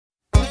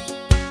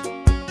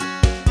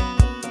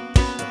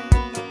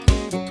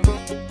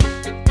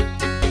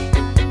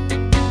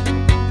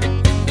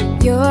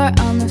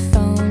You're on the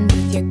phone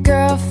with your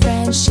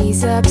girlfriend.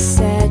 She's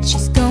upset,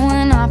 she's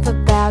going off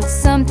about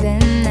something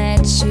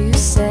that you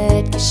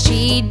said, 'cause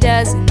she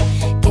doesn't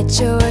get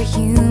your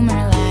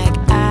humor like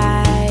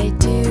I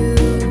do.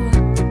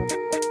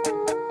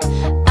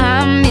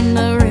 I'm in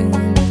my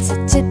room, it's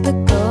a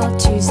typical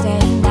Tuesday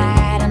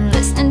night. I'm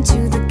listening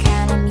to the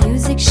kind of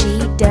music she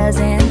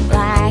doesn't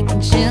like,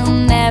 and she'll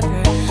never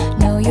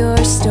know your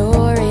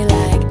story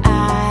like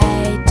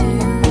I do.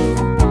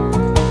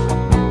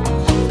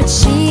 But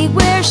she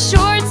wears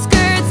short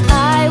skirts,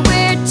 I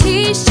wear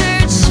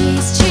t-shirts.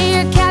 She's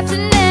cheer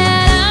captain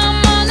and I'm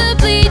on the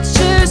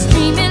bleachers,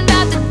 dreaming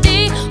about the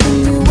day when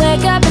you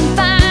wake up and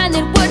find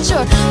that what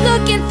you're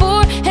looking for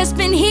has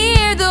been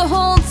here the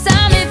whole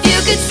time. If you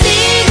could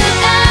see that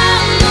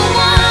I'm the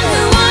one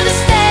who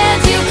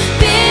understands you,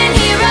 been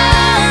here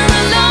all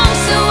along,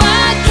 so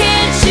why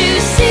can't you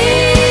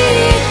see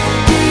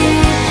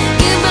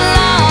you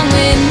belong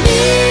with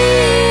me?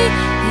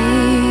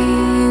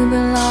 You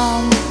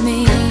belong with me.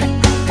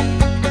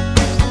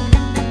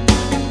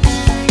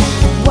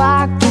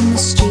 Walking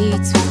the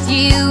streets with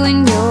you in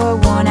your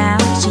worn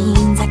out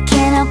jeans, I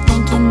can't help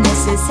thinking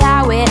this is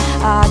how it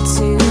ought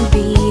to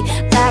be.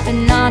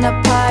 Laughing on a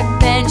park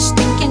bench,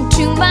 thinking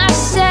to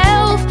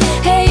myself,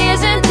 hey,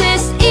 isn't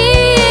this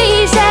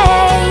easy?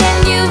 And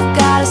you've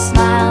got a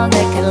smile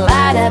that could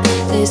light up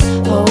this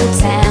whole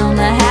town.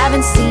 I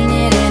haven't seen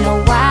it in a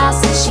while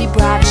since she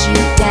brought you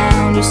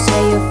down. You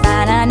say you're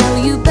fine, I know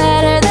you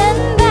better than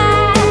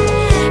that.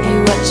 Hey,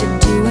 what you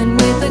doing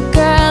with a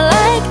girl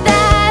like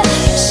that?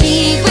 She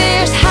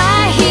wears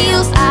high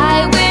heels,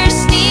 I wear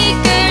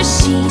sneakers.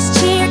 She's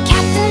cheer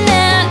captain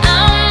and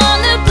I'm on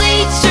the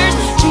bleachers,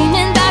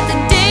 dreaming about the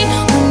day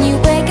when you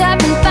wake up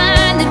and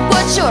find that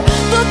what you're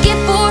looking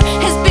for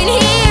has been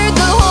here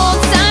the whole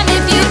time.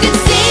 If you could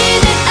see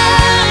that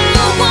I'm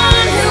the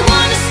one who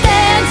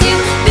understands you,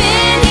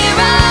 been here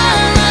all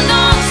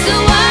along, so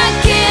why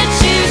can't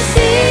you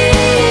see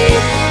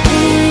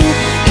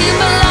you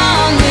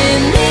belong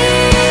with me?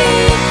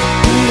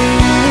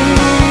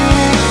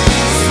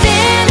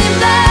 Standing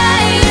by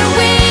you,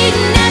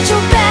 waiting at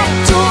your back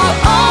door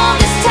all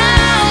this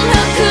time.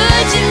 How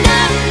could you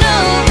not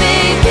know,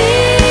 baby?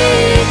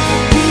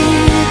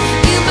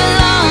 You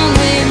belong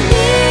with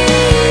me.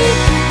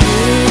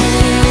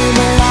 You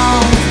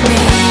belong with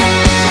me.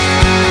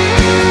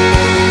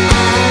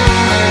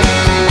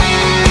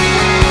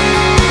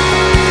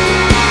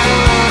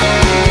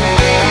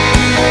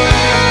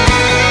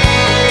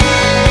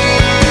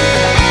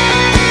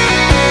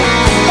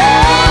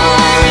 Oh,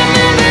 I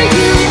remember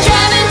you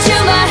driving to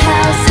my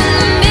house in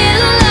the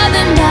middle of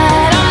the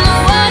night. I'm the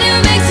one who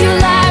makes you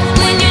laugh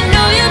when you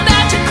know you're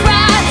about to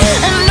cry.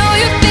 I know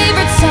your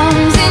favorite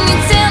songs and you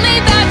tell me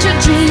about your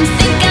dreams.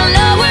 Think I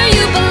know where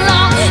you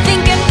belong,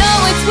 think I know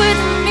it's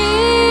with me.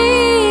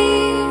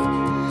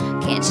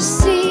 Can't you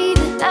see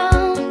that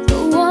I'm the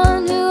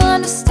one who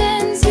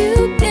understands you,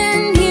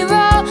 been here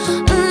all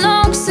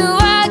along, so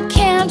why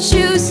can't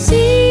you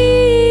see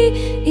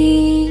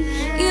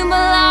you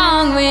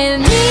belong with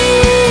me?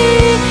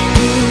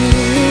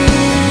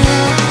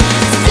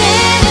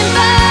 Standing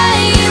by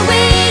you,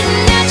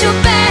 waiting at your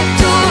back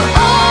door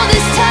all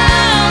this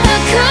time. How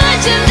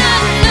could you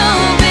not know,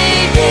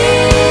 baby?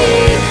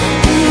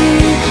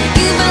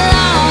 You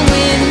belong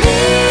with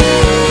me.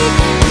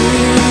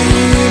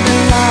 You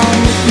belong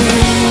with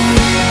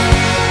me.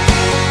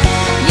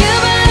 You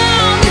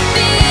belong with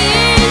me.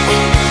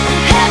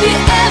 Have you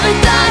ever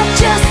thought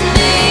just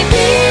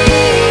maybe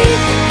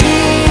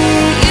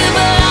you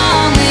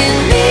belong with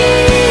me?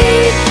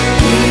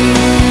 You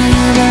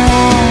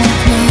belong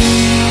with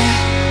me.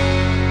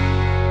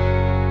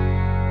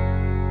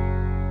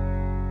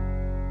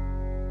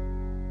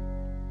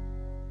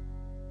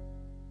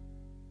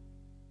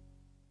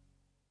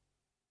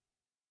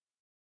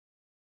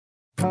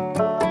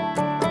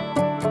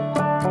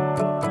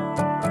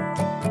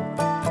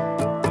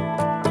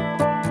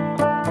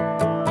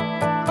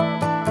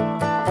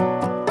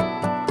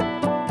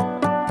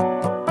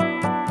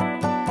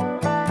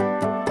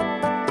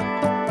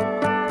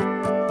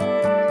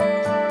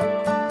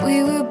 We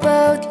were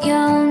both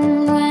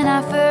young when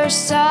I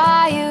first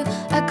saw you.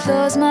 I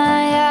close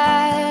my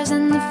eyes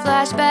and the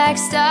flashback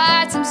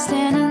starts. I'm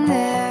standing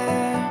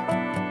there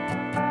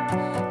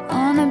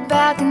on a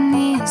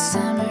balcony in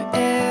summer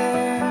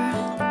air.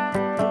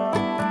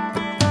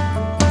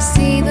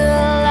 See the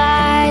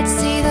lights,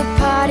 see the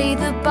party,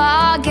 the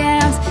ball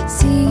gowns.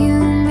 See you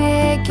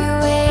make your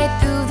way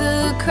through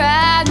the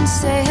crowd and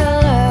say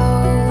hello.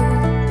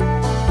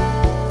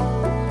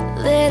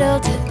 Little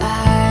did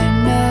I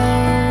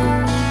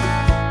know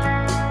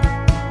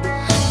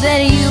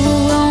that you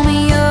were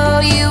Romeo,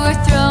 you were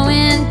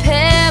throwing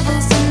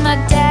pebbles, and my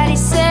daddy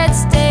said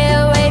stay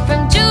away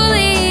from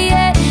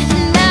Juliet,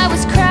 and I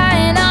was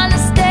crying on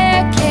the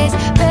staircase,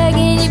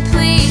 begging you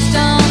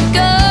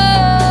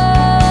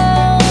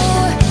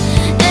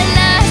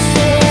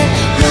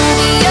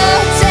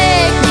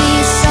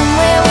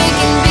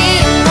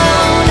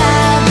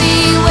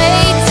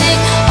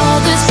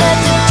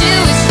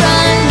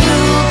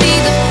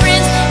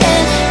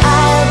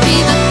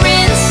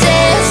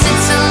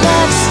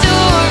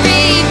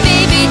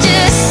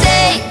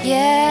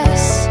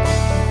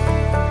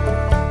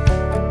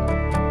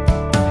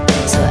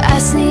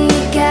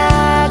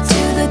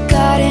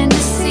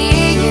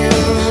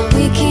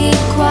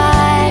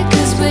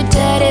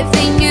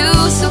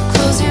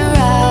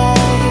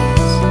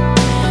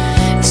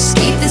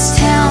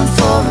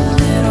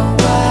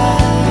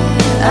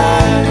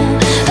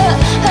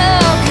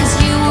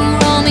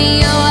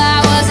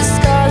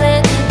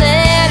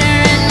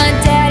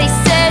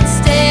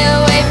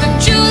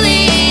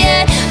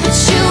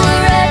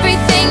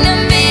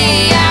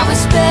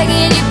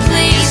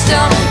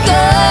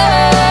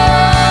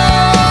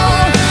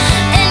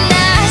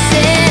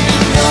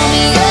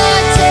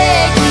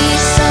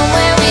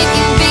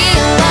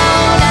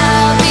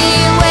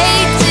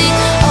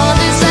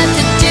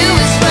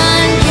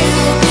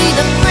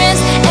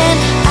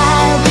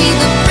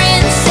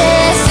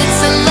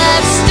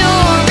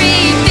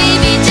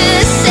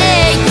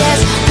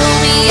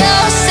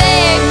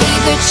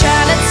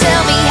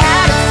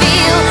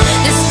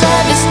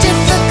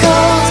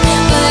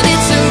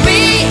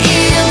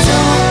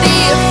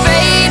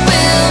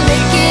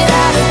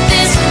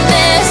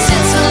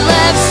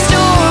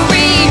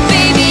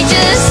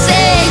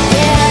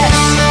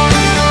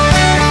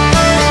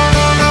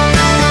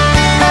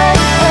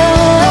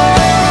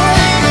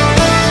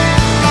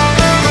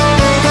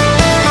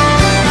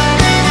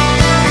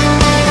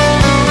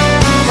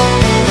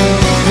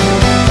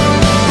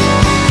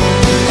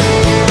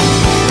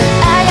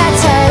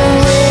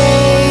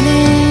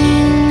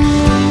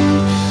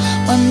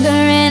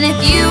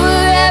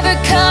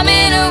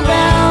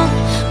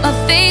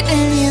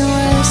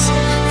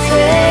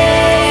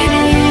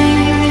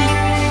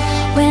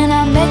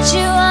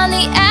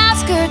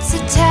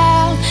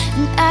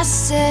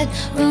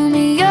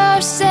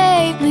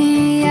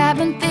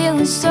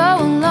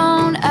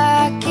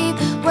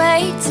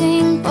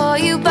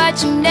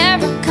but you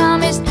never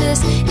come. Is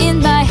this in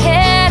my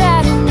head?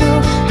 I don't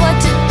know what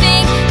to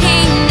think. He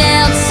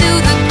knelt to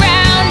the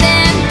ground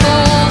and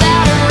pulled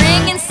out a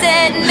ring and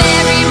said,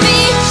 marry me,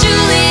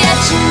 Juliet,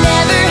 you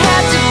never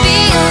have to be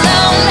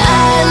alone.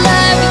 I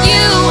love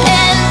you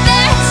and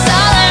that's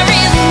all I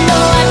really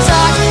know. I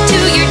talked to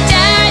your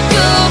dad,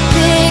 go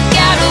pick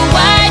out a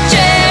white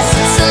dress.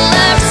 It's a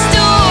love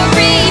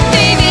story,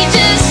 baby,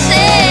 just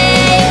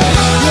say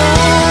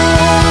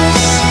yes.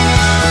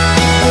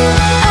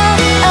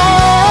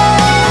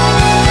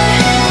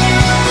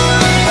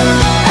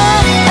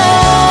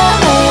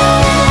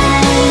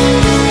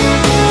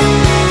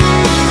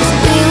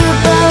 We were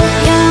both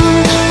young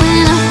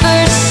when I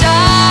first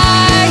saw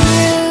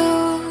you.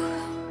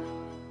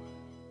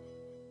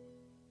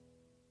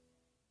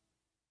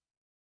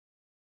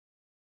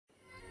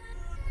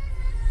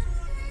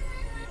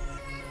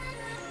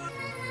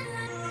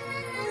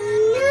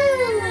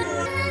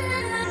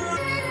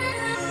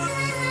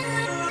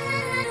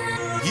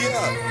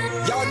 Yeah,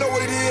 y'all know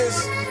what it is.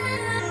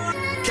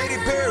 Katy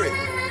Perry,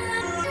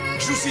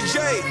 Juicy J.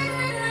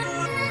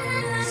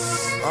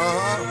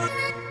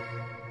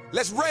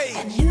 Let's rage.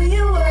 And who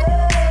you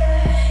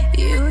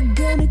were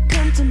gonna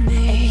come to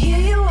me. And here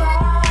you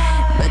are,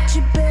 but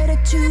you better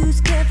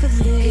choose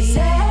carefully.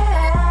 'Cause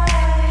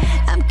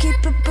I'm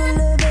capable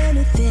of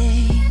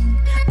anything,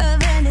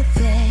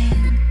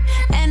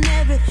 and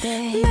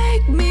everything.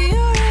 Make me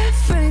your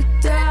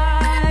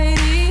Aphrodite,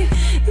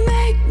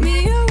 make me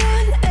your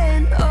one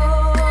and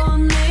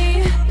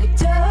only.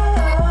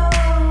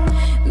 Don't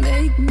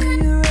make me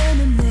your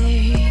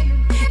enemy,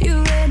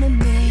 your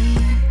enemy,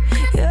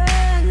 your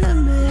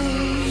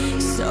enemy.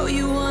 So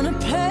you wanna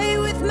play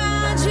with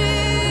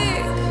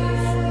magic?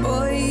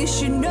 Boy, you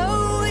should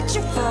know what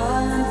you're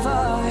falling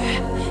for.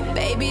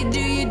 Baby, do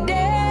you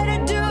dare to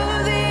do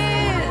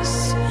this?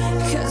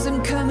 'Cause I'm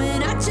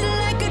coming at you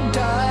like a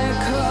dark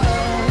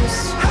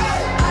horse.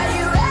 Are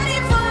you ready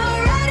for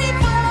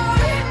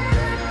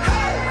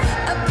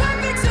a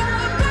perfect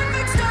storm,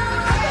 perfect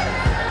storm?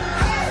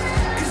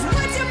 'Cause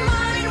what's your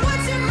mind,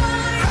 what's your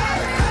mind?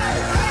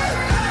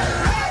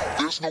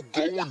 There's no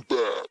going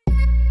back.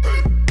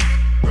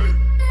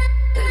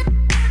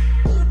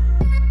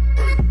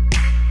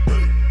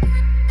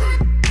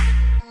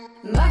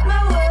 Mark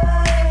my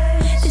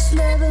words, this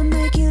love will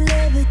make you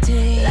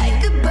levitate like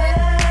a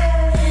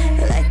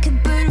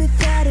bird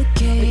without a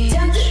cage.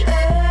 Down to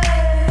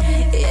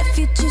earth, if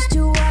you choose to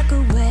walk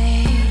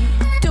away,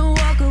 don't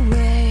walk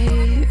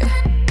away.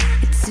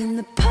 It's in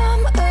the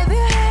palm of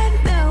your hand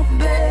now,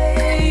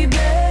 baby.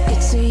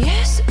 It's a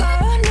yes or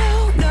a no,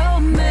 no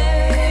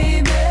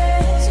maybe.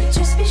 So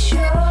just be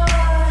sure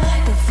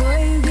before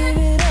you give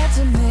it all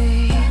to me,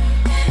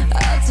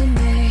 all to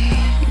me.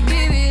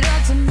 Give it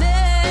all to me.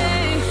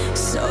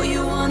 So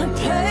you wanna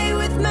play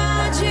with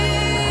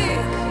magic?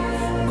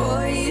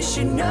 Boy, you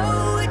should know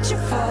what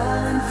you're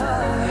falling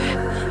for.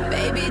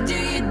 Baby, do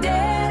you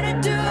dare to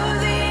do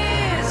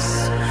this?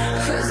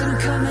 'Cause I'm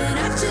coming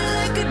at you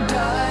like a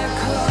dark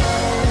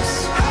horse.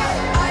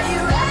 Are you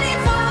ready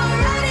for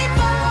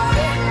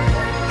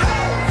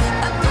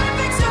a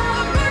perfect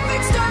storm,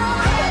 perfect storm?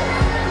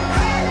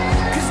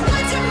 'Cause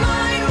what's your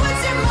mind,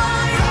 what's your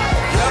mind?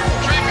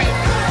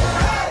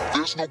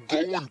 There's no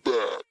going back.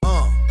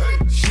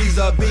 She's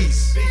a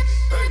beast.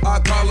 I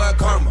call her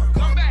karma.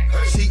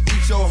 She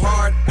eats your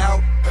heart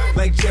out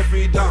like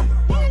Jeffrey Dahmer.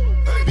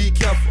 Be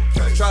careful,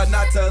 try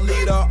not to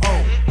lead her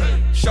on.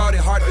 Shorty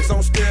heart is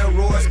on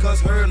steroids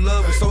 'cause her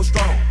love is so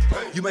strong.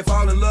 You may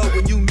fall in love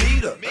when you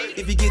meet her.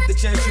 If you get the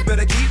chance, you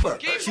better keep her.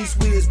 She's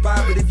sweet as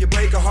pie, but if you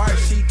break her heart,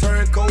 she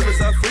turns cold as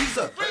a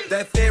freezer.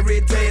 That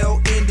fairy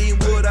tale ending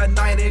with a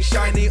knight in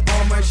shiny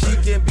armor. She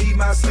can be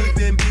my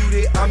sleeping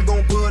beauty. I'm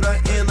gon' put her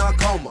in a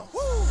coma.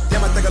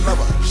 Damn, I think I love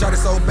her. Shot it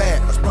so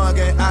bad, I sprung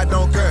and I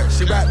don't care.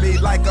 She wrapped me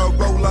like a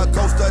roller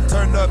coaster,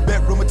 turned the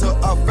bedroom into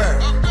a fair.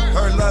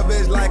 Her love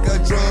is like a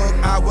drug.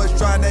 I was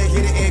trying to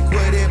hit it and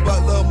quit it,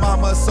 but lil'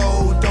 mama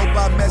so dope,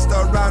 I messed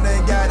around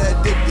and got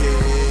addicted.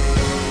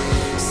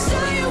 So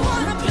you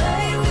wanna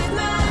play with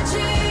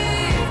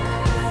magic?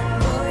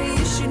 Boy,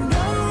 you should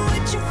know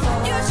what you're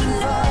falling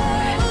for.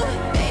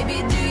 Baby,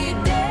 do you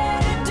dare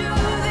to do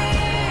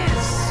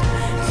this?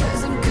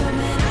 'Cause I'm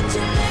coming at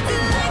you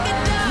like a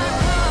dark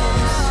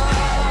horse.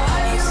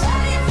 Are you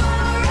ready for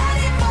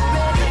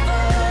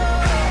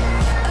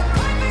a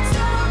perfect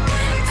storm,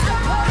 a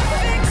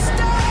perfect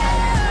storm?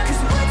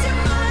 'Cause what's your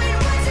mind,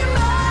 what's your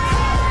mind?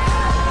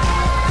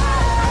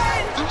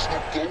 There's no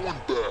going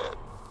back.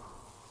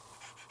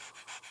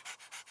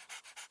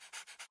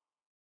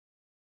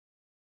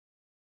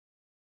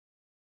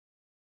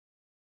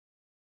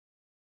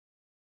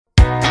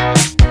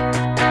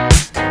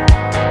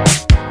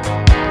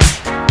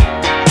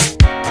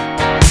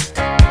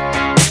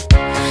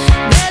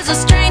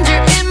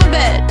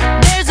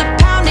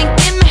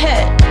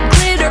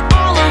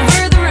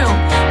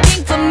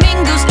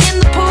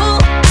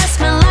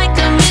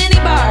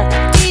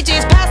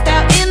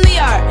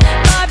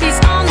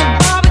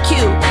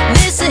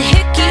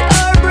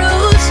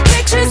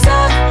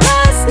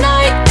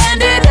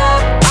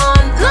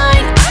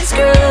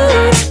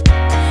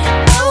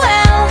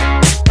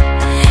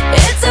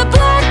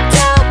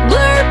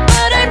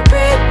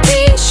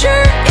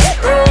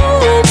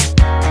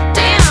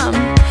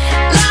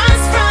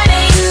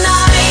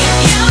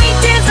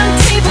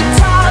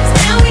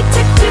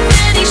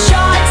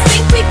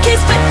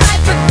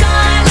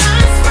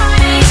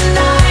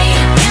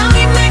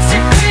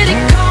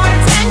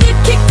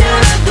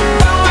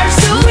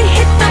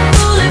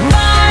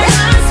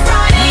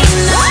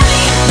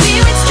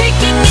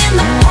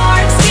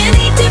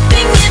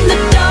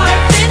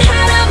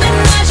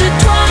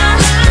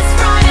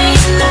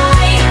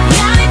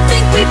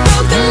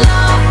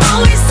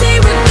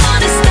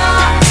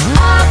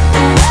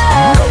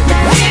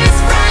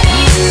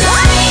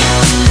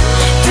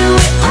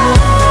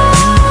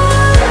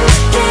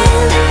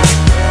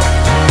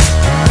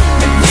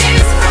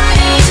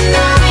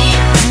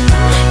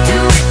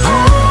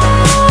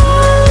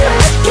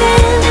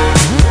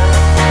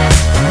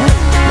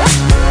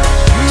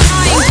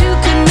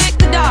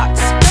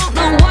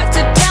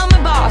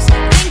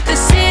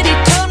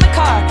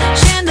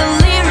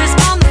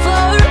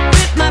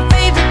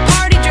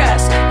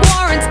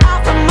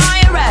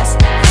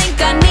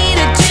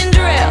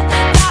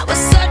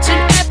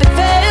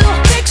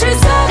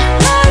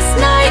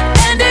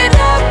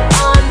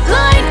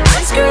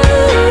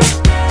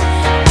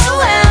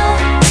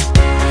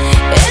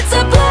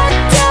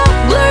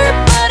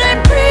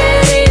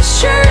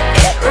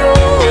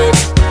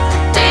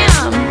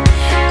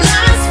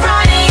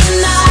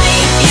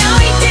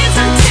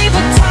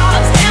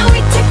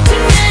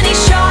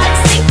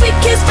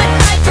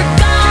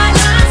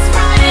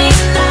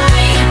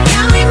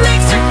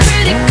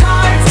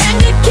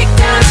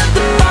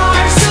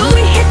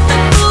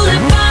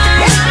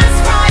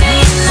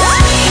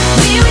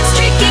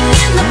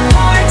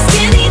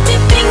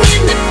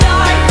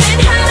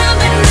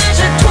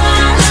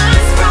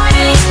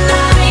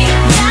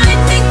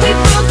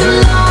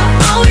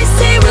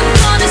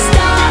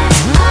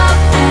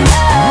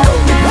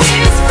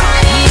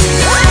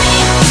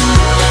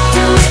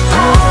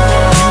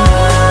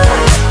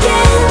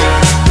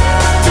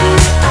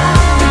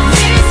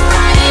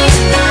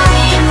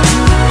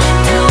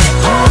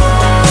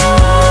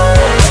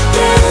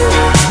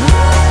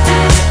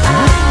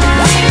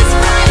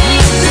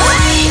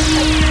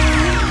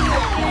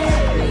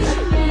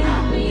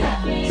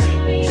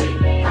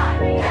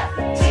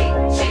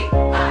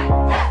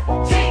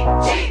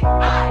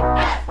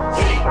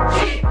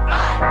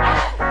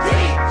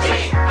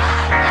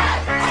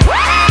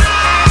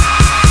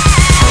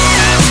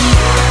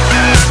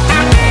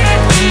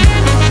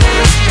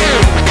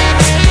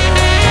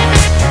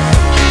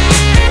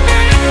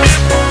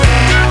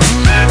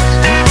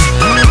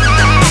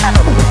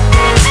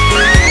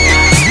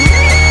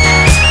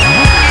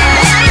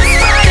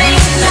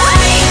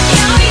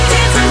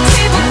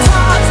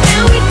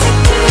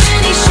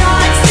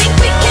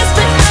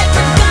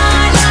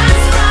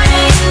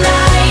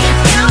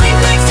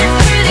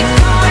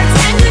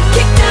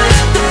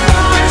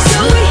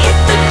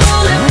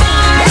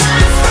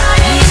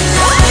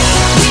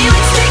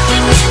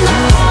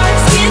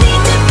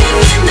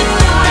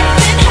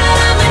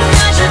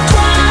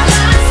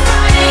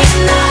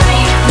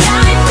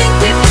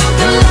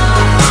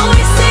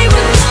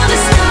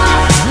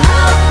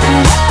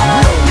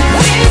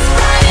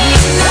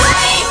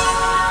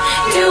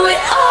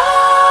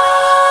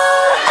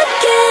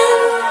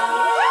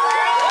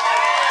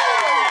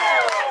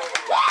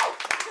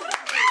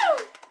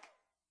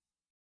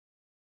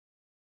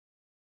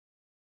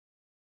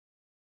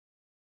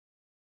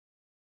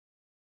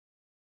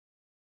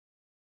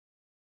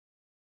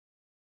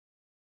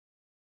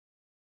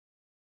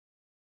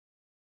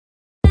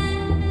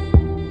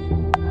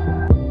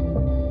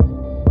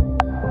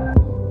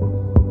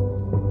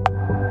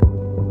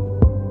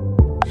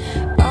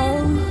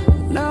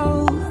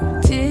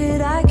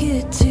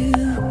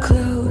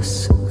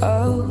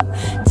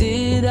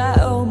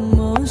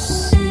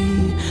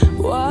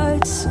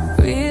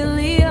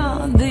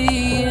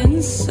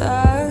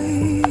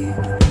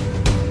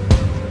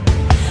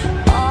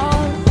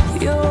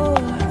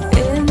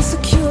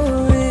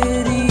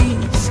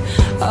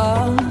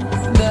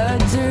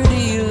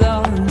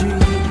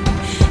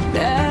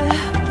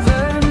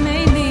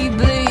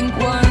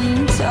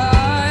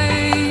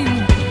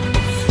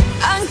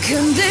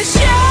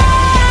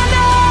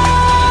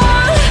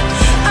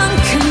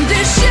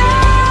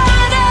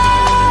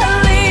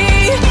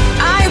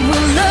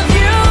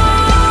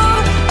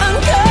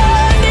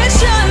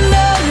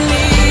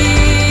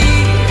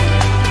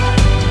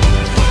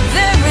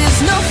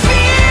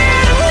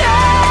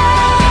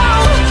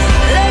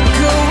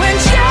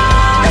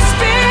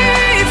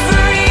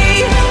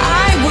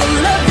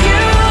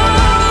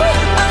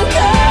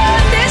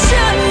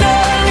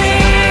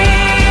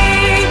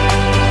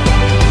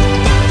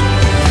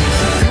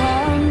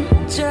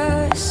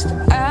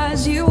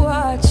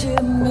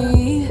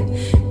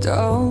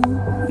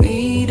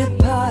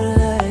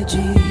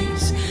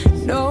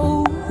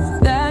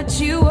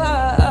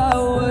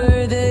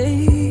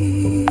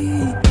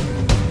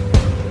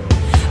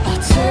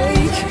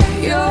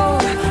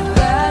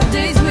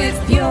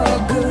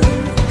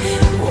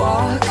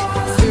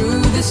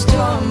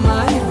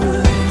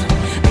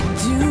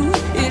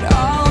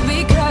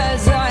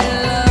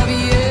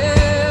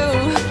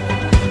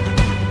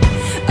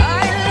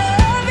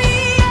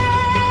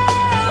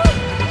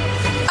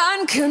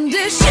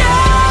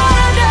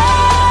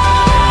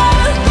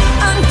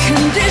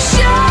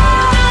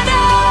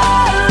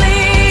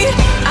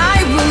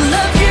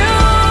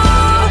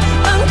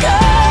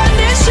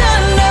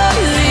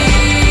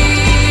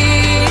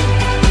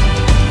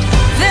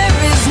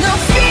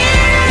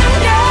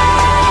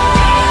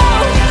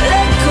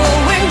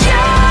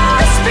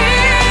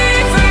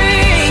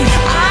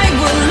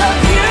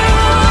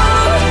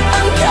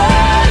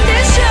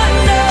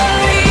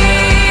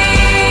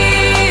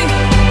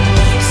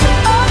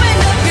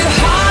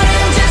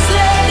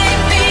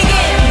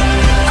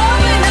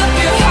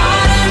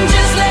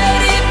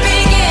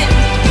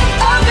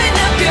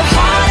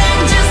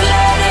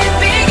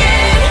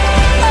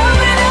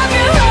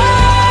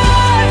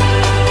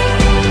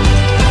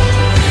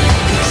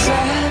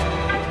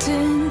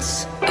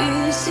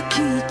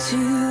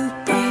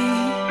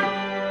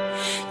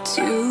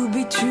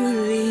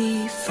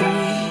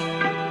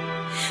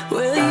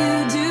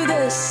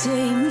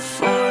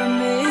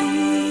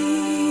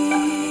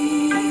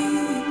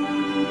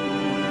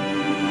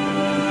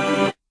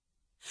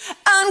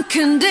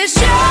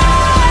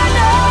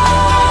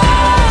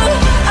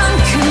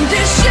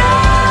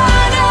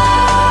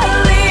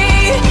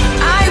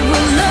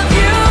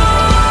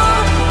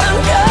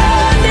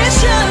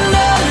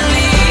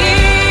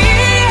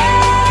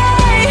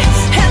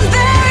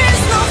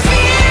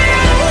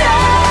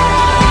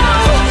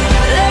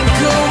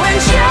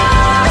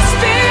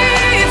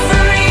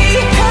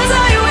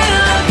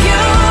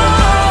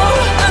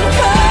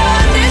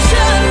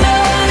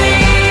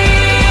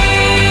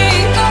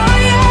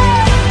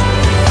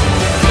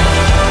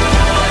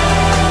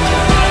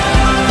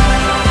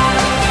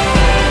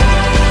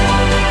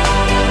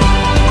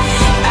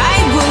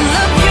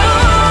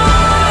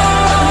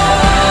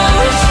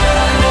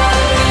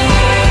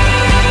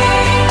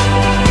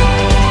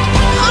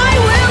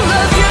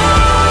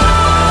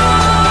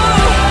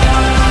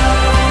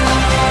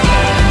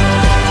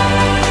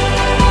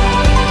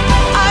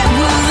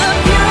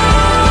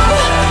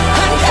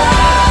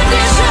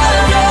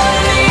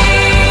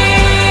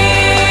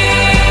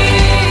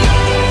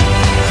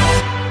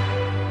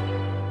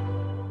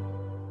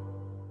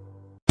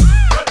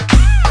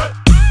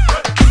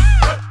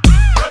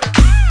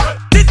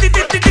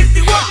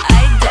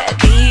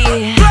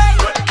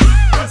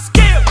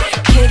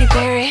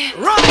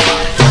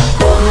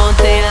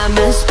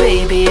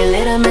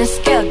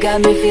 got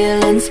me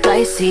feeling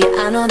spicy.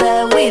 I know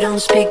that we don't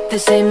speak the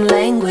same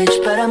language,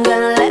 but I'm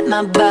gonna let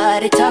my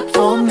body talk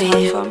for me.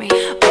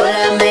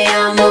 Hola, me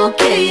llamo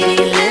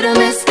Katie. Little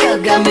Miss Girl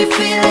got me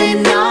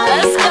feeling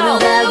naughty. I know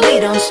that we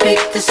don't speak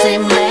the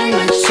same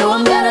language, so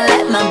I'm gonna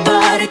let my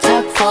body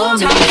talk for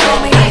me.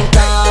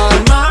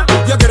 Calma,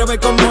 yo quiero ver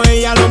cómo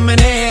ella lo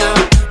menea.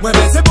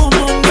 Mueve ese boom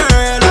boom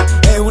girl.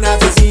 Es una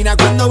asesina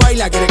cuando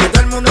baila, quiere que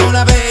todo el mundo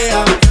la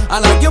vea. I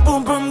like your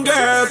boom boom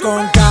girl.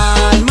 Con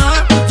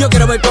calma, yo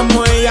quiero ver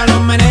cómo ella lo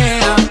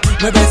menea.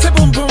 Mueve ese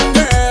boom boom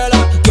girl.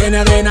 Tiene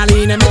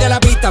adrenalina, mete la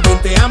pista,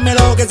 ponteame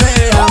lo que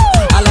sea.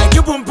 I like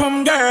your boom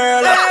boom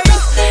girl.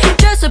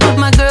 Just to put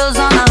my girls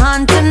on the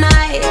hunt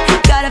tonight.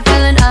 Got a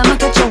feeling I'ma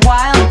catch a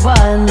wild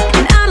one.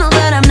 And I know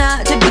that I'm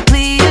not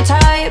typically your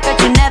type, but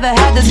you never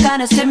had this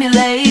kind of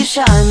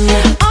stimulation.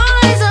 All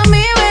eyes on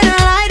me when I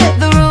light up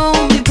the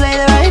room. You play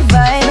the right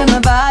vibe and my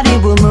body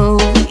will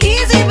move.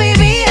 Easy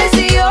baby, I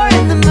see you're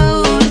in the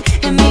mood,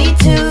 and me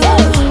too.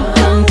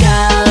 Con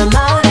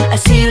calma, I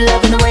see you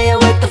loving the way I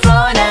work the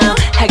floor now.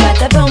 I got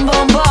that boom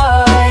boom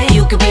boy.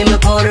 You could be my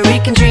Puerto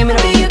Rican dream, and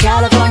I'll be your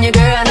California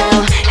girl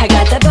now. I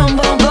got that boom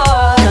boom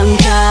boy. Con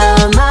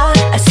calma,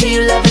 I see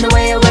you loving the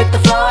way I work the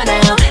floor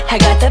now. I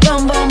got that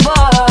boom boom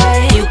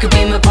boy. You could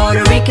be my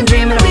Puerto Rican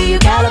dream, and I'll be your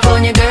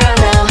California girl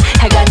now.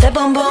 I got that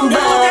boom boom boy.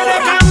 Tú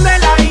tienes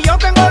candela y yo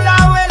tengo la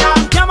vela.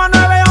 Llama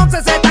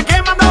 911, se está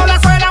quemando la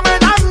suela. Me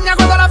daña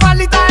cuando la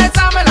faldita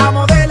esa me la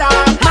modela.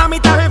 Mami,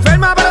 estás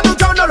enferma, pero tu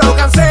show no lo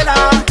cancela.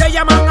 Te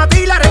llaman a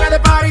ti, la reina de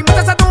party.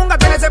 Mete esa tunga,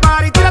 ten ese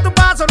party. Tira tu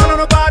paso,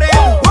 no pare.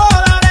 Oh,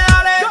 dale,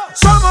 dale.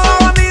 Somos los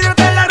bandidos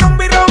de la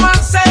rumba y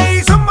romance.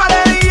 Y zumba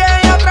de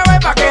DJ otra vez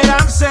pa' que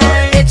dance.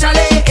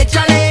 Échale,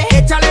 échale,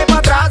 échale pa'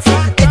 atrás.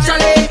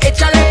 Échale,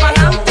 échale pa'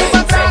 adelante y pa'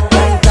 atrás.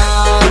 Con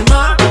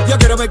calma, yo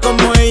quiero ver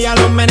cómo ella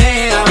lo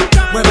menea.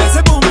 Mueve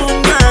ese boom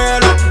boom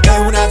girl. Es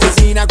una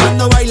asesina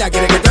cuando baila,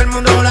 quiere que todo el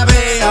mundo la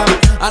vea.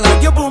 I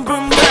like your boom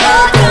boom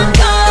girl. Con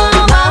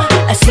calma,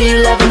 I see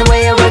you loving the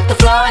way I work the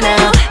floor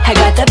now. I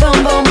got that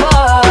boom boom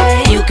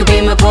boy. You could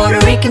be my Puerto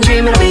Rican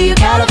dream, and I'll be your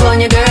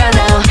California girl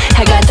now.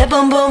 I got that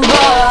boom boom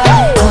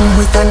boy. Come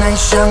with a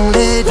nice young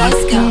lady,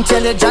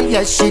 intelligent,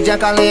 yes, she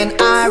Jacqueline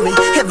Ari.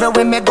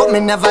 Everywhere me go, me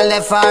never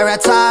left her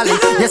at all.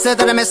 You said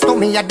that I miss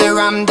me at the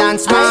Ram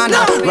Dance Man.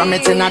 Ram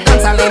it in a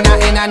dance hall in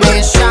a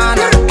nation.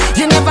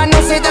 You never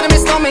know, say that I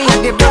miss me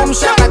at the Boom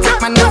Shop. I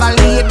take my never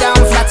lay down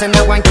flat in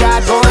a one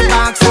cardboard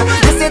box.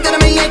 You said that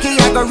I'm a Yankee,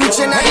 I go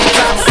reaching at the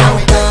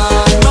top.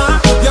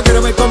 Calma, yo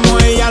quiero ver cómo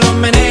ella lo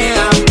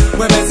menea.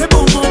 Mueve ese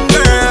boom boom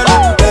girl.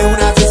 Es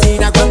una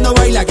asesina cuando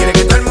baila, quiere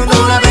que todo el mundo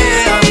la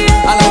vea.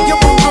 I like your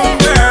boom boom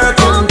girl.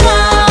 Con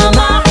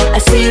calma, I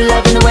see you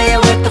loving the way I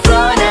work the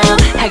floor now.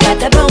 I got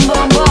that boom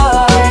boom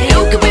boy.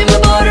 You could be my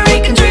Puerto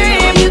Rican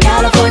dream, you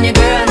California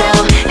girl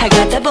now. I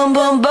got that boom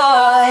boom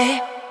boy.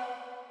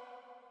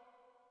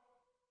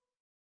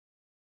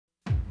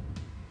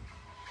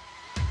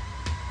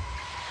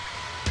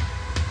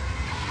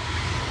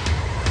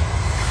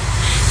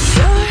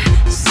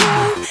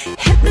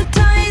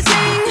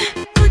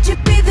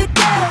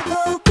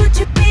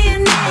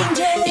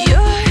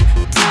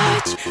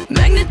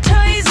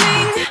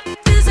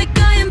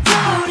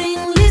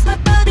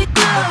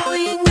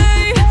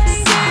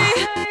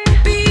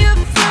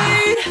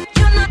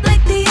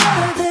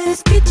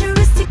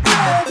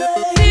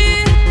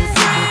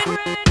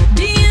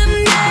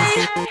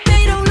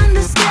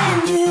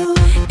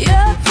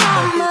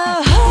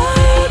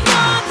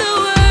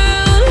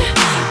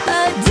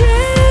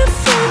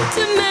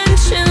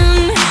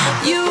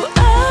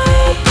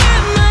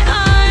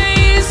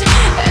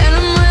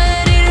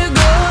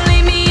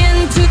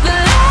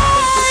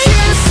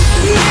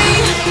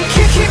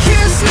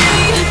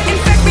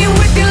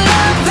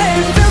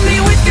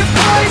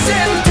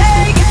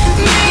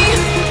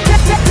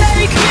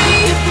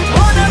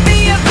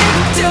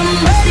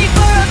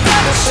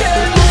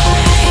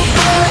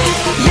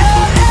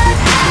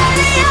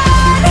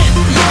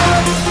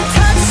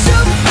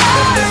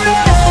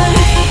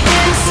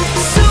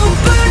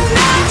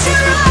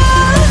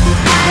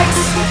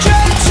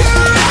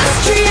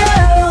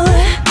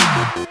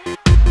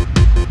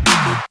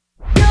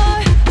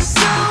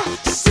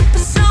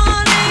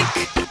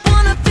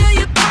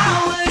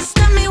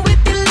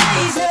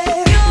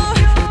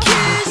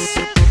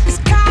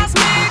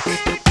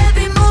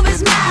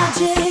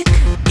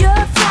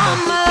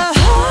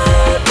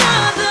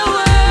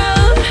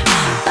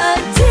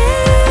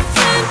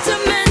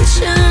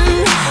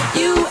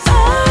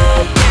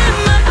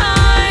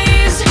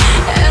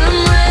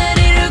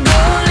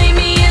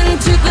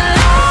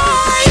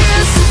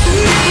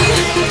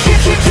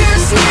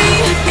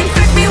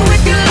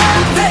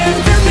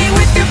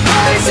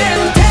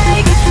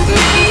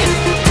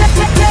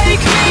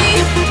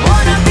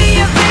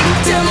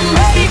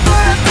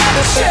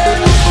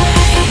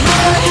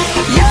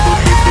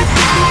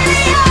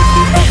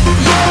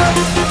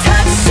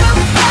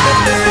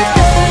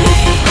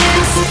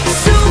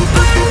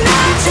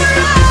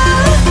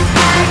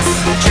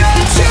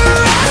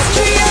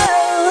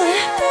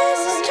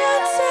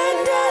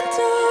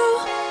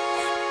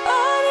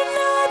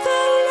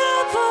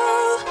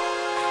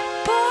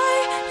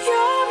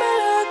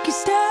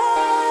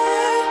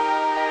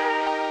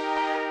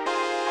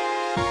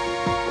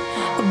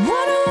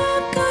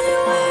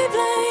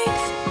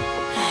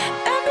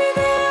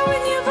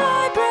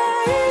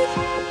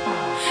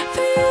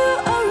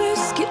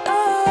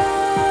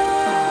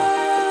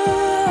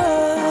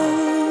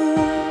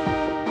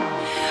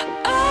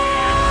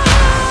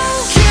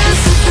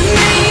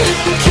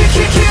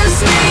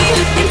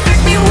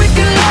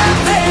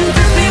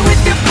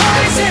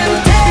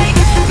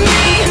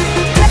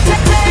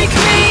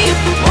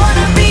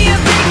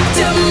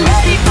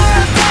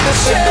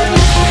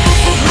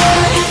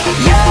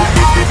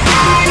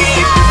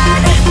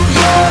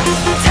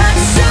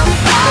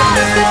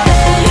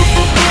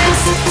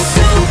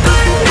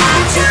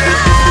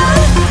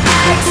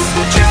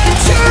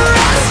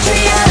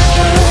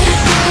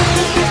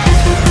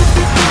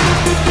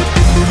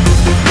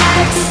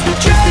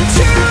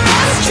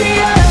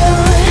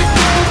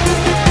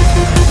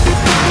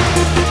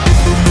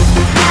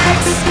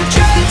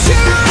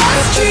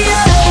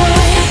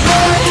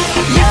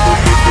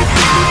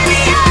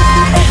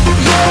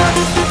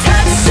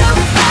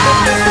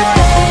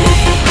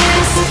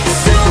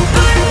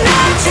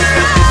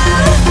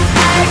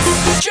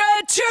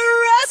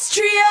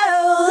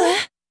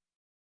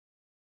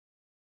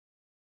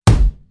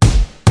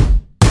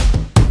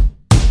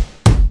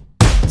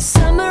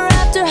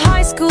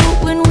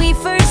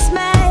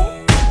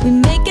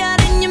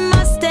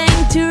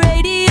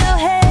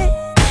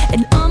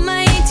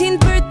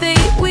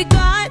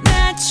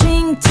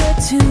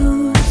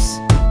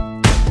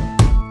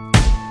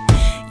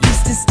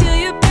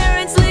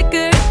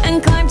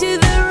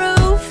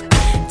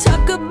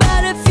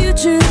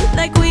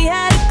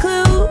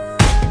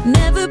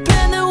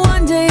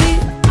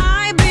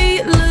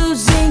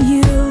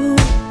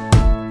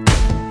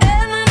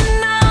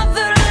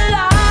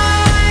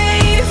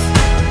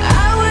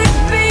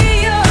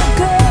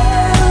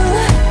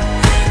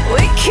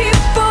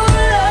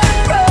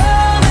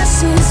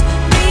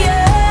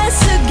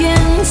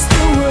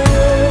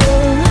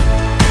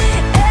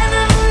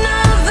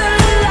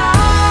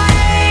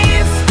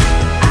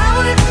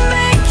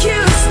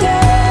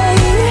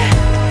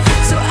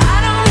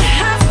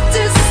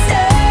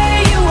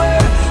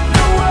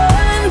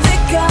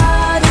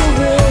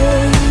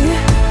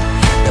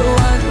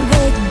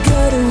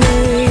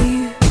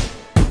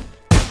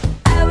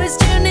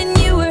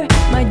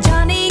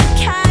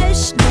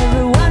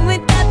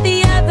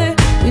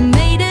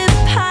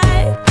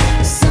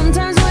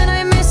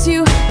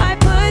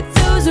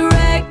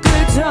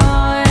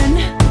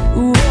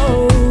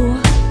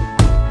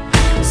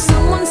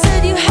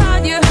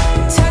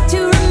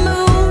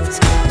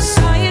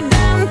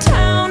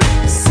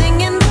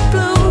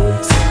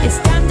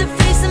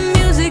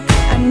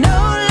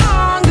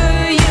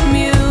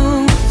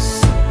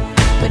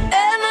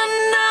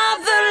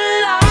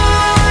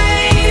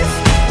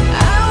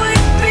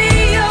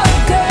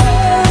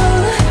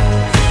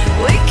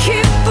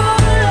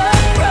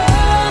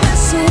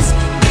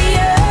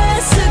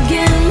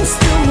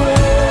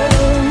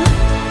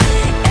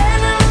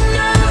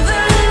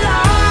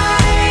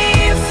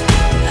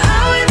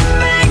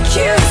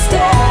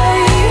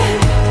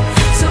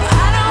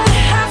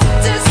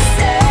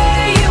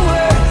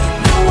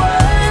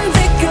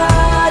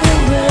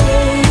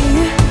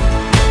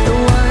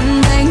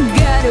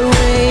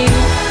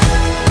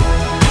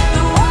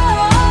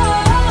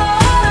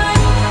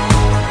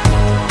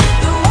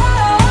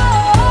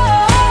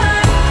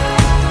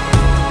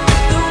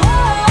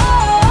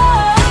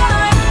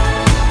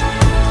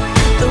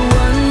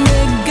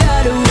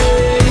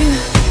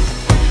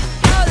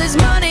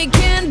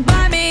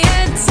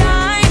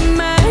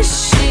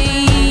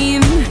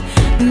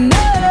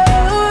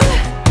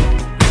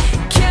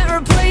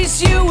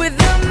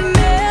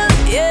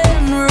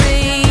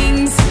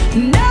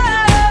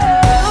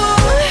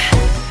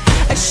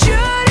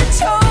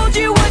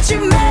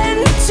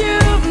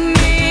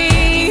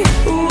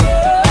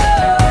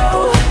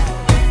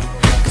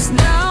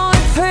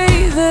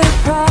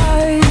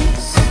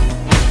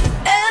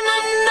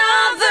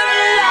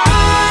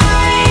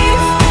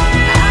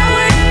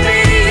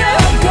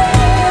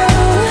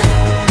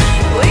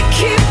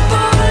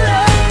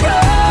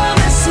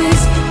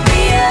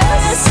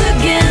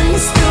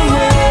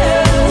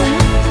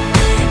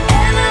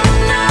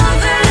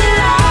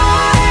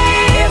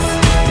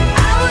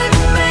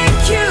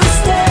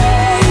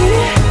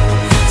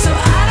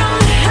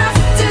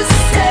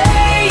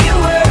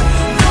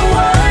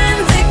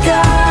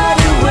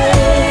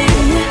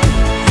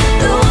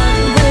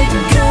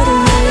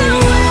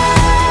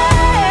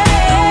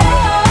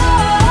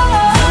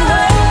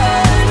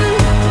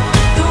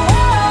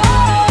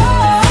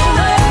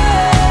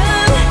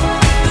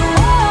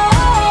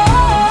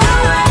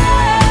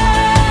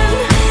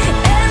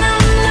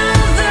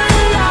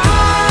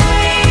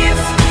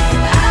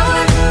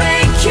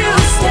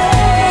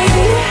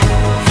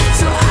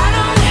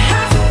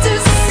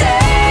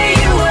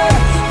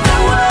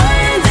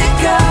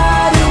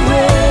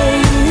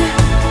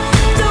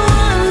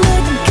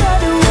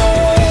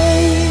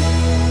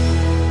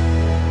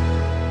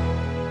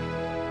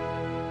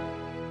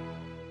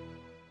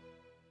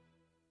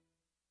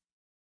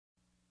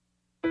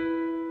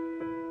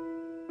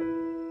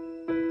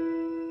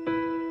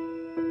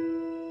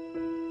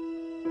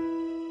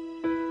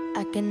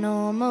 can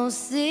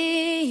almost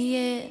see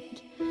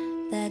it,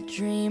 that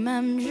dream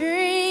I'm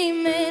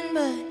dreaming,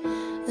 but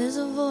there's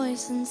a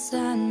voice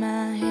inside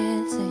my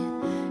head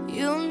saying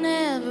you'll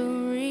never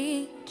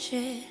reach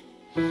it.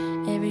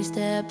 Every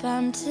step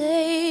I'm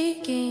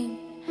taking,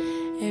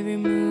 every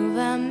move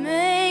I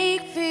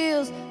make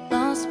feels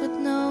lost with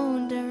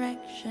no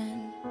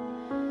direction.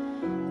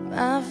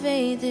 My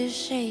faith is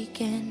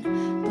shaking,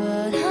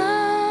 but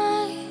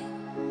I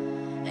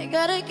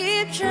gotta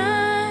keep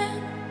trying.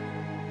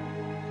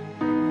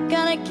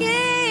 Gotta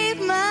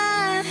keep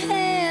my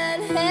head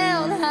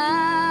held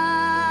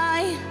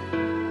high.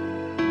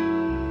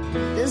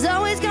 There's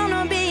always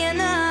gonna be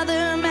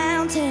another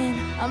mountain.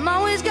 I'm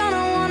always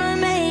gonna wanna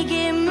make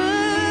it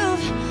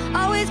move.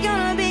 Always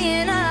gonna be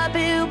an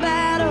uphill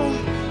battle.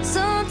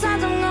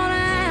 Sometimes I'm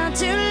gonna have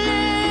to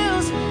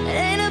lose. It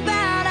ain't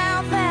about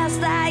how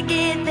fast I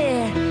get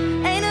there,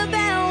 ain't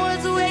about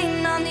what's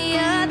waiting on the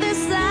other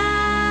side.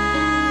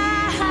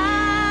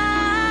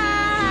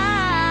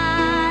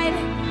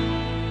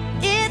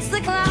 It's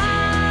the climb.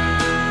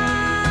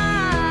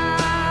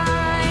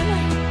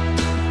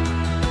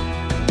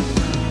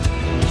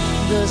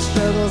 The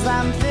struggles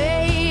I'm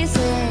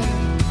facing,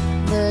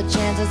 the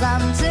chances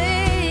I'm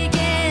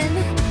taking,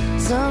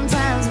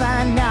 sometimes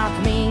might knock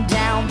me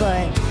down,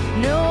 but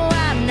no,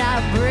 I'm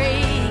not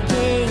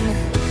breaking.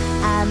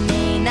 I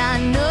may not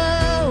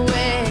know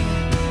it,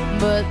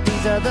 but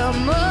these are the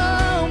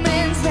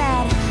moments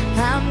that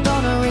I'm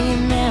gonna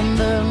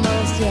remember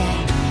most. Yeah,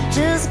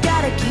 just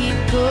gotta keep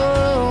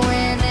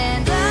going,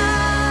 and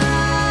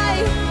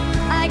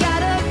I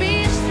gotta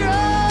be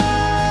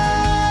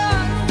strong.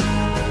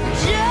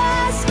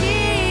 Just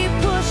keep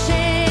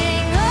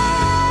pushing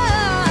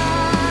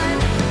on,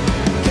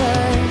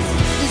 'cause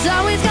there's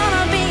always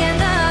gonna be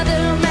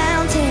another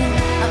mountain.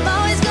 I'm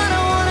always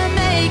gonna wanna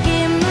make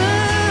it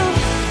move.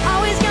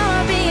 Always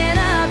gonna be an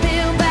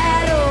uphill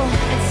battle,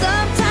 and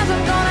sometimes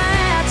I'm gonna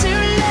have to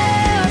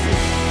lose.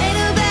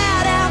 Ain't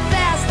about how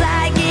fast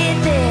I get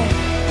there,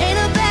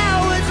 ain't about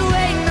what's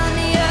waiting on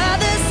the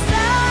other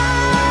side.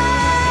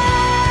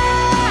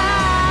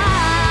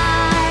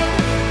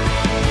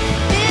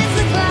 It's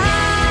the climb.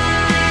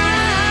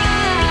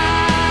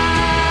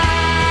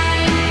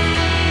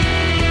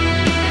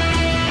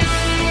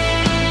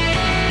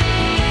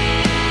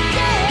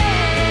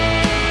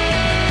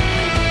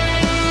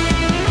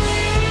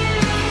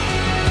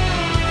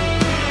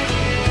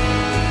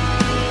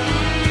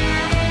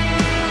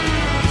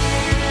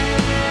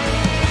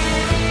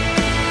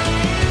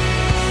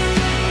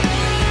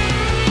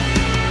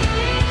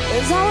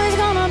 There's always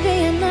gonna be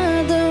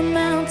another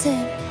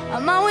mountain.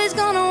 I'm always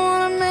gonna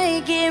wanna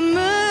make it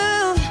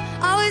move.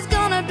 Always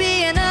gonna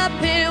be an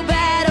uphill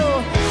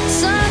battle.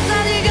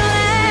 Sometimes you're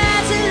gonna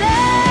have to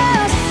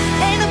lose.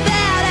 Ain't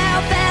about how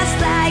fast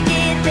I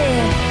get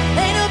there,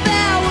 ain't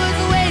about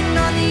what's waiting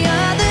on the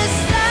other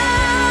side.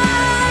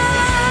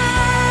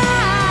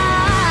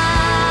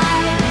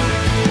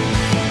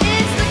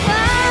 It's the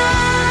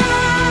climb.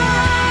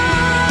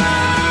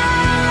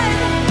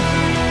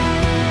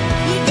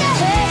 Yeah.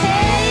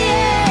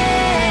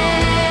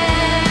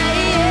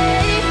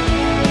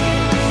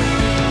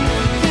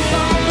 Keep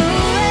on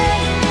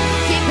moving,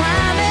 keep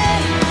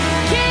climbing,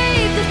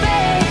 keep the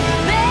faith,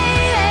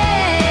 baby.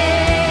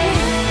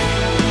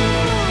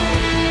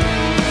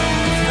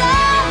 It's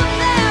all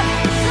about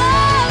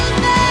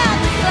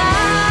the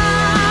climb.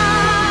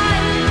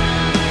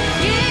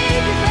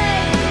 Keep your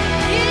faith,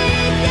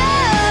 keep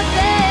your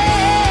faith.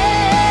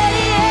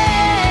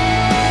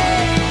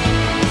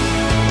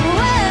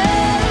 Whoa.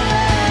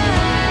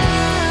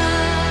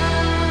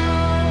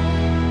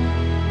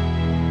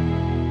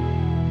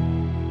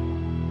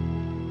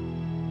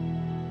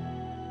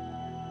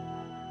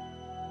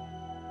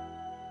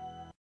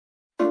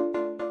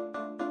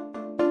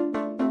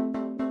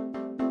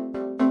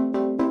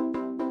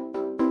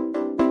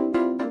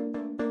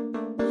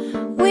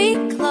 We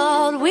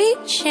clawed, we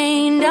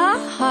chained our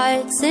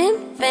hearts in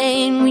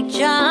vain. We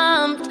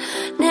jumped,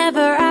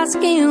 never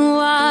asking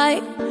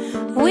why.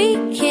 We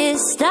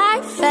kissed,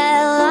 I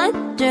fell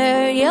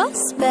under your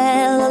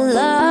spell of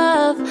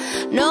love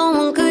no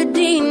one could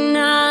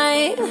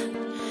deny.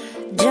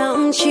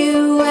 Don't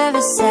you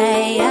ever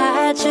say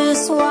I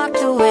just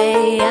walked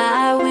away.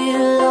 I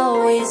will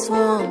always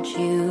want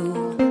you.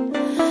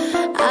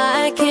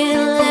 I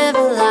can't live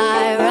a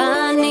lie,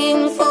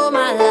 running for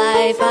my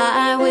life.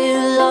 I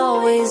will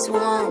always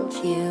want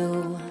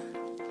you.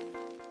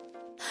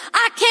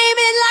 I came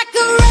in like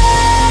a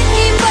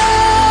wrecking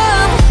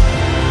ball.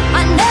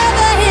 I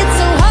never hit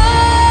so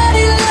hard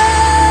in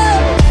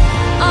love.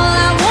 All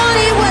I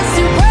wanted was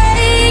to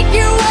break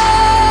your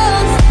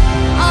walls.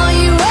 All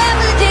you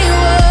ever did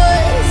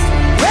was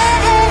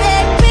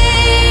wreck me.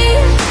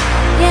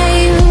 Yeah,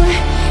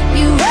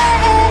 you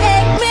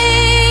wrecked me.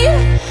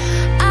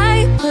 I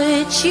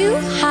put you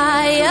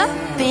high up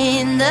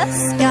in the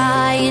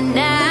sky, and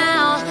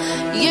now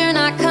you're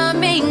not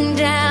coming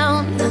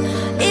down.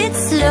 It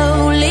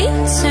slowly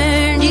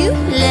turned, you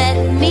let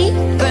me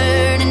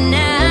burn, and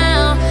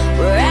now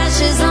we're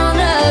ashes on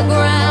the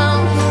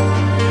ground.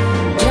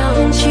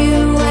 Don't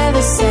you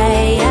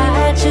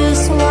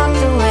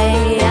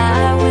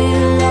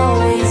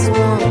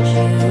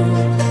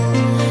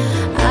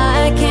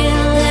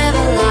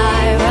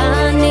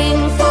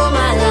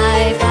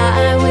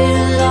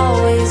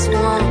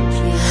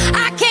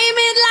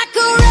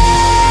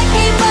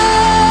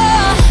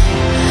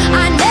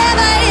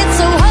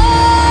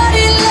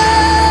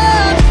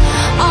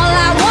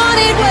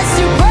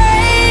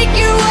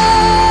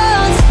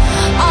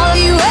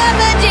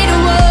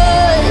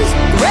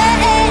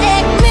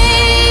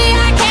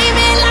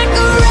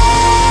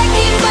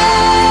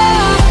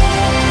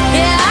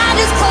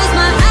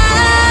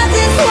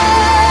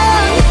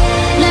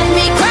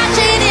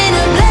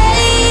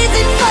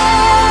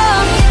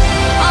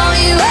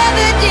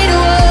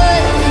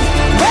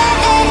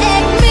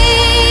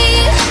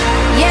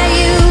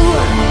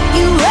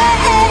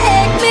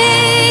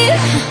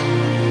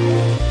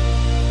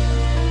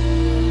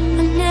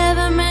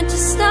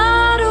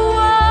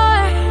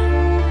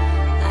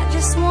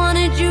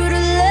wanted you to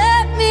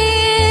let me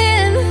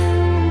in,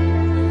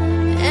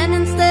 and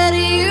instead of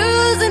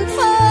using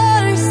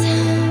force,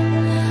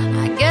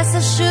 I guess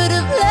I should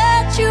have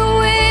let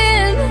you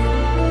in.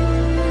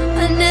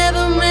 I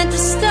never meant to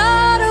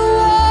start a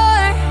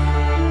war,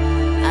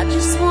 I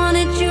just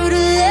wanted you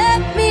to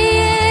let me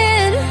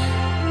in.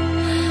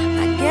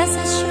 I guess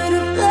I should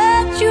have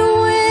let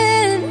you in.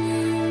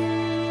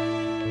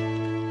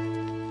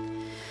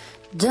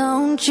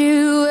 Don't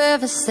you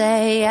ever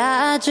say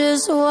I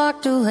just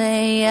walked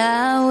away,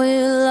 I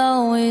will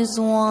always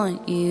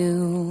want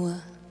you.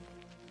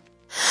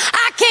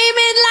 I came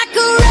in like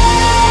a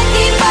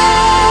wrecking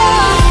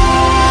ball,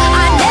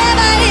 I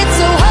never hit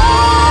so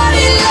hard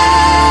in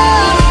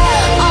love.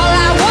 All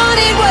I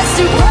wanted was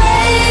to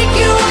break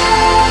you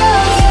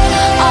off,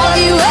 all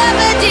you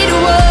ever did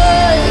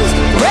was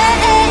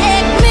wreck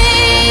me.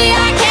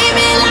 I came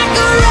in like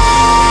a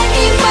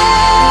wrecking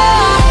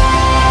ball,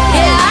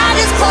 yeah, I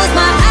just closed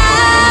my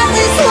eyes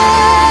and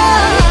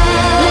swore,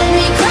 let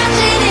me crash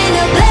it in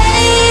a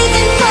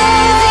blazing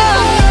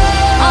fall.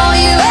 All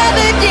you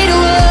ever did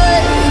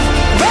was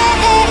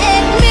wreck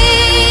me.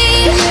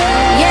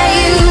 Yeah,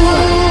 you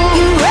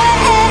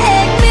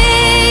wrecked me.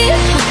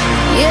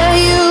 Yeah,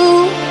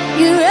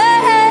 you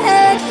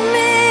wrecked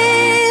me.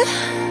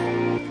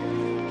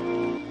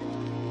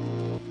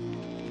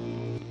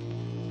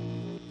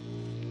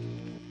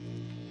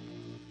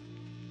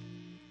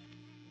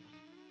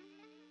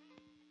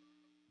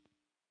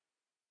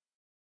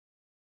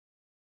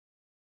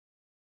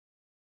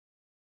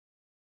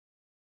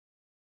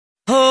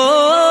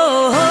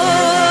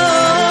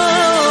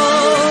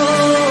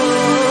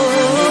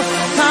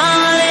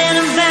 Calling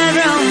a bad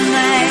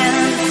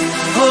romance.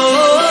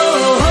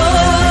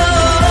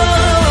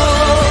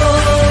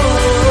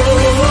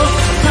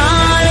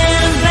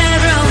 Calling a bad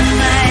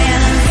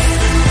romance.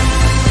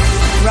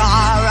 Ra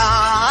ra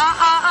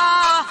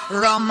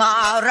Roma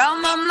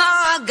Roma ma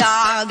ga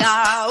ga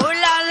ooh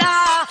la la.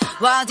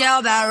 What's your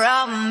bad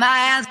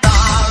romance? Ra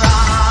ra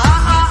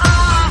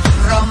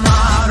Roma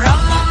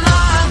Roma ma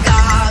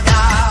ga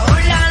ga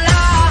ooh la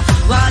la.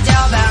 What's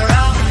your bad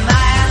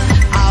romance?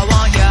 I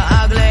want you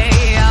ugly,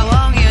 I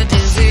want you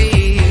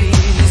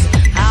disease,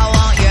 I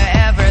want your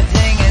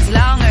everything as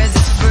long as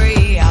it's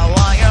free. I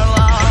want your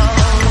love,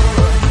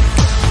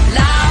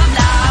 love,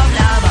 love,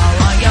 love. I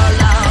want your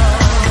love.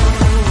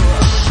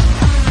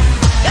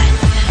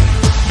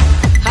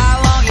 I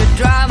want your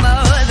drama,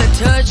 the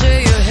touch of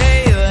your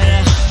hair.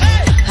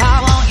 I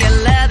want your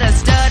leather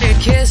studded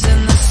kiss in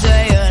the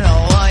sand. I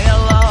want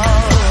your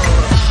love,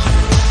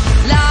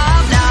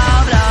 love,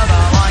 love, love.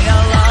 I want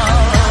your love.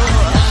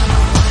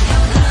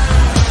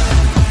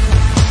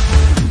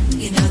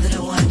 You know that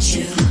I want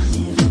you,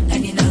 and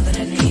you know that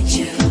I need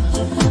you.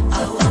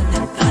 I want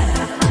the bad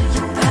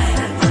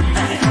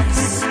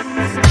romance.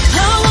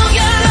 I want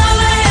your love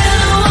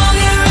and I want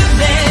your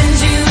revenge.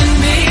 You and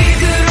me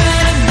could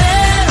write a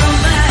bad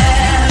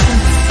romance.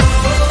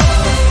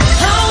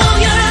 I want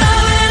your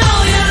love and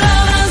all your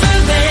love's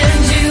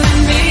revenge. You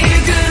and me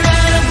could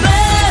write a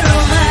bad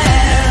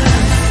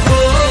romance.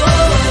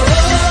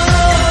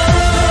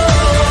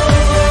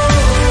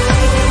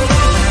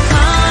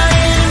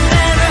 Calling a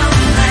bad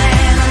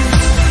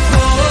romance.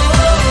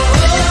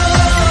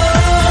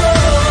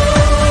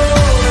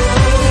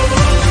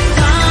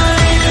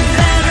 Calling a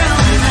bad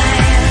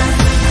romance.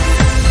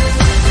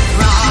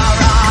 Ra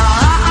ra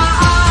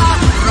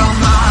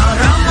Roma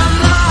Roma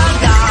ma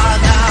ga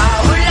ga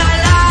ooh la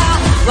la.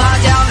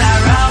 What's your bad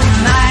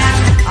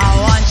romance? I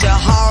want your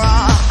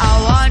horror, I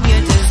want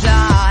your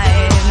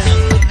design,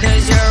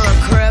 'cause you're a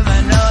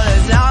criminal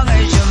as long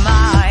as you're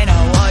mine. I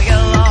want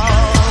your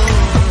love,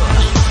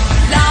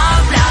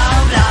 love,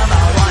 love, love.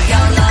 I want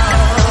your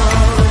love.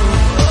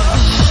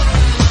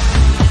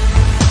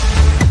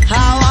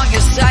 I want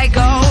your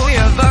psycho,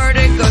 your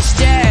vertigo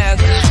stick,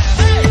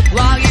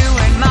 while you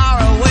admire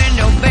a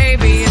window,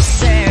 baby, you're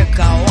sick.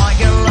 I want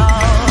your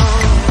love,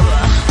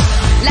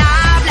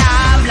 love,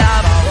 love,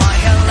 love. I want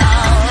your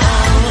love,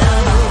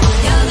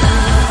 your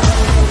love.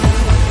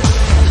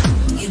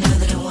 You know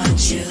that I want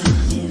you,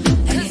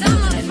 and you know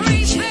that I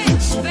need you.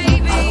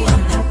 Baby. I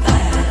want the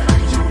bad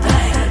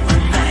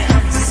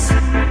romance.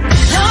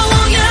 I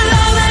want your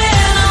love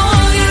and I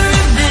want your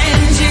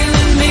revenge. You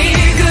and me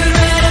could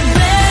write a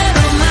bad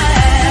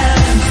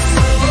romance.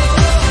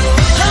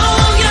 I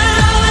want your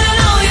love and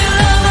all your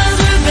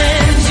love's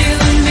revenge. You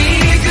and me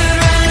could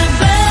write a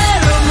bad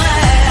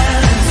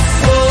romance.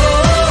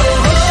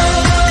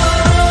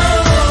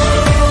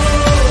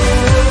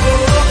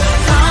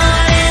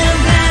 Calling a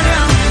bad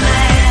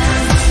romance.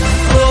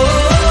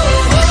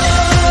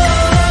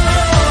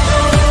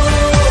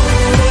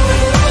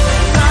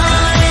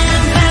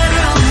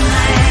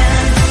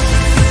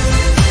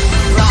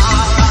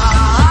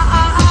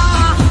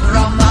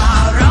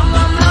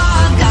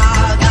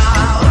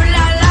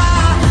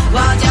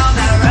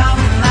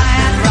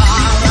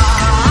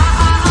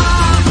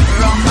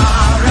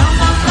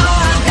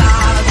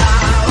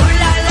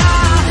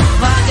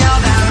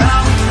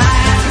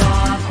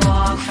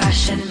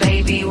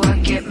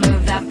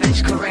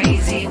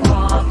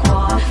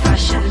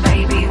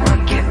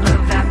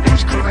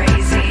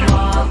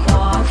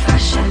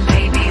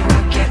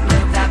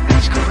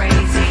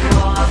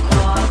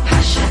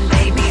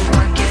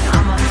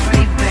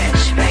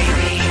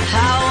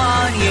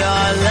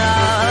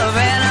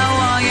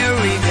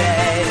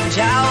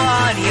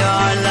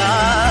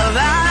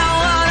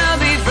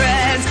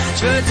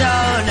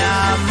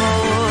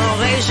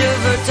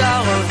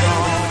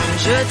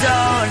 je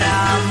donne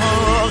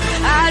l'amour.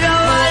 I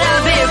don't wanna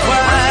be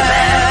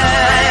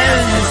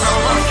friends.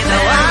 No, I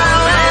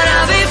don't wanna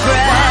be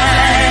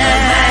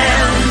friends.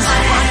 I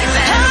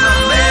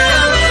don't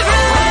wanna be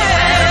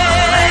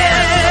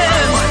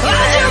friends.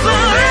 Why'd you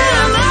borrow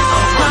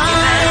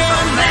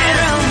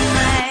romance?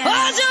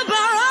 Why'd you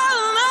borrow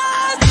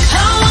romance?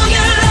 I want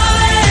your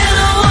loving,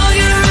 I want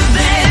your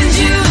revenge.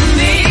 You and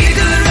me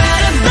could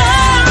write a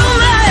bad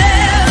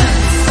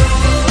romance.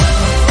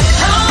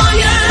 I want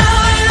your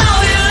loving,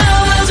 all your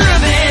love's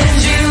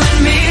revenge. You and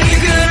me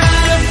could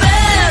write a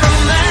bad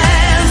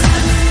romance.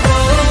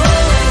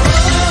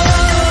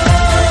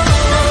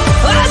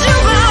 Why'd you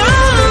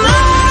borrow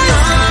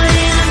romance?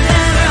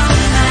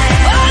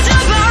 Why'd you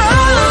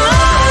borrow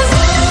romance?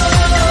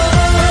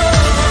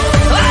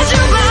 Why'd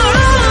you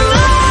borrow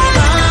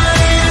romance?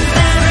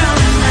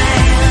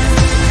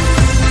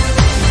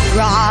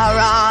 Ra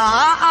ra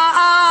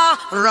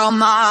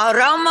Roma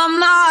Roma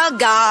ma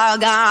ga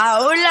ga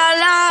ooh la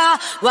la,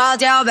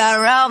 why'd you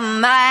borrow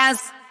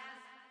romance?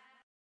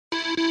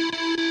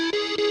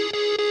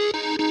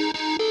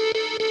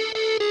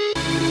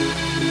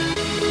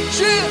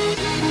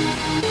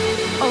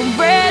 A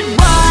red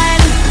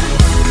wine,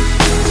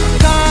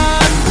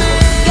 God,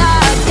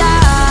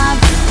 God.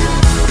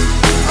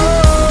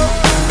 Oh,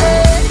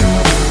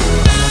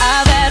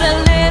 I've had a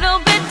little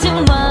bit too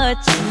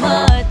much.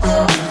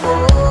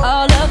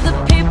 All of the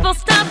people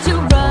stop to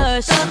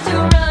rush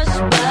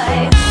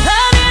by.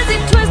 An easy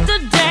twist to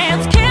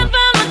dance, can't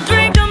find my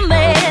drink, a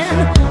man.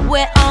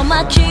 Where all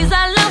my keys?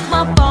 I lost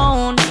my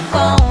phone.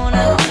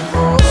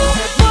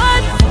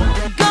 What's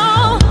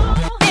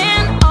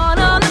going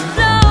on the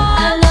floor?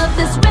 I love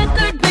this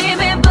record,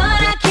 baby, but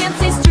I can't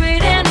see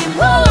straight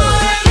anymore.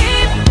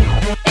 Keep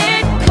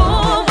it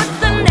cool. What's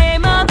the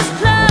name of this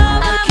club?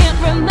 I can't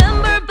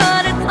remember,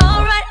 but it's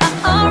alright,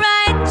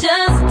 alright.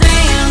 Just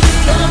dance,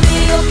 gonna be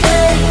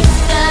okay.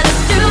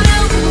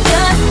 Da-da-doo-doo,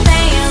 just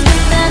dance.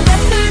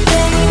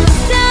 Da-da-doo-doo,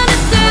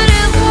 da-da-doo-doo,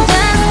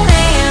 just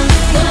dance.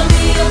 Gonna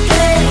be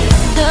okay.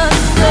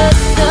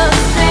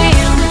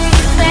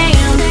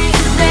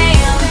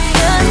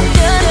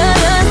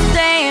 Dance,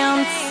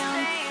 dance.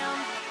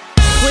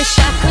 Wish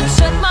I could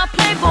shut my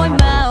Playboy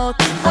mouth.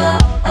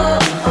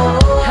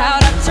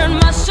 How'd I turn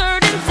my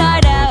shirt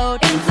inside out?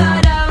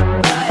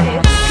 Right.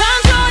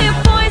 Control your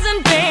poison,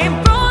 babe.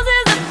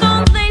 Roses are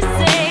thorns, they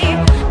say,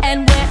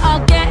 and we're all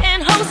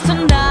getting hoes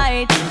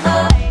tonight.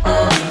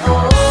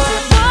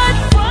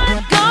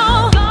 What's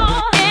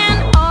going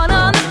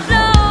on the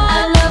floor? I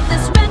love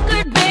this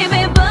record,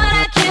 baby, but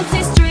I can't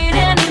see straight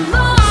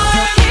anymore.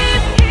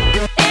 Keep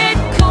it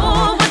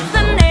cool. What's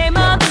the name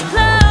of this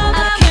club?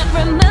 I can't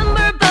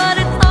remember, but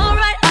it's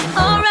alright,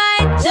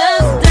 alright.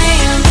 Just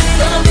dance,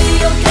 gonna be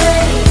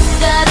okay.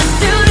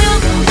 Da-da-doo-doo,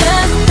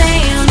 just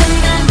dance.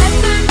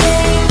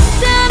 Da-da-doo-doo,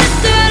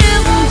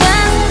 da-da-doo-doo,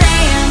 just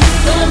dance.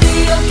 Gonna be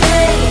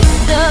okay.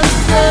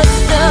 Dance,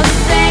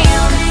 dance,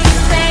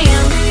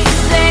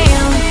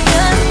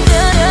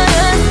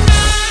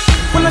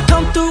 When I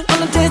come through on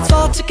the dance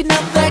floor, checking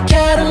out that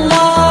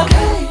catalog.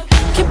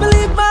 Can't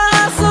believe my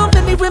eyes, so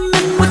many women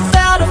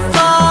without a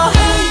flaw.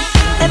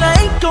 And I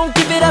ain't gon'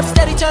 give it up,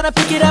 steady tryna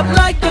pick it up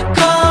like a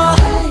car.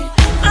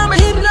 I'ma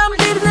hit it, I'm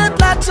leaving that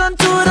latch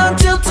onto it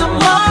until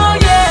tomorrow,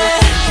 yeah.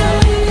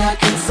 Shorty, I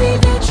can see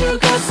that you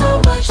got so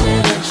much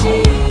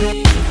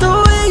energy. The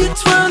way you're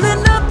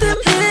twirling up them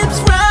hips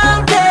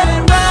round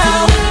and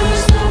round. There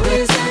is no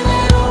reason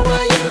at all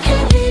why you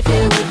can't leave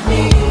here with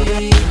me.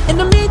 In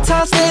the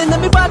meantime, stay, let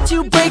me watch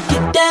you break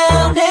it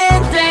down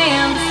and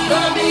dance.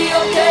 Gonna be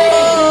okay.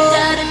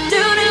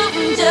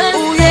 Da-da-doo-doo,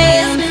 just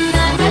dance.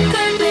 That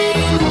record,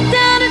 babe.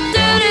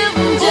 Da-da-doo-doo,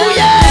 just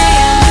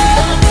dance.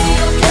 Gonna be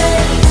okay.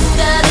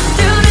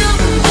 Da-da-doo-doo,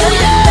 just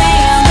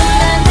dance.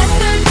 That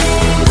record,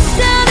 babe.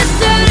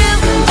 Da-da-doo-doo,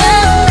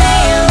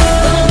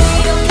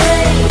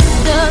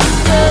 just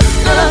dance.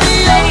 Gonna be okay. Gonna be okay.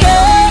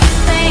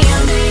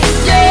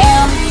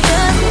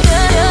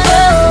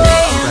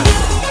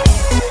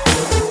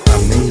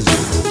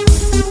 Amazing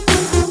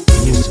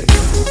music.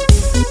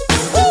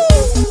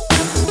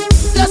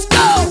 let's go.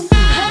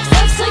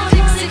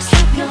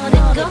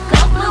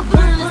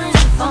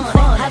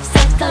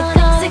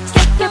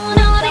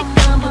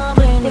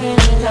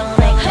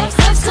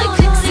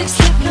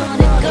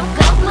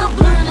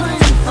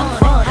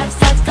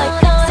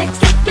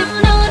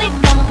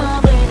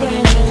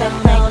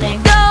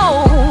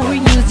 Go,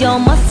 use your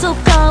muscle,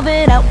 carve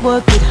it out,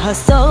 work it,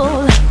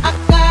 hustle. I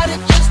got it,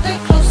 just stay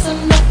close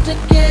enough to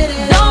get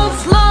it. Don't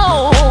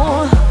slow,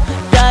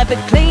 drive it,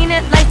 clean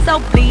it, lights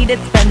out, bleed it,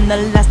 spend the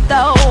last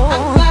dough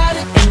got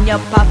it. in your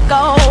pocket. I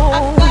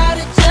got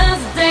it.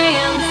 Just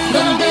dance,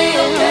 gonna be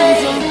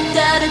okay.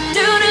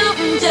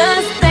 Da-da-doo-doo,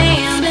 just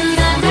dance. Spin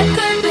that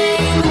record,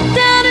 babe.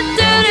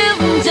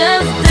 Da-da-doo-doo,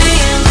 just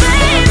dance,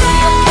 baby.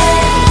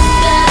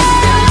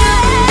 Da-da-doo-doo,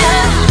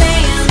 just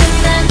dance.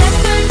 Spin that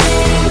record,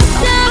 babe.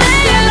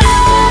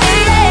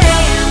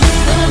 Da-da-doo-doo,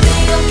 gonna be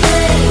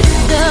okay.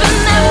 Spin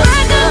that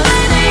record,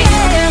 baby.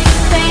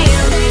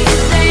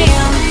 Dance, dance,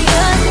 dance,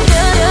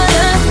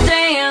 just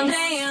dance.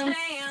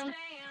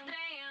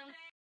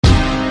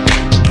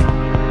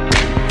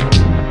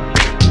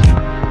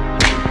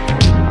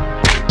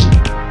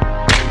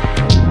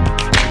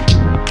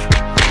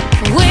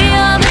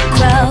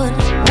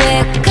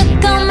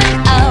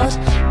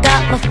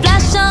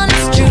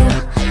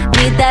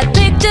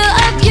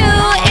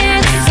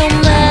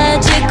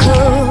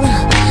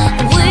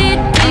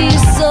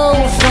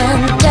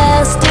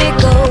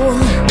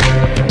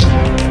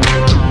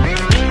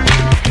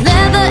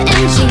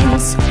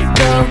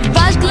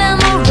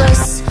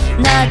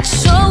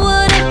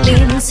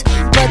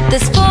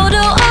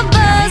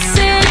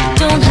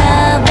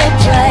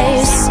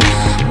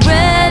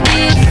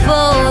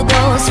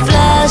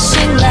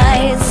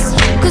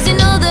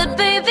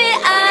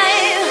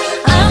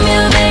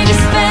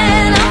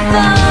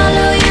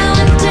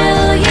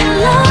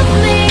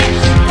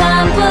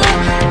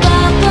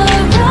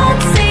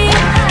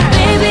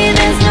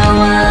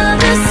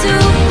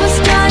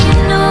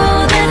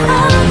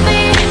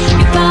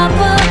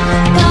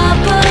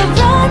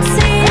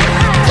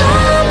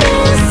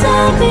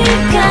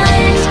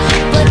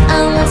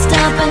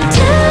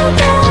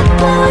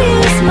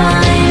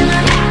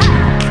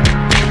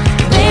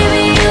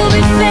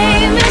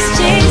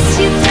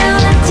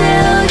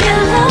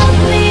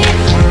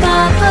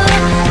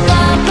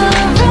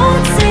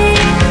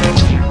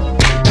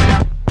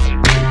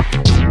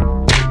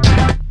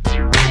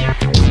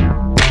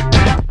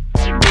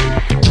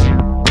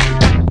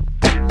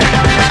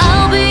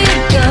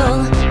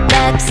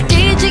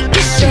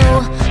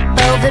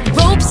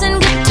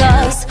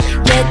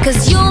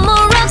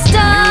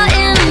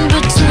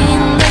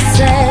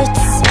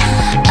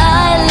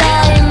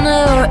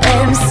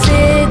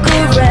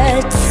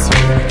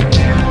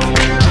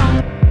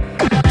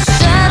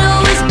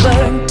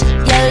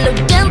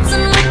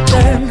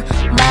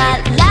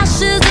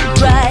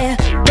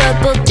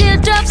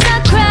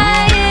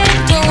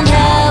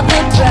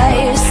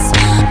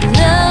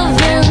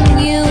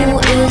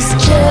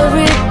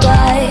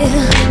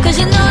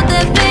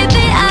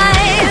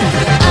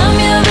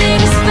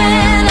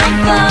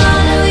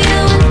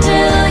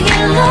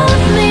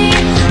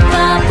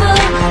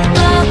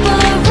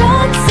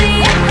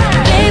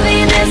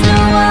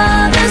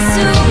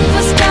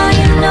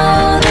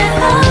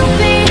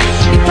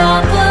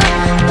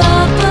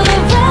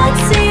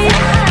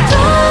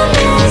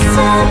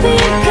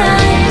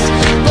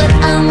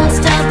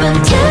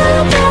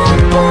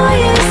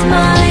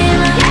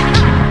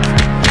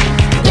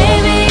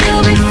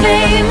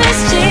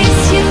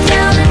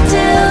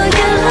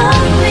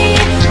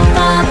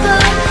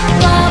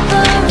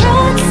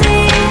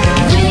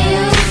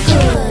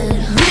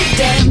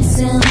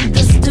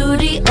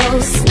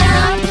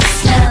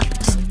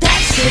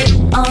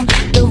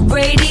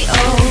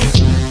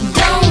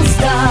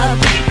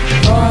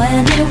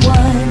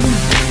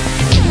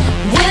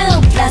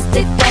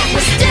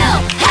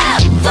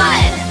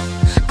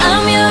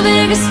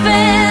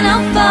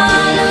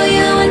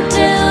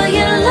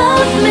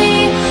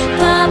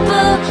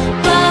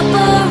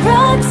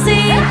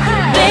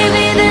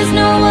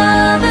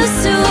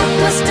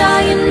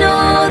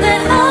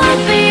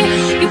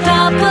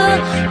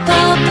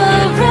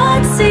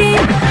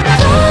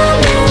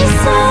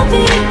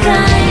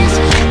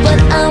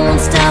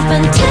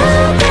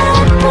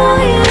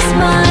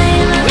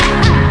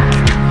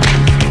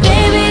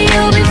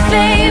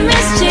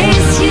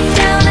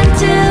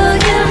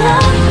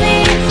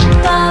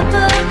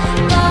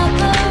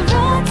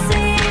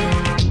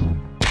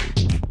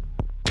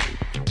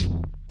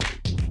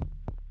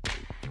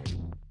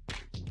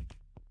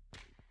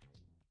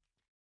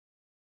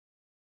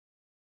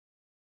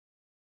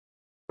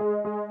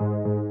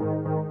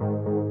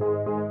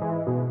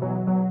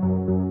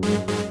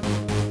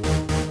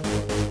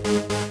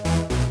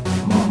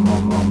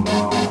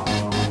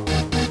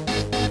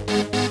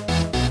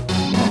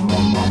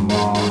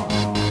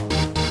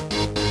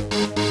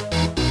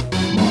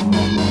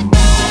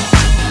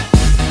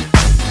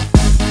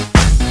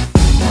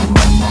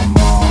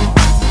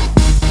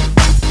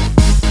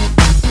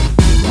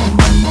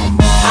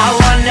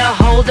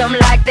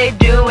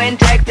 in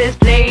Texas,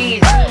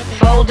 please.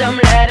 Fold 'em,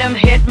 let 'em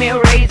hit me,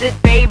 raise it,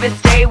 baby,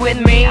 stay with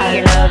me.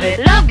 I love it.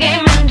 Love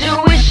game,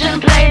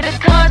 intuition, play the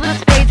cards with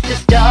spades to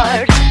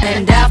start.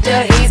 And after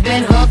he's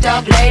been hooked,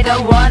 I'll play the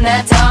one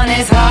that's on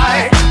his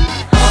heart.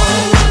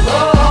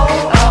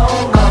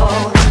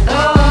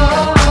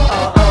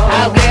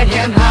 I'll get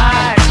him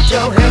hard,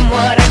 show him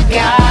what I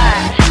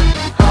got.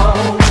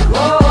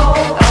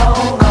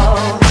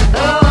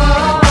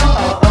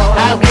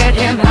 I'll get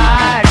him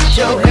hard,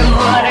 show him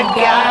what I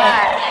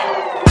got.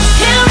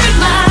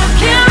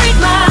 Can't read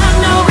my,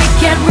 no, we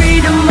can't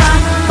read my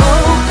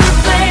poker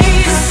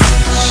face.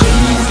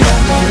 She's got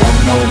me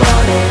like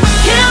nobody.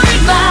 Can't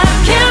read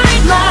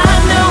my,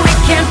 no, we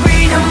can't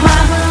read my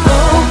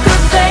poker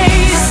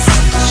face.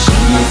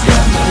 She's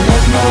got me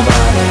like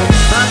nobody.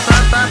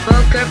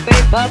 Poker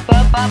face,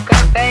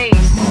 poker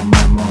face.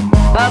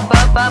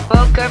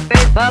 Poker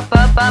face,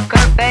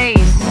 poker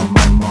face.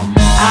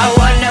 I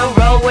wanna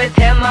roll with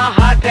him, a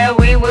hot pair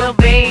we will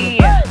be.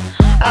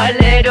 A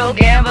little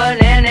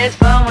gambling is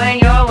fun when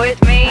you're with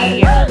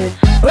me.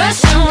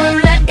 Russian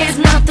roulette is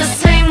not the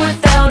same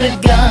without a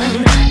gun.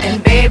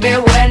 And baby,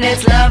 when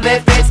it's love,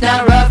 if it's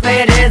not rough,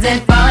 it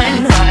isn't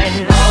fun.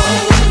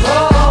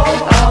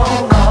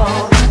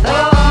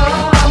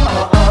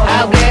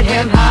 I'll get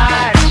him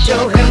hard,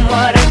 show him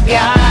what I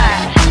got.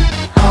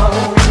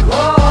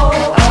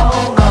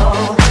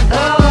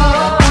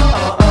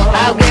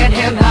 I'll get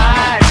him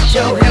hard,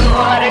 show him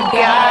what I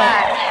got.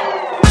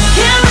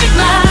 Can't read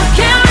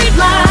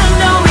my,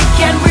 no, we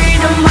can't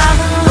read my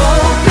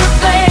poker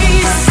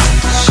face.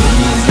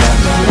 She's got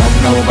me like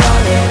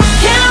nobody.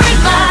 Can't read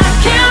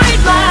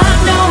my,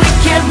 no, we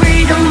can't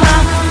read my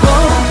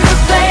poker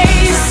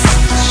face.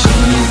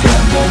 She's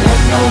got me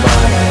like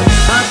nobody.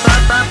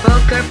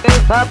 Poker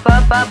face,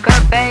 poker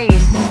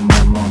face.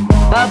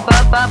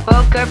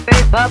 Poker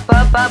face,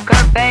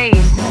 poker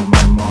face.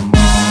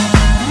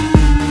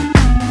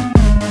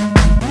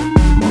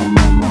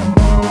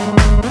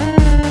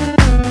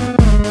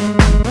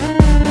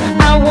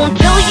 I won't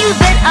tell you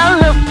that I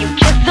love you,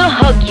 kiss or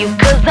hug you,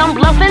 cause I'm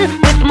bluffing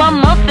with my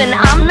muffin.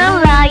 I'm not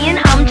lying,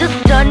 I'm just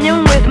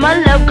stunning with my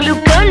love glue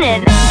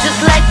gunning.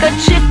 Just like a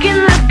chick in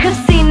the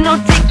casino,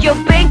 take your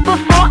bank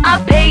before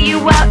I pay you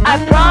out. I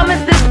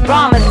promise this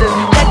promises,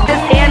 check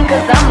this hand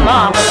cause I'm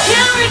marvelous.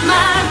 Can't read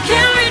my,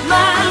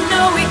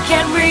 no, we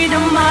can't read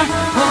my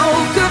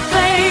poker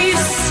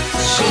face.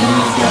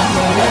 She's got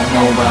me like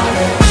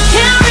nobody.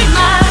 Can't read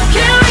my,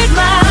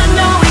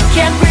 no, we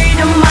can't read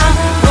my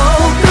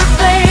poker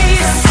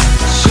face.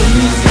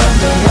 She's got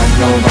me like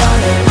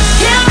nobody.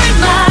 Can't read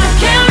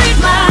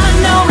my,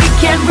 no, we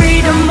can't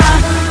read my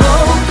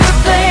poker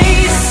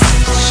face.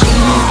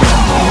 She's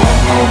got me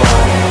like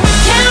nobody.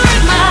 Can't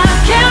read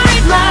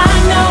my,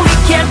 no, we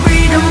can't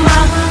read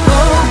my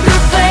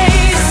poker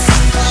face.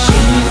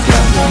 She's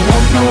got me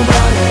like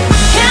nobody.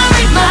 Can't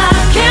read my,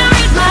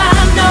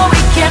 no,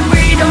 we can't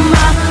read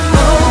my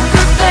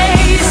poker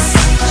face.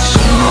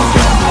 She's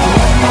got me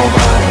like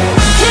nobody.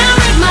 Can't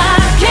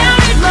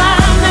read my,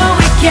 no,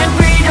 we can't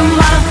read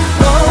my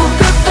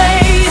poker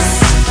face.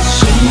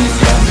 She's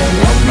got me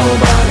like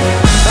nobody.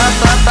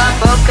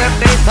 Poker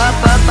face,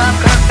 poker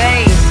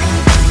face.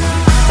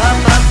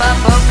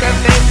 Poker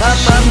face,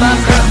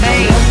 poker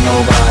face.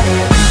 Nobody.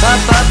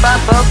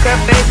 Poker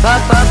face,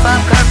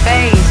 poker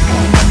face.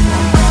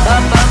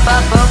 Poker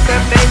face,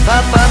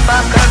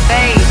 poker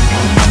face.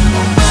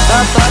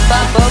 Poker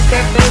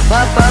face,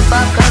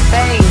 poker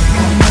face.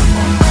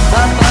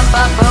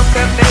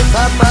 Poker face,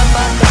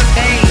 poker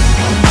face.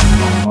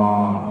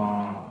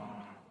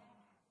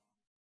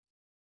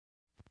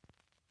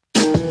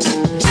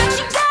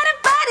 She got a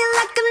body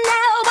like an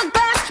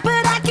hourglass,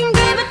 but I can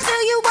give it to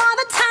you all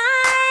the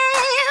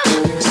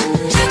time.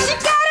 She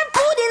got a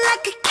booty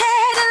like a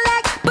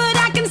Cadillac, but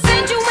I can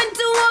send you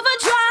into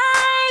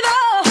overdrive.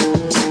 Oh,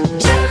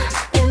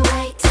 you're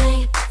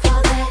waiting for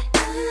that.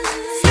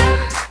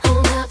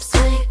 Hold up,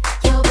 swing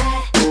your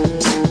back.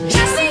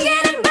 She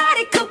got a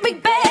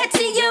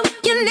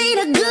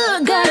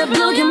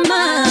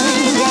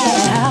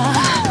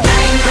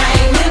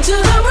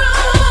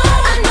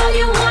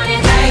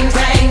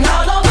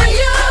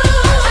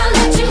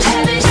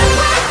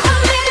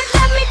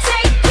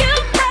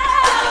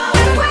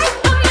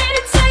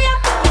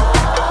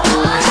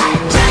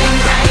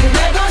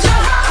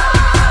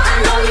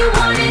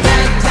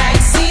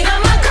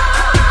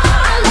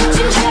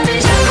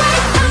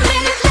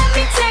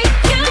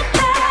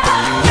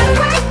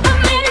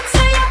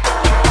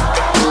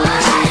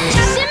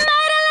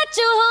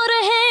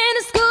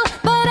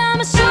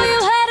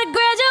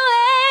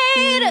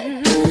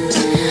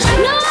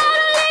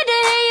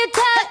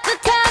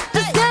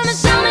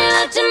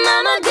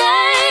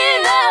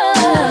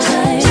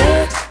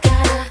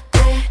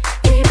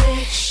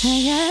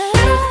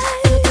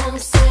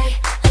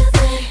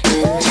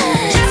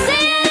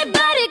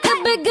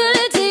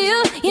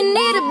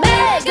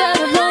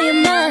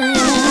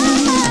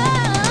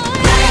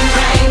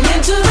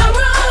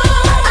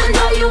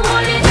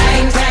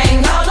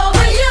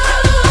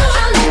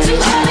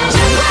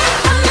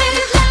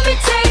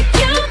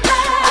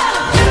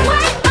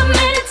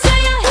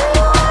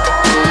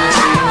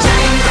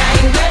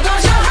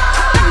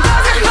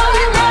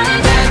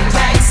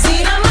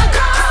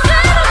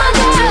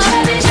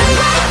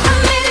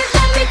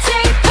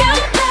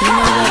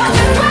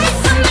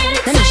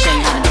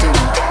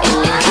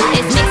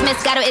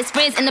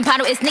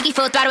bottle, it's Nicki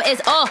full throttle,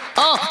 it's oh.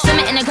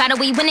 Swimming in the grotto,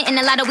 we winning in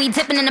the lotto, we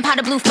dipping in the pot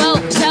of blue flow.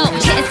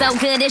 Getting so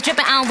good, it's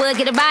dripping on wood,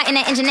 get a ride in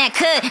that engine that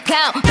could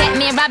go.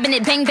 Batman robbing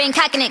it, bang bang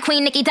cocking it,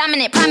 Queen Nicki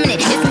dominant,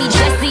 prominent. It's me,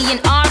 Jessie and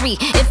Ari.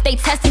 If they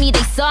test me,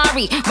 they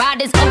sorry.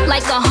 Riders up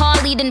like a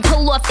Harley, then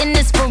pull off in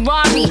this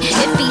Ferrari.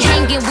 If he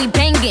hanging, we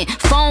banging.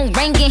 Phone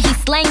ringing, he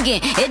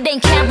slanging. It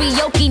ain't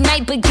karaoke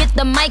night, but get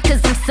the mic,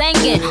 cause I'm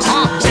singing.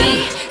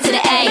 B to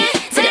the A,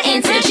 to the N,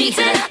 to the G,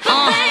 to the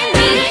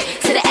B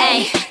to the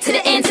A, to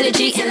the N, to the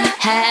G.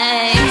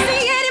 Hey.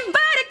 See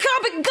anybody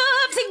coming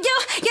good to you?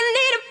 You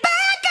need a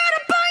back out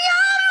up on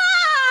your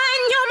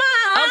mind, your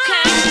mind.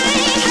 Okay.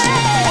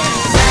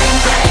 Bang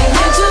bang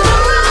into the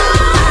room.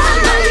 I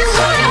know you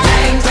want it.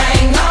 Bang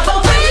bang all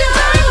over you.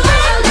 I'll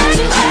let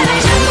you have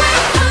it.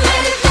 Wait a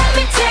minute, let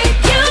me take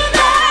you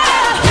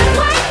there.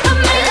 Wait a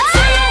minute,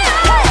 yeah.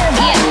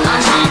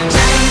 Bang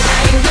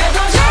bang, there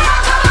goes your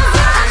heart.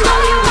 I know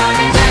you want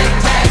it. Bang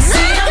bang,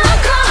 see you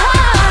look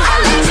hard.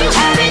 I'll let you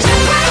have it.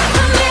 Wait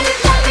a minute,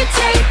 let me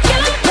take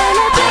you there.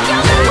 Take you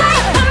there.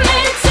 Wait a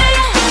minute, say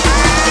it.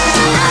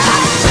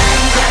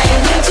 Bang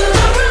bang into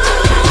the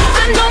room.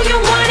 I know you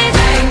want it.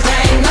 Bang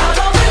bang all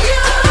over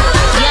you.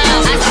 Yo,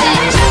 I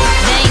said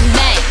bang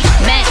bang,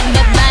 bang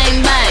bang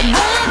bang,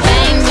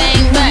 bang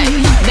bang bang,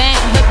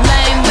 bang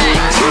bang bang.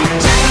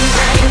 Bang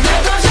bang,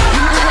 there goes your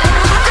heart.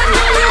 I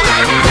know you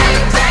want it.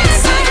 Bang bang,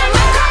 see you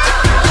look hard.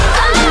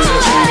 I'll let you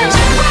have it.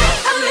 Wait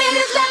a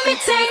minute, let me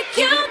take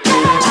you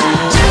there.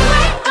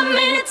 Wait a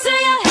minute, say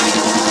it.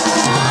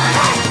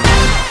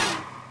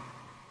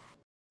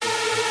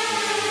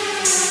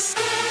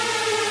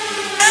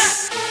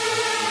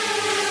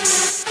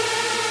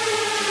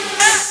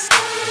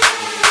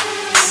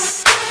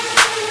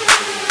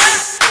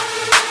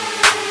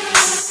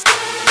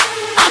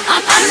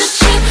 I'm the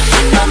shit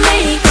with no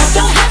makeup,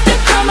 don't have to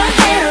curl my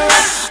hair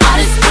up. All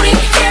this booty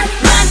here,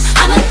 man,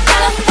 I'm a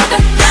dollar for the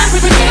dime.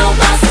 Real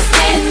boss,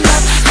 stand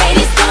up.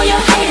 Ladies, throw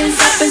your hands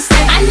up and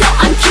say, I know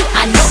I'm cute,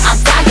 I know I'm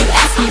fly. You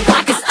ask me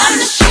why, cause I'm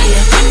the shit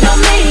with no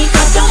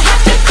makeup, don't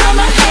have to curl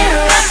my hair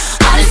up.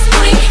 All this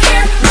booty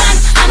here, man,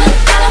 I'm a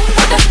dollar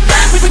for the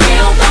dime.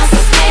 Real boss,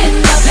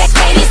 stand up.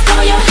 Ladies,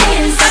 throw your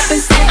hands up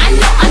and say, I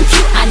know I'm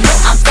cute, I know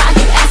I'm fly.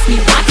 You ask me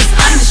why, cause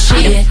I'm the shit.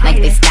 Beat 'em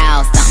like they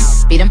style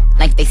something. Beat 'em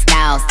like they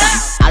style something.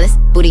 All this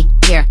booty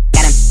here,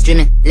 got 'em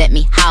dreaming. Let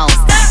me house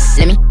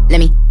them. Let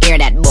me hear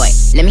that boy.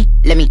 Let me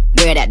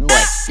wear that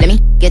boy. Let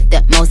me get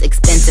the most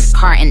expensive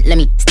car and let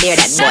me stare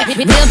that boy.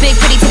 Real big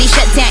pretty titty,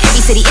 shut down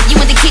every city. If you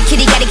want the kid,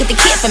 kitty, gotta get the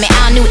kid for me.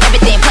 I don't knew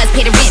everything, plus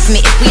pay the rent for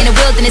me. If we in the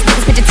wilderness,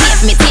 niggas put your tent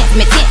for me, tent for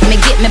me, tent for me,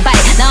 get me body.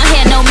 Long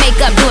hair, no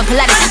makeup, doing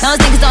Pilates. Those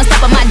niggas don't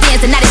stop on my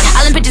dance and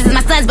all them pictures is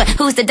my sons, but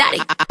who's the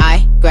daddy?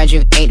 I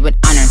graduate with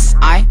honors.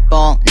 I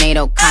ball Nate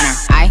O'Connor.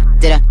 I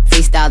did a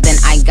freestyle, then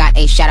I got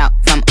a shout out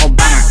from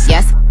Obama.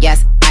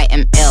 Yes, I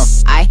am ill.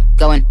 I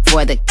going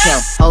for the kill.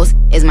 Hoes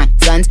is my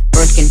son's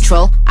birth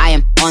control. I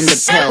am on the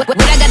pill. What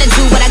I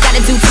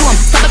gotta do to him.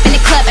 Step up in the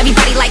club,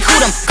 everybody like who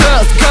them.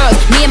 Girls,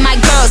 me and my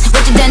girls.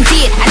 What you done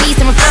did? I need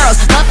some referrals.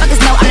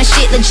 Motherfuckers know I'm the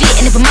shit legit.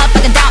 And if a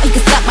motherfucker down, he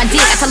can suck my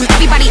dick. I tell him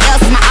everybody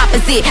else is my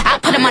opposite. I'll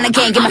put him on the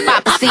game, give him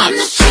 5%. I'm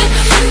the shit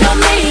with no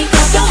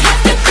makeup, don't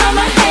have to curl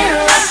my hair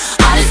up.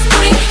 All this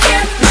booty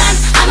here, man,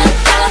 I'm a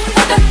dollar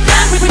for the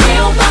dime.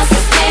 Real boss,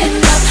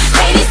 stand up.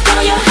 Ladies, throw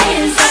your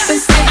hands up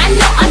and say, I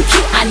know I'm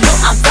cute, I know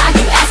I'm fly.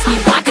 You ask me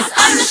why, cause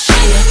I'm the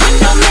shit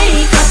with no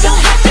makeup,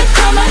 don't have to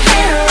curl my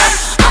hair up.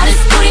 All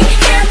this booty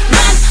here,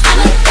 man, I'm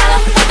a dollar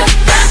for the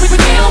dime.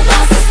 Real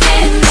boss,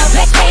 stand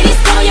up. Ladies,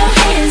 throw your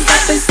hands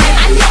up and say,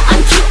 I know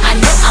I'm cute, I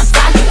know I'm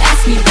fly. You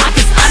ask me why,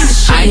 cause I'm the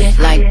shit.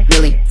 I like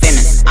really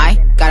famous. I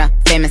got a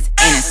famous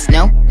anus.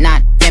 No,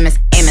 not famous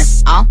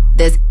Amos. All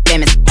this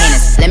famous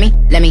anus. Let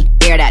me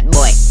hear that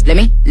boy. Let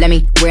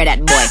me wear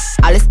that boy.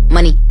 All this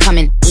money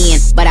coming in,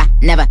 but I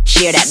never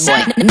share that boy.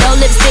 No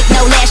lipstick,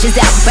 no lashes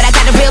out, but I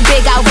got a real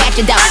big, I'll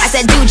ratchet out. I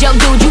said, dude, you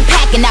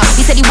packing out.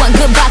 He said he want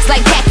good box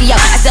like Pacquiao.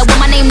 I said, well,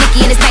 my name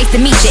Nicki and it's nice to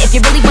meet you. If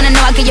you really wanna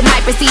know, I'll give you my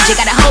procedure.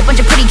 Got a whole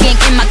bunch of pretty gang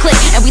in my clique,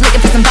 and we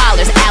looking for some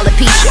ballers,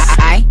 alopecia.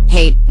 I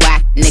hate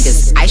whack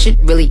niggas. I should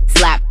really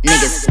slap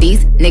niggas.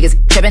 These niggas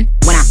trippin'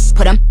 when I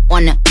put them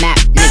on the map,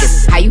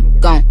 niggas. How you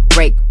gon'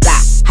 break fly?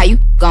 How you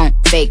gon'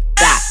 fake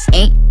fly?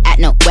 Ain't at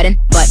no wedding,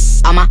 but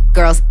all my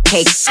girls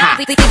cake hot.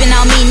 Sleeping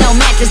on me, no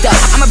mattress though.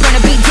 I'ma burn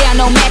a beat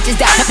down, no matches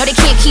out. No, they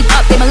can't keep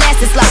up, they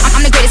molasses slow.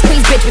 I'm the greatest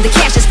queen's bitch with the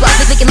cash is flow.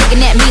 Looking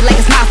at me like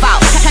it's my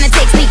fault. Trying to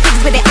take sneak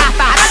pictures with their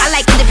iPhone. I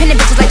like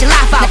independent bitches like July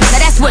Fall. Now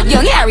that's what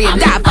young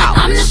Harriet died for.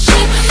 I'm the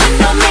shit with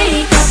no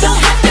makeup, don't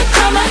have to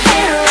curl my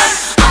hair up.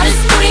 All this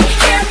booty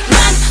here,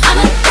 man,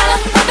 I'm a dollar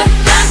for the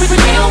dime.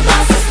 Real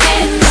boss,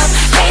 stand up.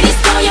 Ladies,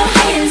 throw your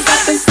hands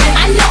up and say,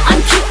 I know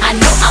I'm cute, I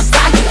know I'm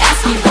fly. You ask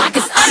me why,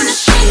 cause I'm the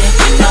shit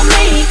with no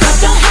makeup,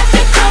 don't have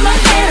to curl my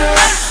hair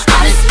up.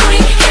 All this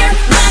booty here,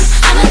 man,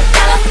 I'm a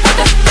dollar for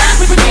the dime.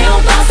 Real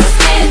boss,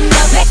 stand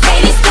up.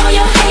 Ladies, throw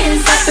your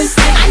hands up and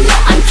say, I know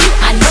I'm cute,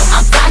 I know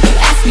I'm fly. You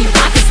ask me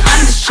why, cause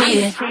I'm the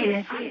shit.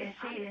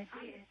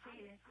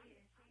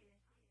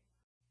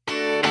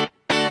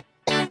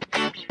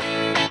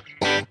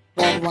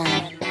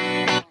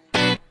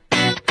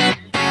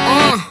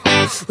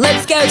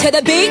 go to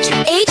the beach,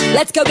 eat,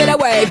 let's go get a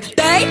wave.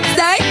 They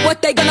say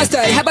what they gonna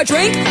say. Have a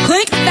drink,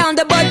 clink, found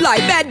a Bud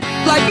Light. Bad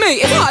like me,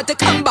 it's hard to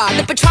come by.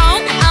 The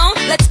Patron,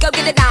 let's go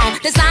get it down.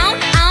 The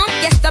sound,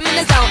 yes I'm in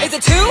the zone. Is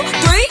it 2,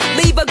 3?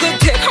 Leave a good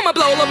tip. I'ma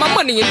blow all of my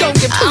money and don't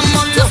give two. I'm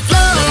on the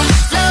floor,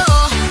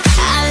 floor.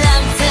 I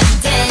love to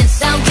dance,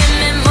 so give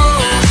me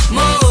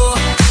more,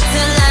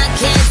 till I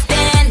can't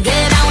stand.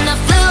 Get on the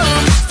floor,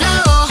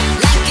 floor,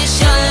 like it's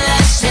your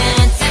last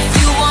chance. If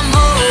you want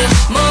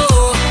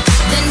more,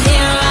 then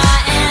here I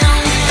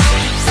am.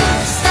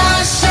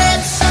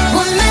 Starships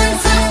were meant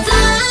to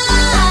fly.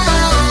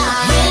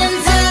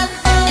 Hands up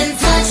and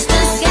touch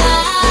the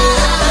sky.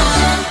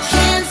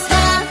 Can't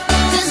stop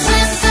 'cause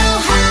we're so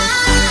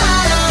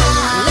high.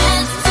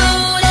 Let's do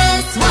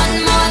this one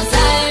more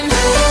time.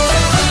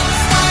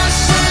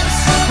 Starships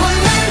were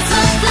meant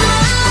to fly.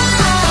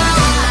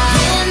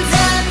 Hands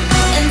up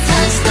and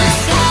touch the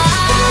sky.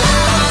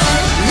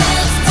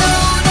 Let's do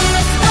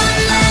this one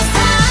last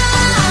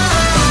time.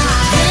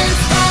 Can't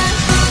stop,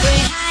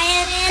 we're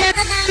higher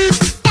than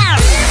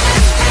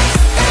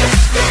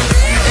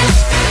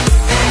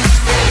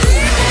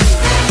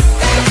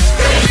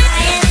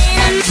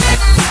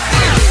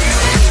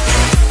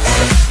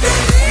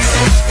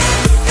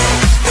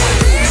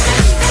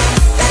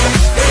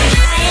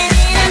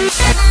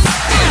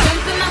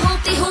Jump in my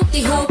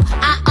hoopty hoop,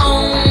 I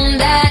own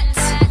that.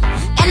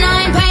 And I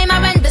ain't paying my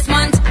rent this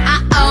month, I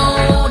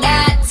owe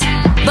that.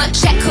 But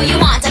check who you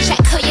want, I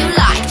check who you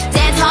like.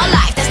 Dance all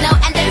life, there's no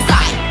end in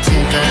sight.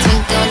 Twinkle,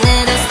 twinkle,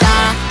 little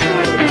star.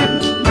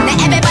 Now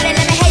everybody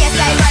let me hear you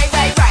say right.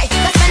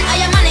 Go spend all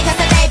your money 'cause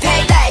today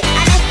payday.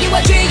 And if you a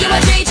G, you a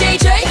G.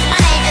 My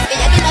name is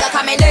Bia, you know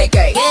call me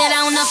Nikki. Get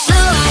on the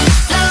floor,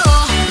 floor,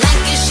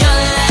 like it's your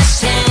last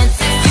chance.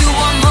 If you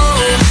want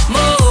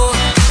more,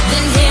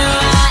 then here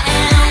I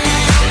am.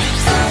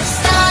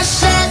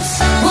 Starships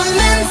were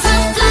meant to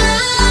fly.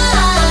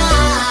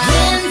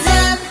 Hands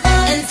up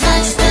and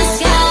touch the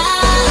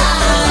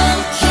sky.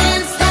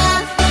 Can't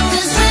stop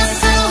 'cause we're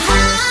so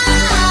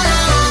high.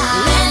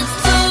 Let's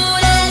do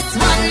this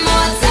one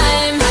more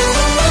time.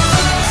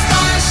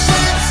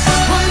 Starships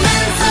were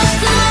meant to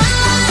fly.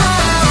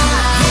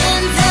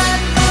 Hands up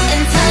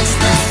and touch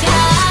the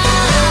sky.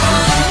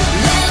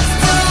 Let's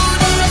do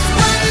this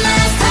one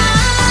last time.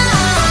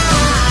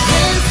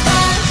 Can't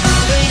stop,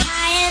 we're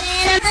higher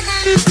than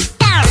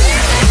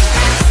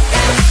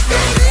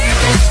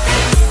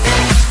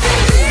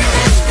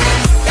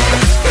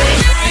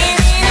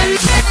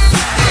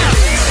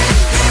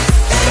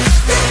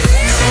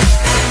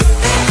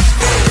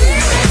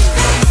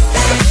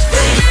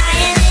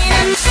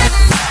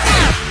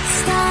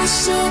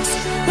Starships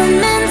were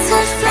meant to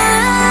fly.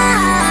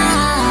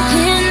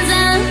 Hands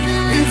up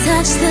and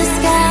touch the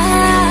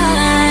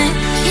sky.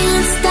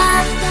 Can't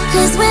stop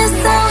 'cause we're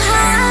so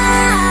high.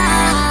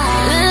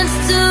 Let's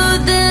do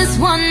this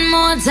one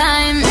more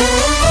time.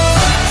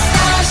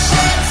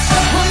 Starships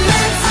were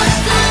meant to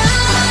fly.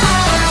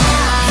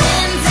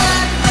 Hands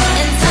up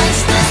and touch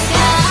the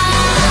sky.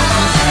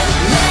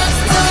 Let's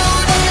do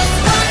this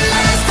one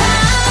last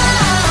time.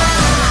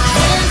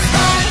 Can't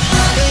stop,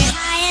 we're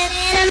higher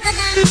than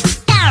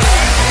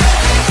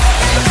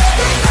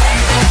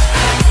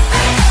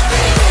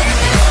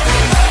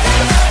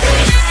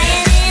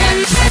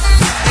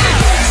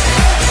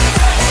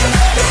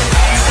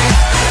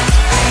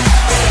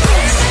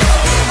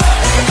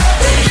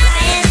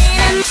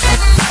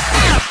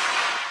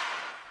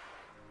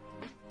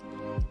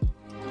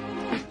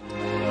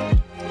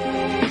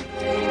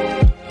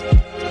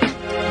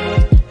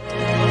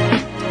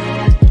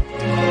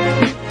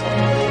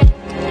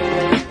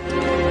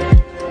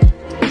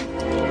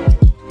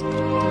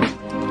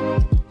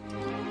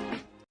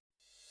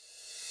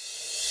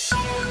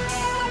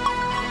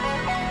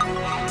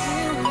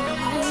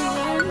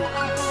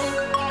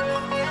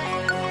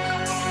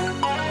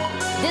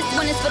This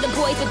one is for the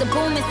boys with the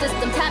booming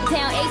system. Top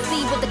down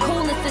AC with the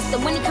coolest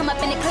system. When he come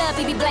up in the club,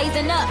 he be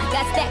blazing up.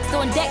 Got stacks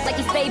on deck like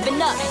he's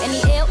saving up. And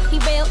he ill, he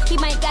real, he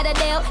might got a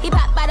deal. He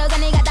pop bottles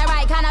and he got the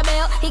right kind of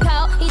bill. He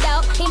cold, he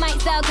dope, he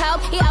might sell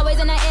coke. He always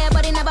in the air,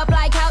 but he never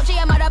fly couch. He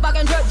a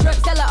motherfucking drip,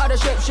 seller or the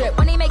strip.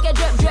 When he make a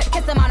drip,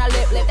 kiss him on a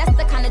lip. That's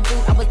the kind of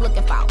dude I was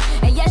looking for.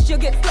 And yes, you'll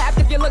get slapped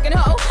if you're looking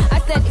hoe. I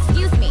said,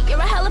 excuse me, you're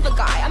a hell of a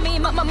guy. I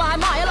mean, my,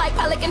 you're like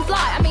pelican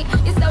fly. I mean,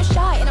 you're so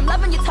shy and I'm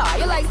loving your tie.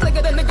 You're like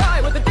slicker than the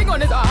guy with the thing on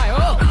his eye.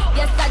 Oh.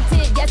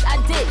 Yes, I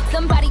did.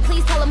 Somebody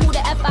please tell him who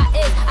the F I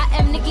is. I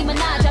am Nicki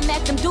Minaj, I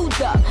mack them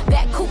dudes up.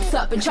 Back coops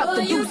up and chuck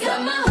the dudes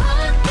up.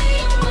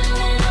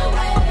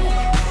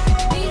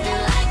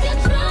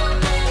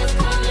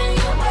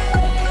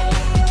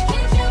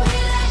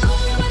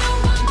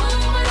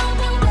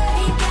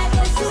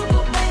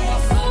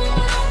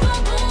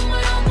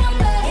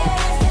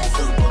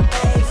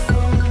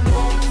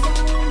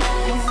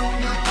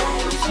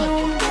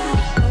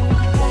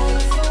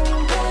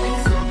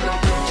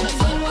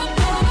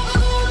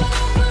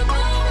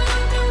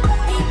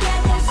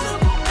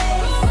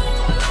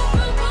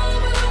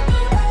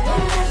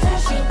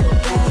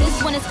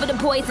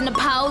 boys in the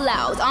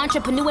polos,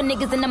 entrepreneur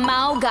niggas in the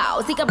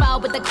mogos. He can roll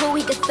with the crew,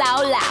 he can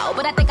solo.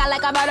 But I think I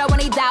like him better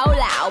when he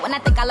dolo. And I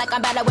think I like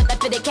him better with the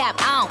fitted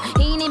cap on.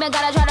 He ain't even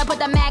gotta try to put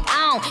the Mac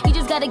on. He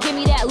just gotta give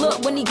me that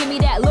look. When he give me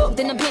that look,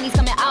 then the pennies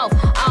coming off.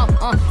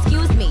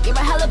 Excuse me, you're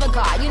a hell of a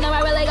guy. You know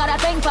I really got a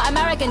thing for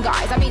American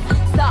guys. I mean,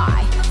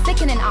 sigh,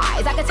 sickening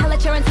eyes. I can tell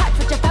that you're in touch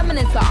with your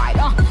feminine side.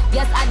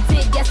 Yes I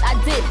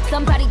did.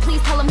 Somebody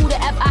please tell him who the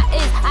F I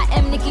is. I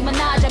am Nicki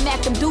Minaj, I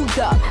mack them dudes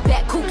up.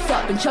 Back coops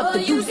up and chuck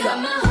the deuce up.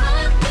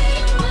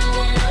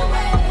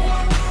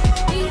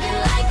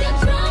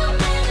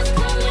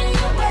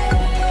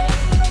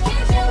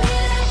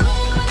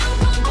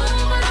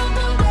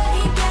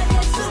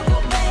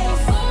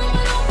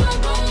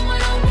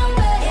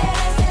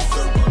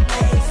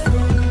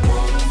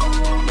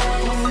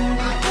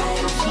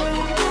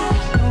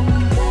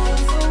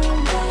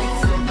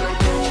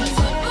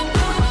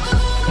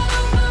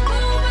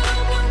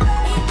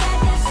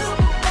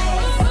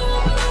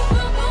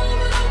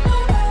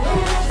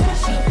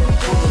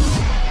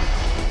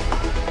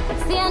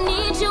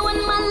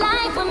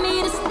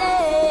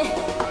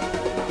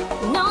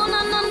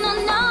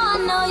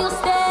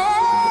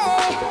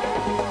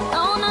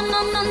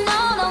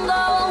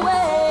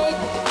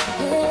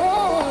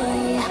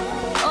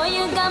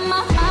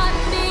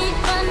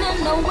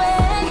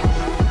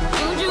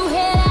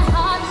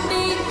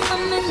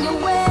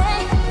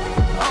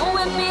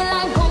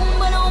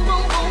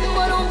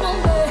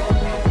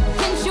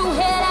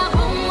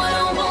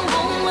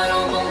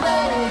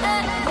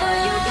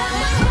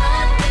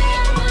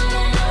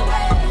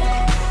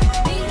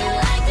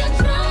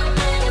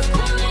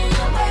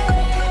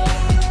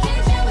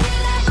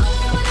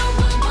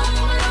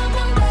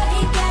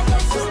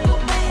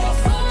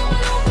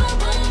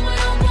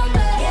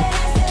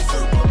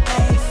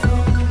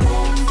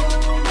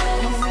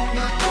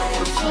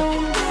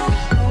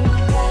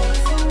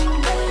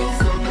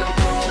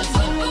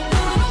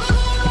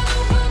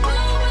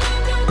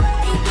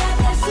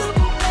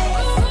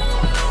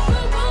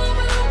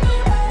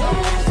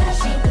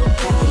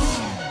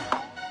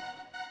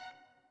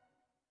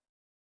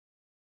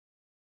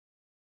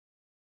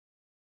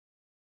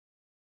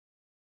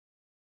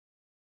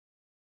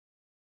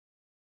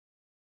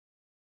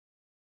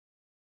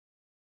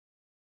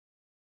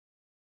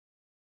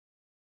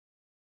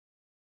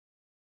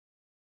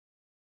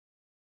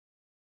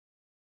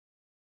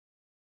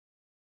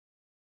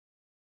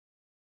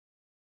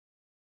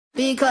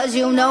 Because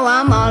you know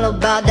I'm all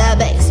about that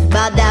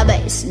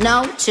bass,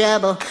 no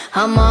trouble.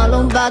 I'm all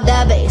about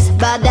that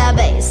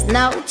bass,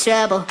 no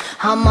trouble.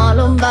 I'm all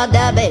about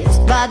that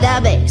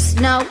bass,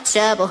 no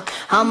trouble.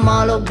 I'm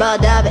all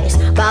about that bass,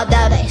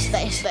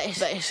 bass.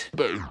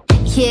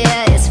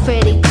 Yeah, it's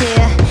pretty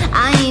clear,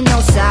 I ain't no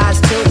size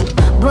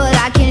 2, but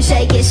I can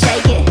shake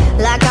it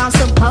like I'm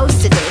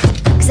supposed to do.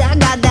 Cause I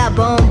got that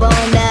boom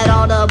boom that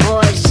all the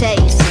boys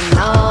chase, and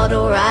all the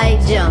right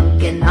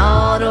junk in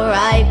all the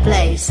right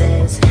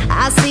places.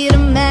 I see the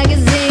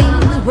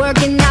magazines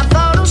working out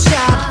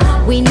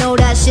Photoshop. We know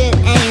that shit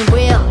ain't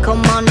real,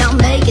 come on now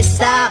make it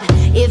stop.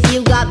 If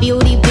you got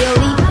beauty,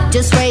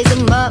 just raise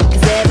them up.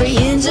 Cause every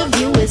inch of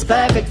you is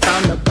perfect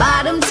from the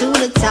bottom to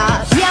the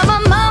top. Yeah, my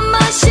mama,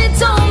 she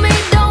told me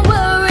don't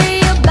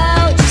worry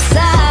about your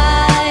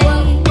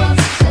size.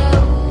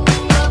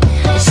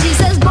 She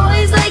says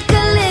boys like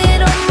a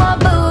little more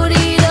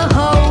booty to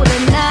hold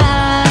at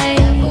night.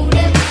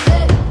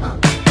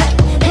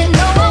 And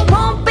no, I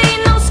won't be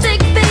no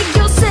stick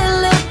figure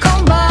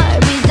silicone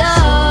Barbie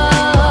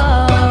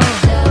doll.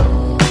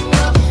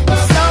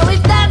 So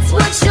if that's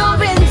what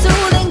you're into,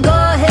 then go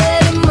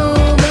ahead and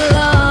move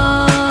along.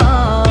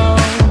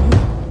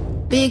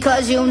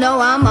 Because you know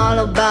I'm all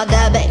about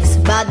that bass,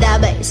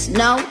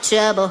 no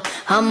trouble.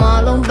 I'm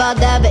all about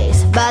that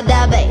bass,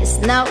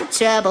 no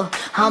trouble.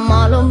 I'm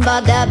all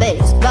about that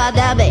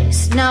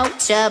bass, no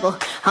trouble.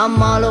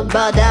 I'm all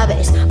about that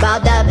bass.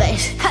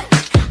 Hey,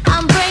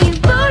 I'm bringing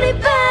booty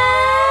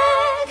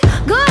back.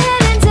 Go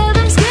ahead and tell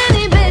them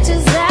skinny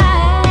bitches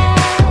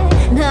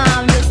that. No,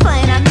 I'm just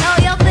playing, I know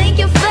y'all think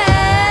you're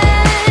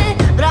fat,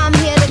 but I'm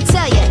here to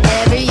tell you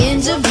every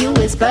inch of you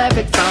is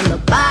perfect from the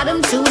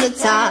bottom to the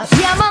top.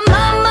 Yeah, my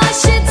mama,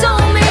 she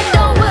told me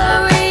don't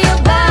worry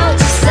about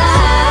your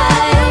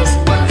size.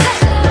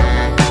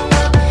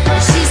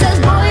 She says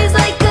boys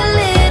like a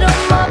little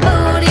more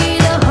booty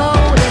to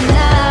hold at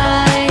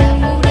night.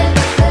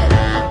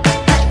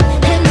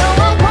 And no,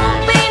 I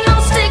won't be no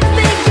stick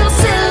figure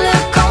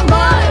silicone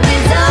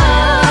Barbie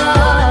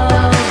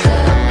doll.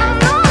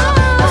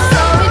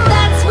 So if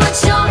that's what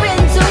you're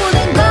into,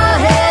 then go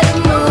ahead and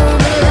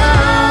move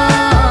along.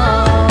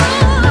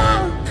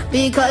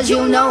 Because you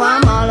know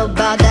I'm all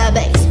about that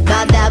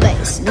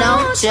bass, no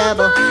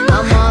trouble.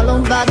 I'm all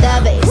about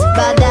that bass,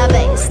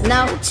 no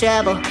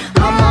trouble.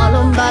 I'm all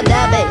about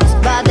that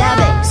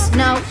bass,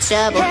 no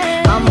trouble.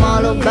 I'm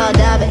all about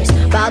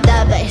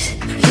that bass,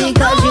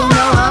 because you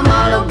know I'm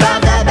all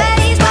about that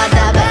bass,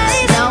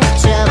 no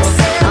trouble.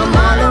 I'm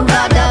all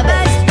about that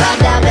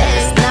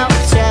bass, no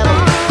trouble.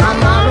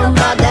 I'm all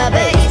about that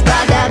bass,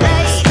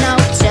 no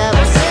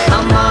trouble.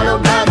 I'm all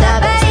about that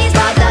bass,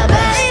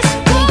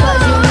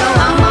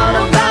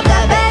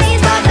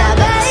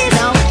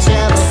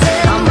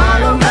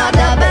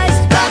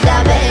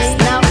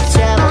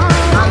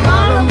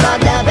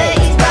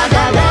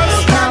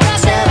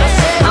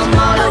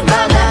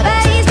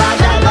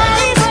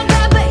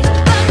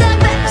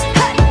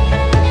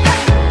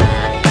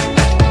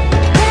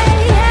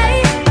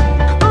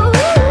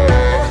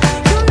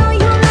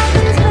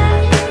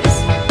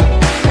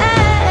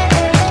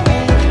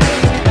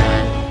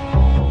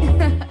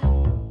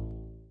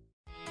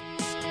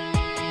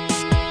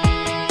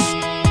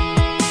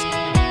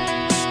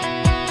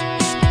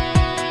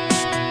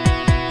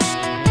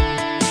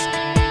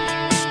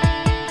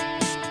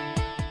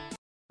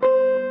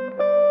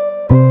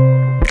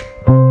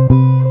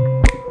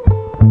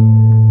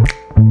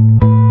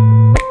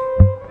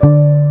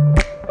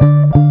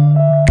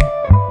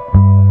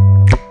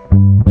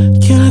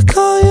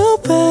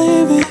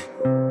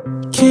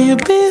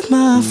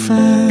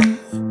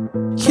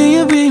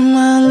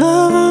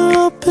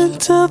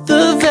 to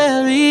the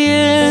very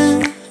end.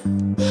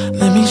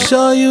 Let me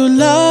show you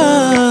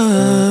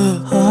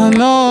love. I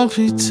don't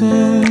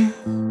pretend.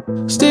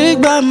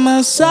 Stick by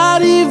my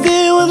side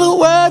even when the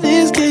world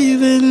is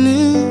giving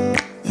in.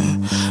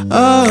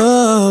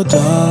 Oh,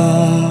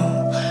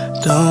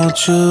 don't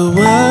you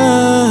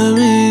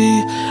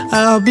worry,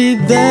 I'll be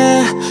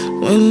there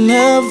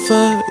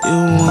whenever you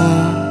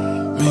want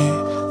me.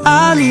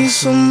 I need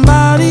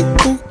somebody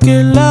who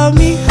can love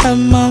me at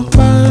my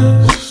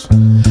worst.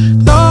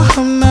 No,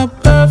 I'm not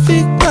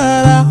perfect,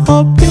 but I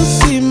hope you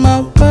see my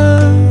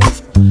worth.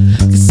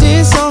 'Cause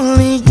it's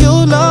only you,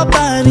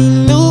 nobody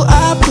knew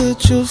I put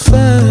you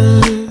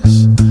first.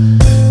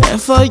 And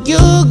for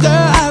you,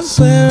 girl, I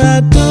swear I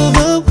do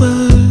the worst.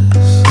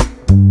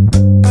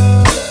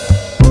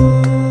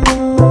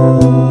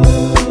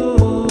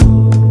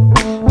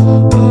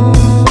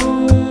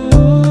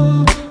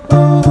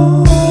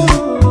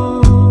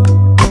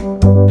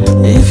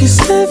 If you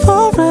stay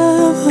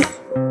forever,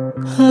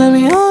 let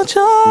me hold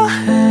your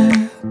hand.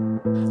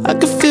 I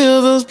can feel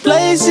those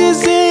places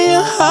in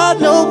your heart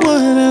no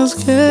one else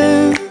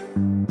can.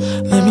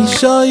 Let me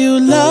show you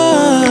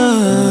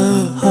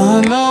love.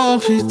 I don't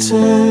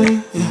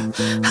pretend.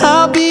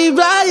 I'll be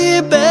right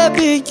here,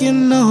 baby. You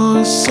know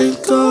it's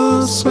sink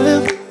or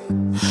swim.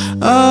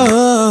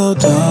 Oh,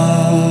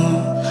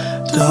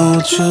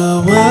 don't you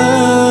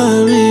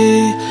worry,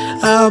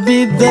 I'll be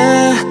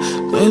there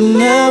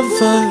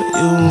whenever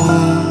you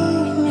want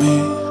me.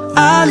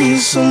 I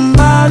need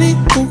somebody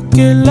who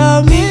can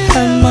love me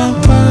at my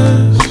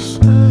worst.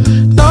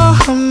 No,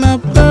 I'm not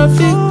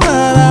perfect,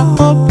 but I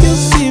hope you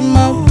see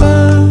my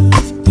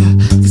worth.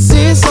 'Cause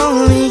it's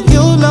only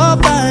you,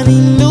 nobody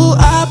knew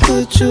I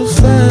put you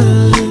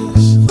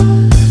first.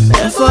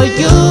 And for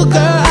you,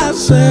 girl, I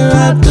swear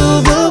I do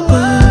the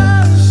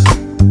worst.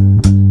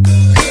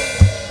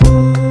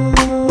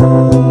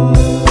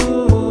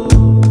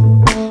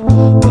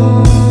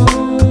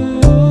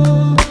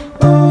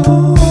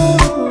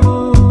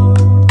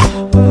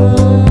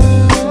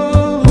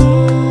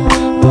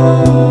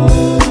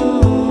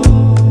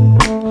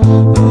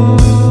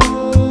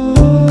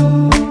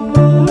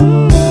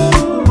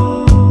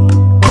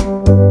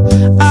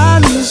 I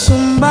need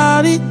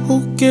somebody who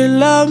can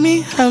love me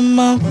at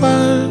my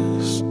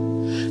worst.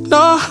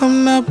 No, I'm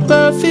not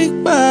perfect,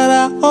 but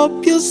I hope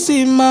you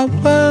see my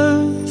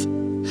worth.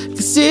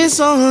 'Cause it's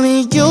only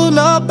you,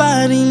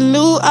 nobody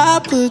knew I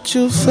put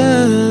you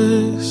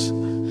first.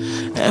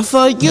 And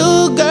for you,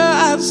 girl,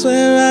 I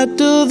swear I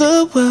do the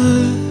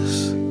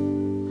worst.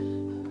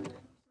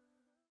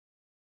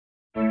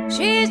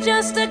 She's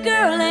just a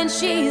girl and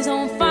she's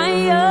on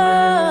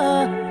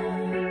fire,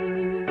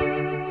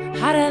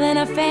 hotter than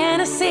a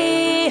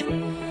fantasy,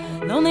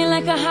 lonely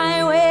like a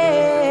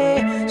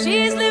highway.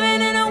 She's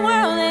living in a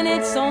world and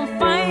it's on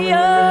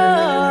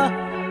fire,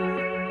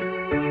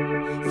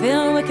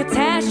 filled with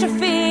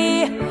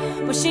catastrophe,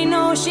 but she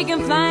knows she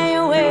can fly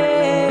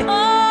away.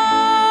 Oh,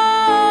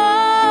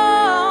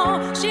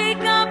 she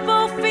got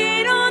both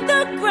feet on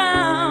the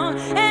ground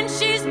and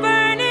she's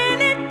burning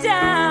it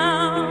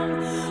down.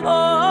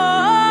 Oh,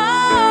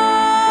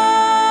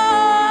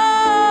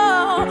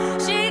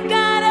 she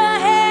got her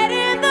head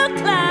in the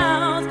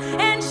clouds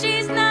and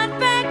she's not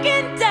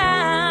backing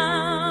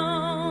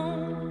down.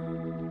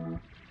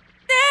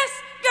 This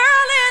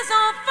girl is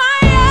on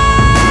fire.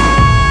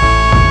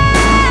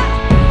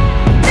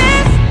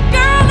 This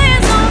girl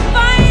is on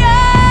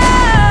fire.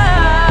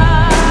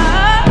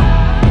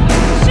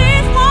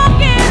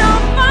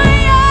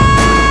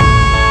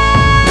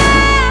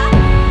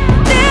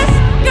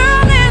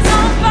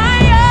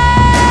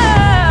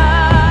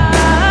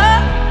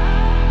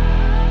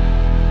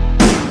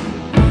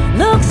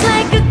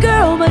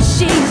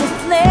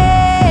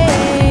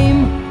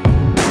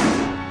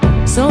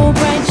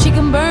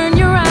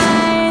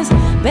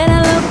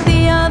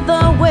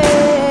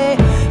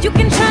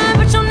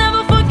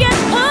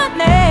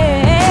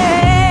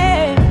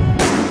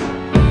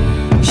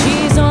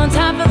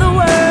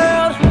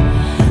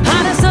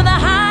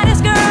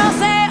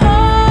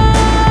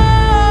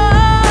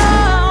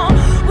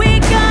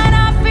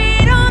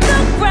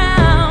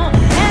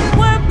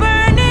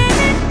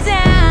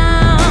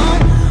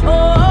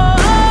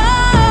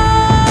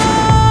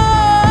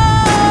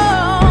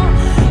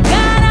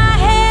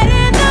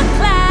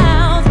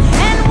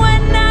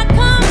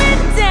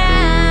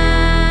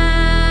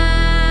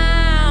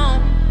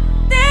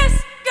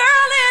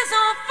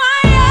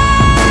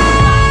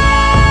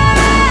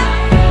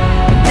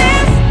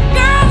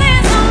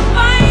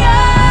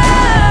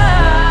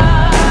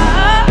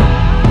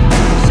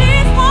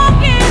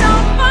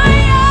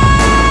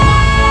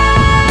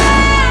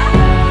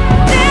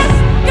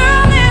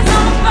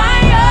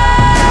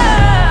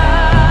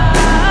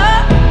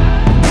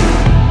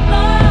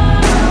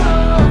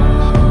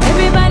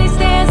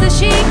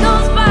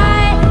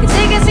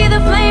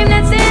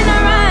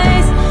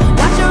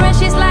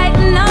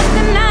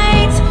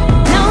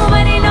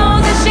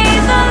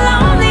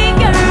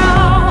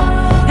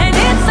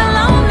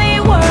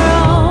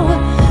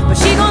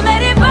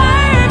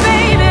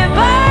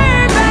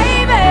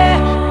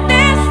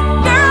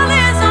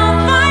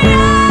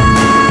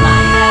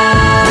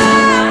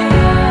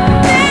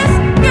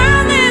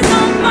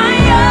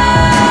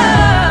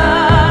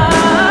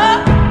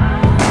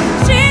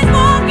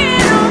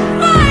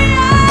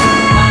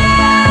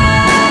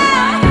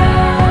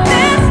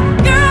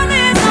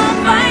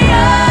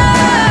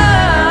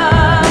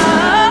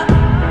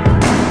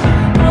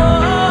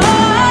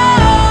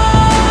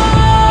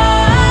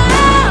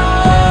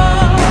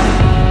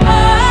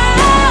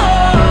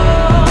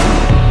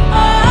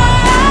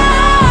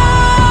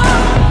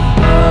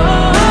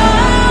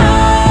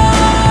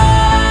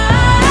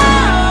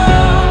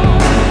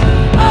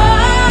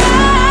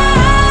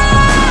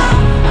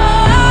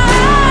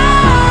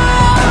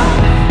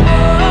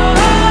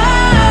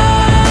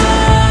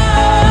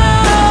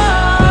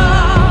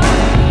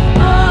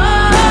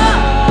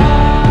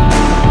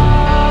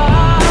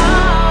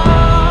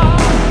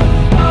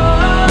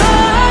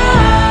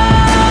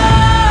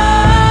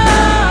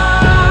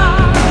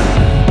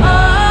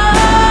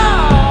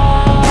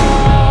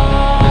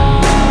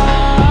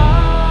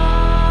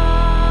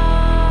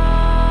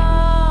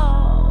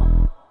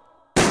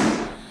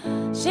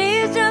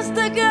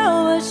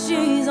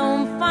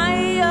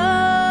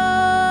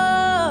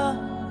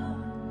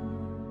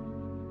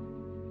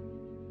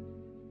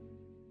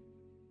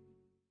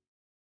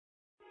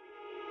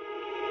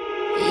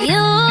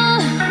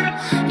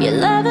 You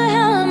love it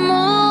how I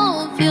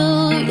move you.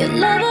 You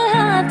love it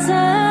how I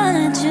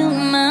touch you,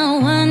 my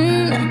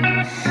one.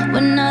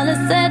 When all is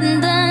said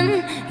and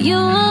done, you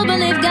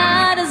believe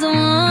God is a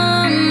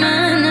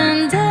woman.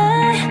 And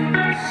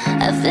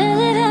I feel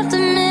it after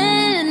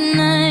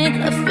midnight,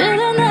 a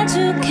feeling that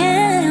you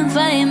can't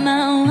fight,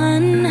 my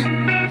one.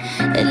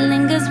 It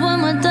lingers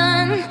when we're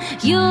done.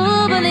 You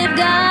believe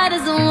God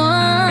is a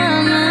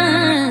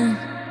woman.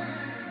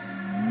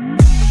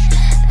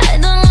 I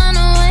don't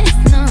wanna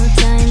waste no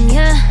time,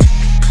 yeah.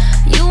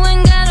 You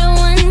ain't got a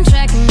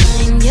one-track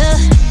mind, yeah.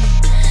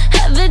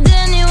 Have it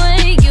any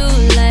way you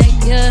like,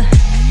 yeah.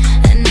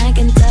 And I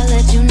can tell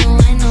that you know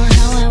I know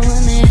how I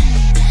want it.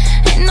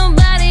 Ain't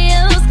nobody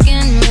else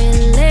can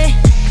relate.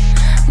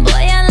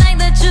 Boy, I like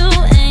that you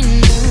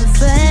ain't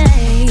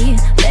afraid.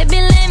 Baby,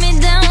 lay me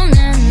down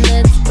and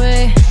let's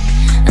pray.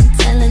 I'm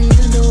telling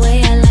you the way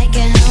I like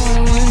it, how I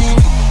want it,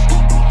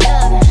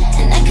 yeah.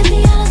 And I can be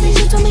all the things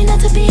you told me not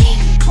to be,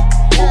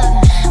 yeah.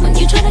 When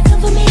you try to come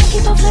for me, I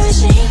keep on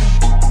flourishing,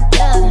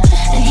 yeah.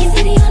 And he's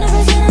the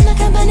universe and I'm the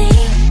company.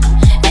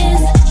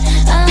 It's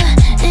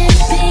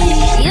me.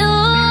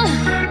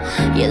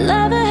 You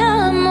love it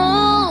how I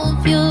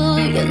move you.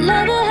 You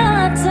love it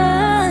how I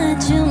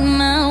touch you,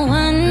 my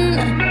one.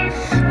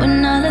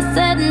 When all is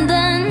said and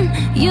done,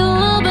 you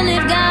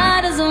believe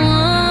God is a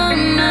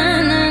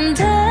woman. And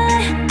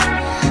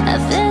I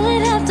feel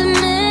it after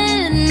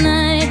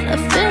midnight, a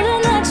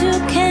feeling that you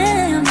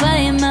can't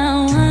fight, my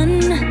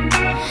one.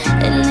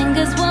 It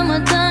lingers when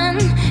we're done.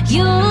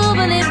 You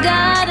believe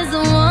God is a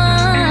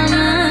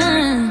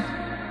woman.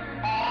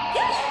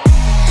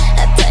 I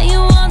tell you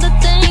all the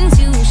things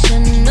you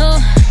should know.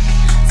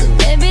 So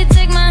baby,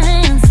 take my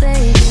hand,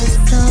 say yes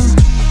so.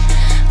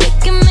 We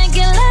can make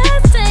it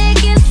last,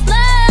 take it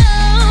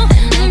slow.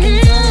 And I can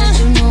tell that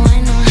you know I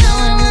know how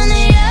I want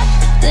it, yeah.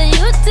 That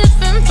you're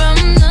different from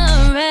the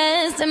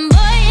rest. And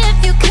boy, if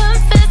you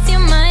confess, you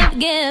might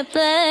get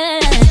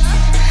blessed.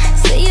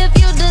 See if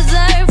you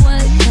deserve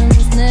what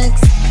comes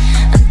next.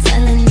 I'm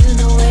telling you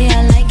the way I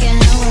like it,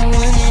 how I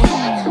want it,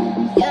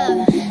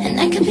 yeah. And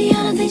I could be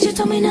all the things you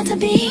told me not to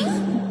be,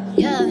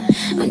 yeah.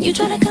 When you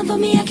try to come for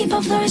me, I keep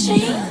on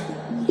flourishing,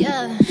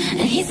 yeah.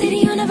 And he's the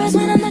universe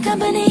when I'm the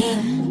company.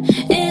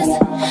 It's me.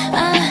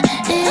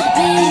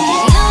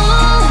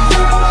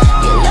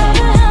 You love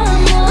it how I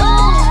move you.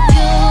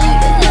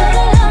 You love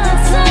it how I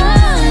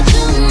touch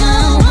you, my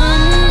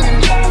one.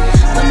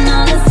 When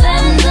all is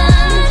said and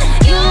done,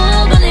 you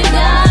believe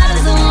God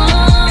is a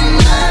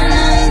woman.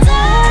 And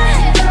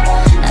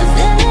I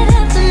feel it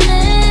after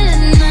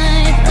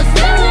midnight, a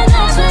feeling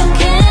that you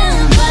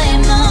can't fight,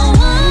 my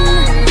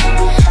one.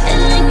 It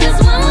lingers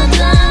when we're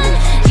done.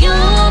 You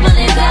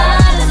believe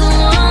God is a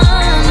woman.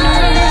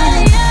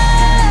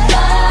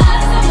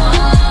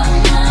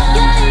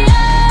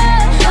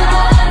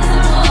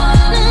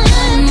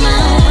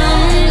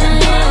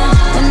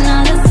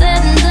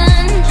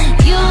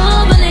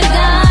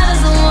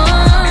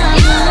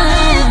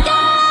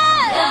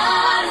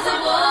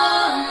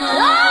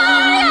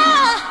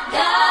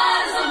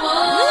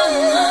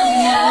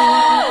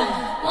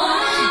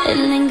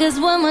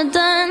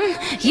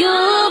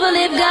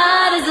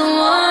 God is a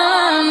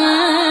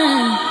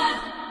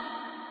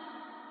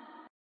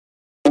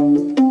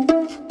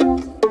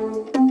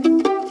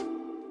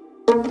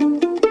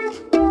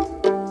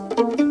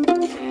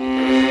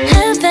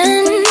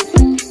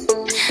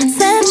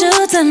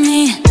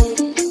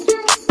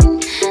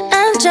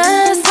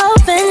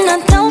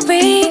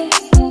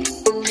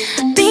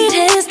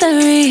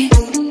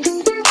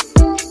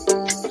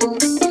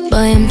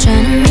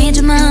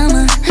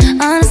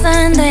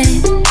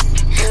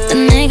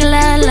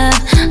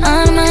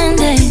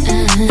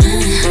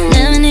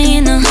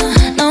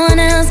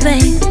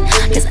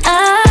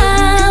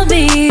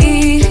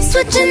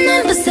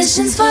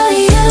positions for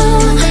you.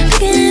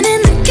 Cooking in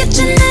the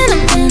kitchen and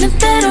I'm in the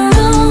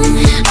bedroom.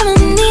 I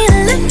don't need a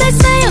lift, they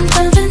say I'm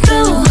pumping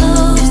through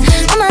holes.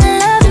 All my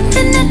love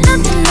infinite,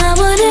 nothing I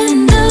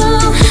wouldn't do,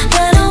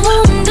 but I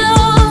won't do.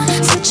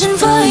 Searching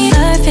for you,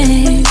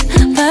 perfect,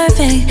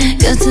 perfect.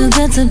 You're too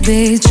good to be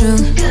true.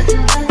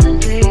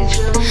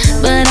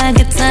 But I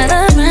get tired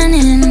of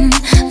running.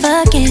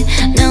 Fuck it,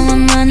 now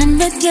I'm running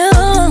with you.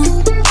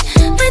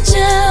 With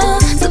you.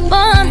 So boy,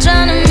 I'm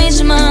trying to meet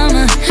your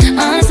mama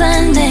on a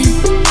Sunday.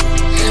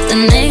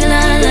 Then make a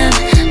lot of love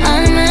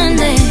on a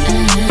Monday.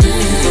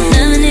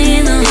 Never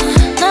need no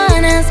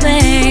one else,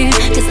 babe,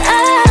 'cause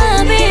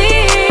I'll be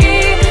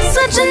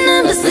switching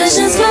the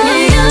positions for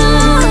you.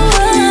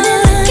 In the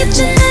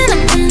kitchen and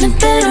I'm in the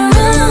bedroom. I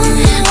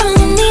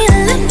don't need a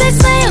lift, they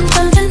say I'm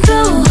pumping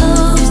through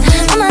holes.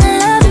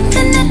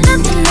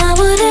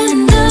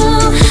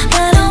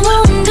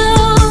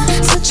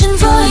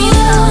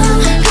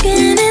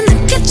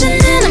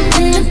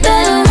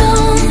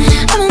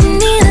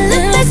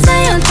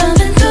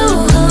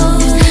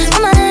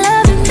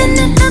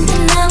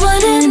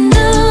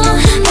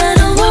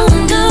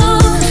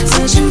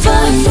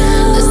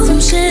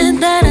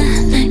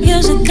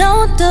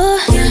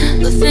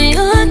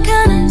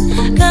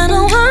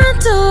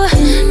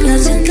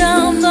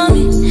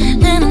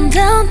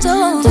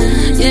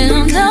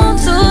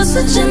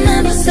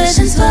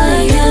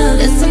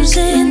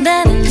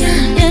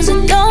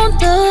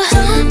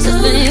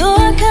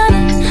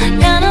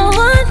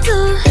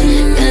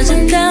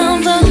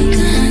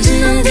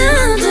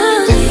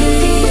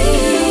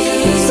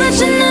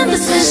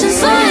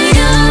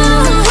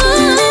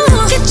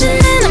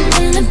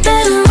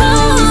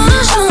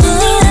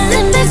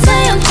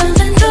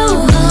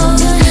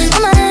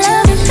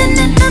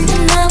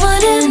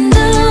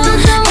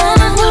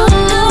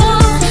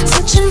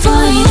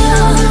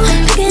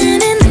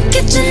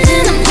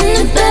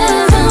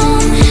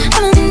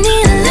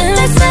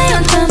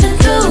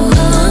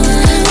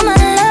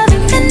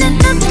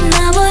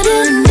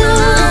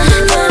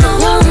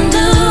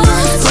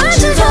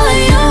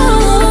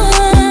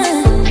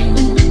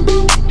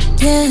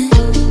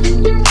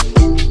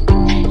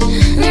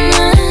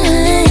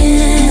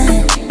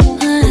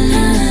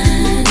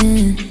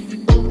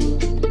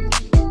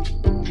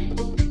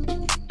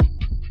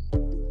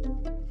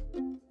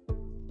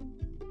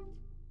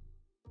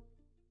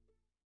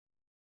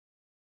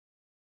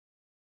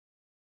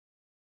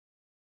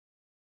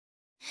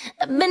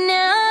 I've been here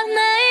all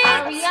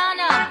night.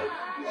 Ariana.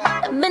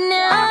 I've been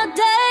here all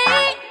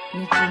day.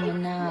 Nicki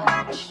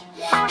Minaj.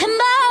 And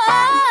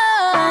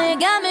boy, you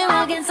got me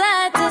walking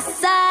side to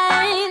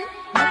side.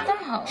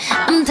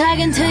 I'm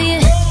talking to you.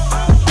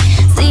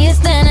 See you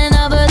standing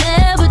over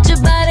there with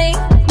your body.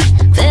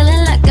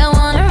 Feeling like I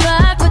wanna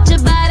rock with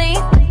your body.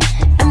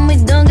 And we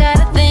don't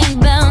gotta think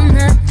about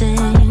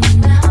nothing.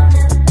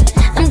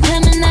 I'm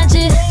coming at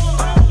you,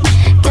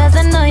 'cause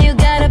I know you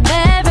got a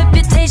bad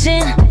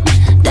reputation.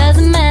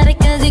 Doesn't matter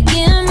 'cause you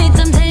give me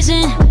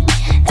temptation.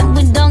 And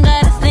we don't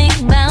gotta think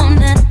about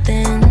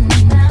nothing.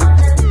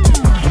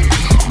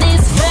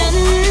 These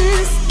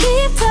friends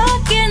keep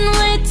talking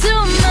way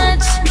too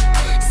much.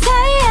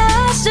 Say I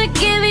should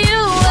give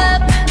you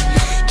up.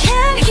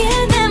 Can't hear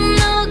them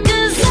no,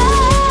 'cause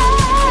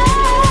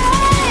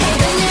I've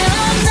been here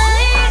all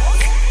night.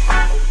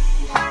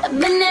 I've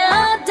been here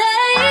all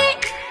day.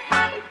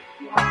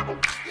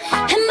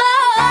 And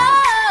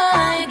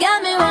boy, you got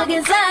me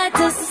walking side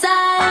to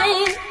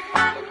side.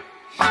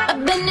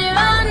 I've been here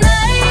all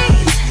night.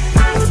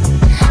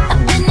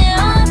 I've been here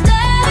all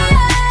day.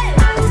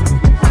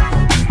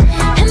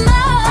 And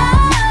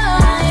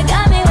boy, you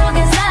got me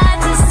walking side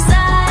to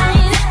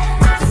side.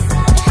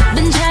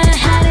 Been trying to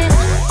hide it.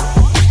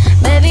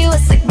 Baby,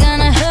 what's it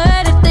gonna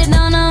hurt if they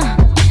don't know?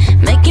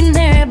 Making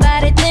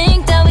everybody think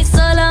that we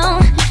solo.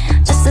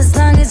 Just as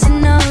long as you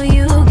know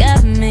you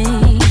got me.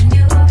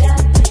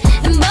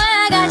 And boy,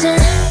 I got you.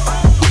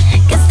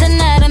 'Cause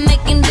tonight I'm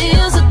making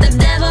deals with the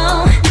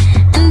devil.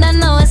 And I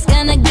know it's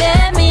gonna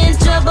get me in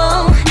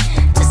trouble.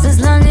 Just as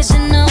long as you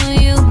know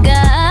you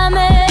got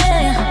me.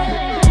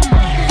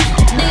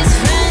 These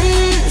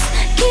friends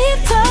keep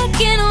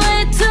talking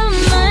way too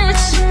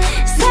much.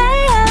 Say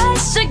I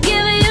should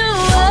give you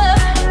up.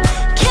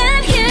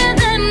 Can't hear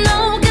them no,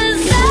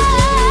 'cause I've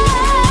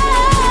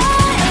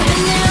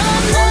been here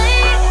all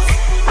night.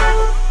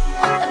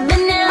 I've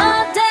been here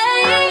all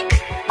day.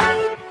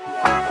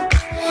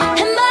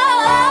 And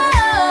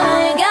boy,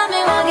 you got me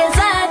walking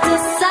side to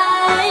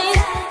side.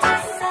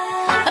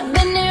 I've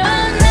been here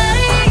all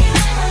night.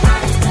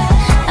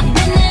 I've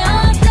been here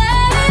all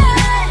day.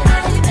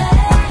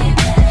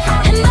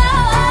 And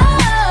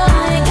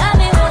boy, you got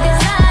me walking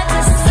side to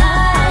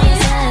side.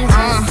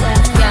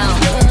 Yo,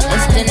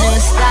 it's the new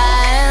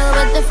style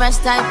with the fresh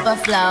type of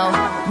flow.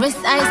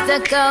 Wrist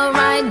icicle,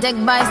 ride deck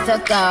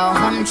bicycle.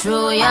 Come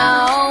true,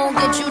 yo,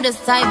 get you this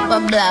type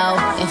of blow.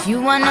 If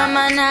you wanna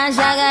manage,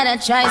 I got a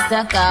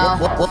tricycle.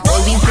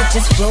 All these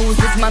bitches flows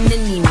is my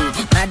mini-me.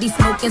 Body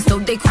smoking, so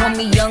they call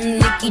me Young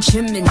Nicky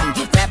Chimney.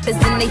 Rappers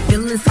and they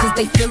feelings, 'cause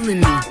they feeling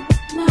me.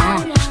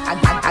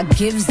 I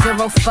give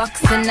zero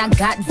fucks and I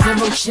got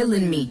zero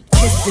chillin' me.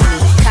 Kissing me,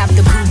 cop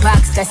the blue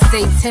box that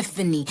say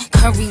Tiffany.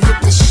 Curry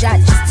with the shot,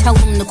 just tell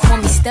them to call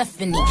me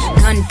Stephanie.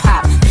 Gun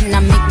pop, then I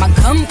make my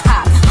gun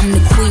pop. I'm the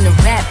queen of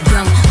rap,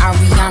 young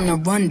Ariana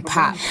Run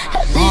Pop.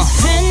 These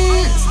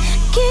friends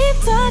keep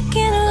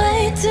talking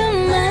way too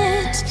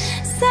much.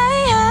 Say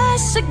I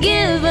should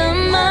give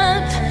them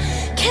up.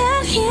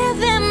 Can't hear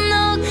them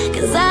no,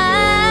 'cause I've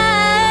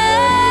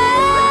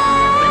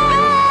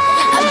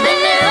been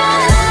here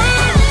all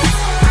night.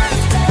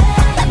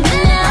 I've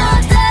been here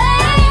all day.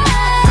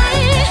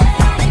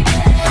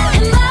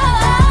 And boy,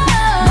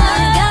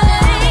 you got me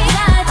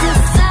side to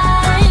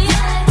side.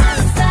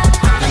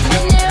 I've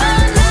been here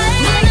all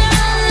night.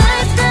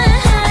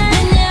 I've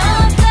been here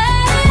all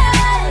day.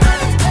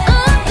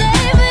 Oh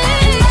baby,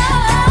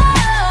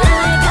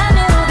 you got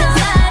me walking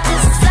side to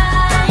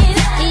side.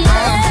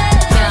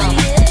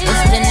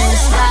 It's the new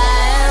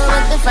style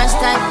with the fresh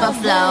type of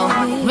flow.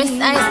 Wrist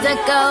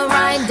icicle,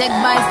 ride deck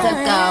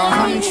bicycle.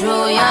 Come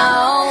true, yo,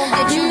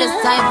 get you this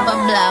type of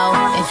blow.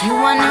 If you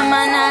wanna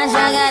manage, I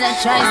got a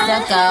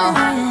tricycle.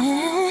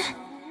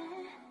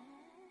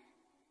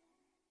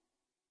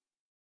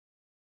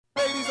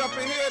 Ladies up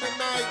in here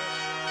tonight.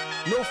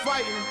 No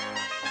fighting.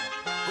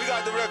 We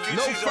got the refugees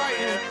No up in fighting.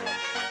 here.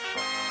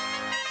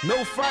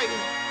 No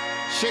fighting.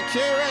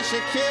 Shakira, I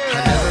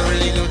Shakira. never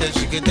really knew that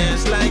she could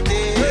dance like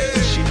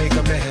this. She make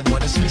a man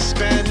wanna speak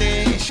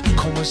Spanish.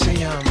 Como se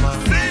llama?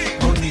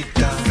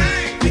 Bonita.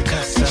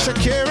 Picasa.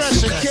 Shakira,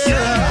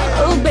 Shakira.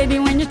 Oh baby,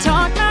 when you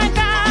talk like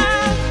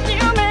that,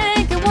 you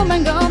make a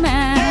woman go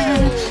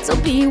mad. So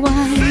be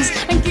wise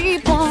and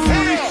keep on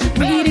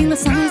reading the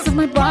signs of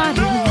my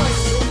body.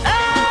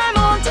 I'm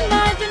on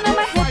tonight, you know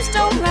my hips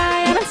don't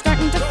lie, and I'm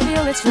starting to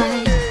feel it's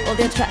right. All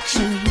the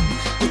attraction,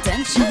 the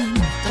tension.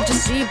 Don't you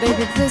see,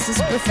 baby, this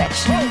is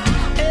perfection.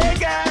 Hey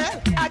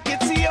girl, I can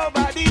see your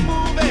body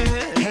moving,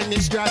 and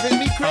it's driving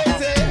me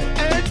crazy.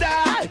 And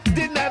I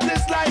didn't have the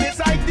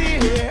slightest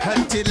idea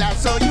until I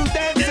saw you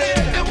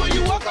dancing. And when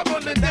you walk up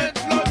on the dance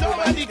floor,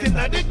 nobody can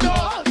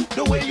ignore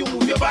the way you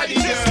move your body,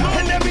 girl.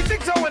 And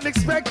everything's so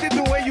unexpected,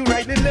 the way you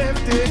right and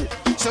left it,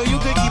 so you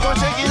could keep on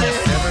shaking it.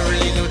 Never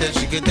really knew that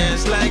she could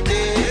dance like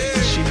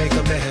this. She make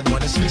a man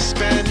wanna speak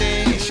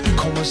Spanish.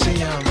 Como se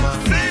llama?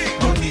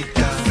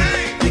 Bonita.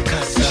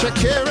 Picasa.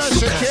 Shakira,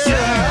 Shakira.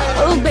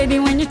 Oh baby,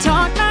 when you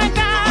talk like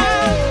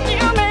that,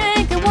 you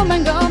make a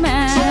woman go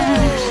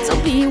mad. So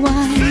be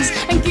wise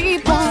and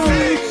keep on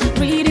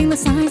reading the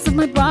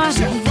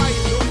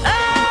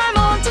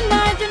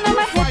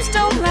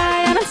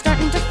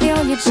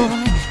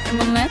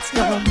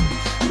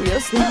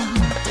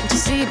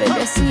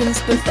is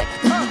perfect.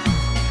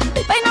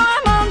 Babe, I know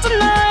I'm on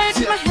tonight.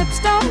 My hips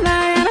don't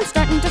lie, and I'm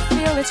starting to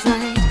feel it's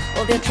right.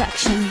 All the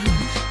attraction,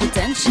 the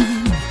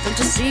tension. Don't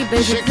you see,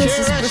 baby, this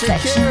is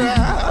perfection.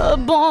 Oh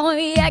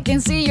boy, I can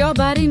see your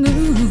body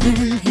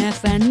moving,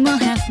 half animal,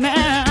 half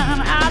man.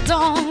 I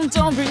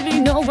don't really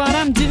know what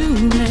I'm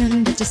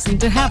doing, but just seem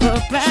to have a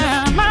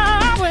plan.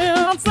 My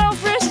will,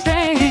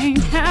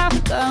 self-restraint,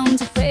 have come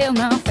to fail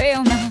now,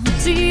 fail now.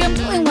 See, I'm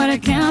doing what I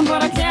can,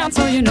 but I can't,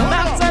 so you know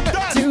that's a bit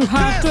too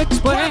hard to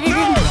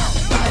explain.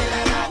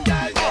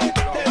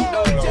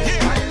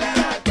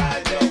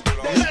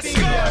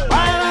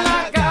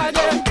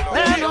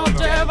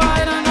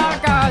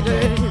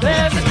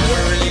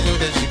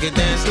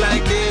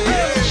 Like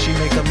this, she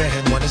make a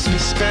man wanna speak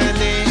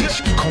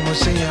Spanish. Como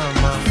se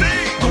llama?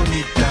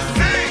 Bonita,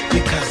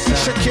 Picasa,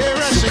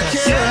 Shakira.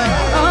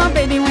 Oh,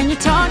 baby, when you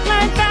talk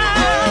like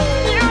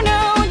that, you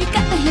know you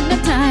got me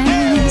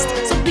hypnotized.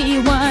 So be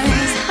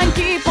wise and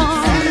keep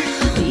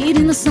on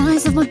beating the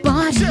size of my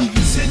body.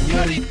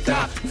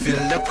 Señorita, feel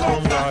the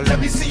conga. Let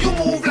me see you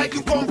move like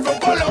you come from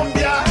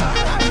Colombia.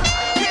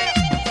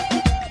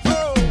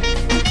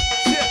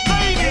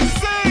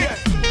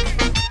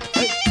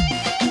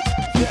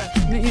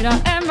 Mira,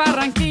 en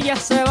Barranquilla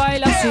se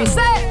baila así. En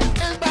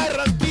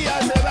Barranquilla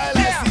se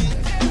baila así.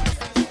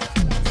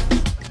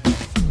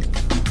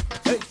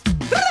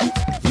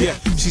 Yeah,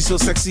 she's so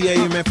sexy, I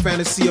am in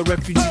fantasy. A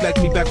refugee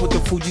like me back with the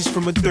Fugees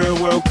from a third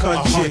world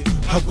country.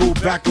 I go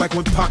back like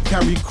when Pac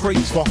carried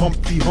crates for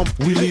Humpty Hump.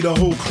 We lead a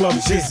whole club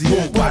dizzy.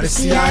 Why the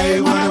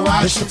CIA wanna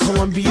watch? It's the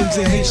Colombians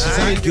and Haitians.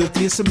 I ain't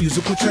guilty, it's a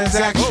musical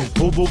transaction.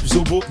 Boop, boop,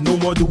 zo, boop. No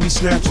more do we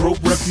snatch rope.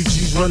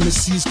 Refugees run the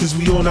seas cause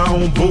we on our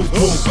own boat.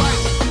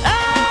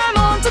 I'm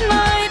on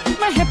tonight,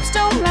 my hips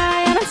don't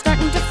lie, and I'm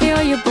starting to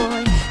feel you,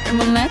 boy.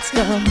 Come on, let's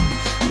go,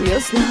 real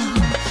slow.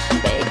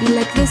 Baby,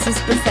 like this is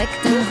perfect.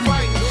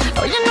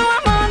 Oh, you know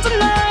I'm on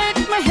tonight,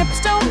 my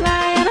hips don't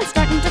lie, and I'm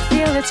starting to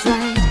feel it's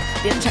right.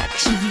 The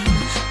attraction,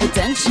 the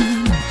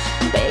tension.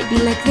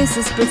 Baby, like this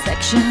is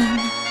perfection.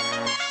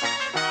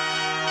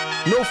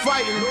 No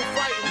fighting, no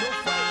fighting, no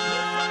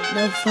fighting,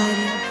 no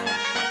fighting.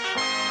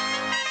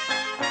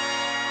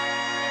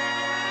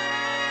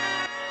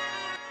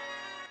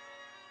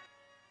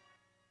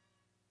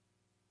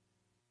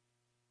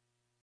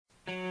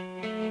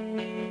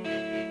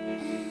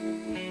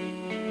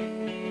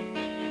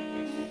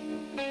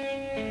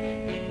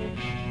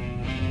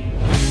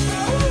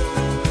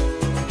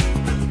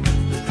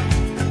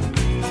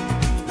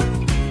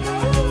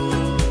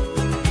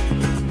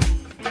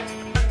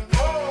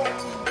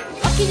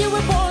 You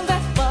were born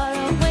that far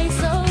away,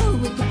 so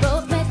we could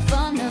both make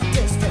fun of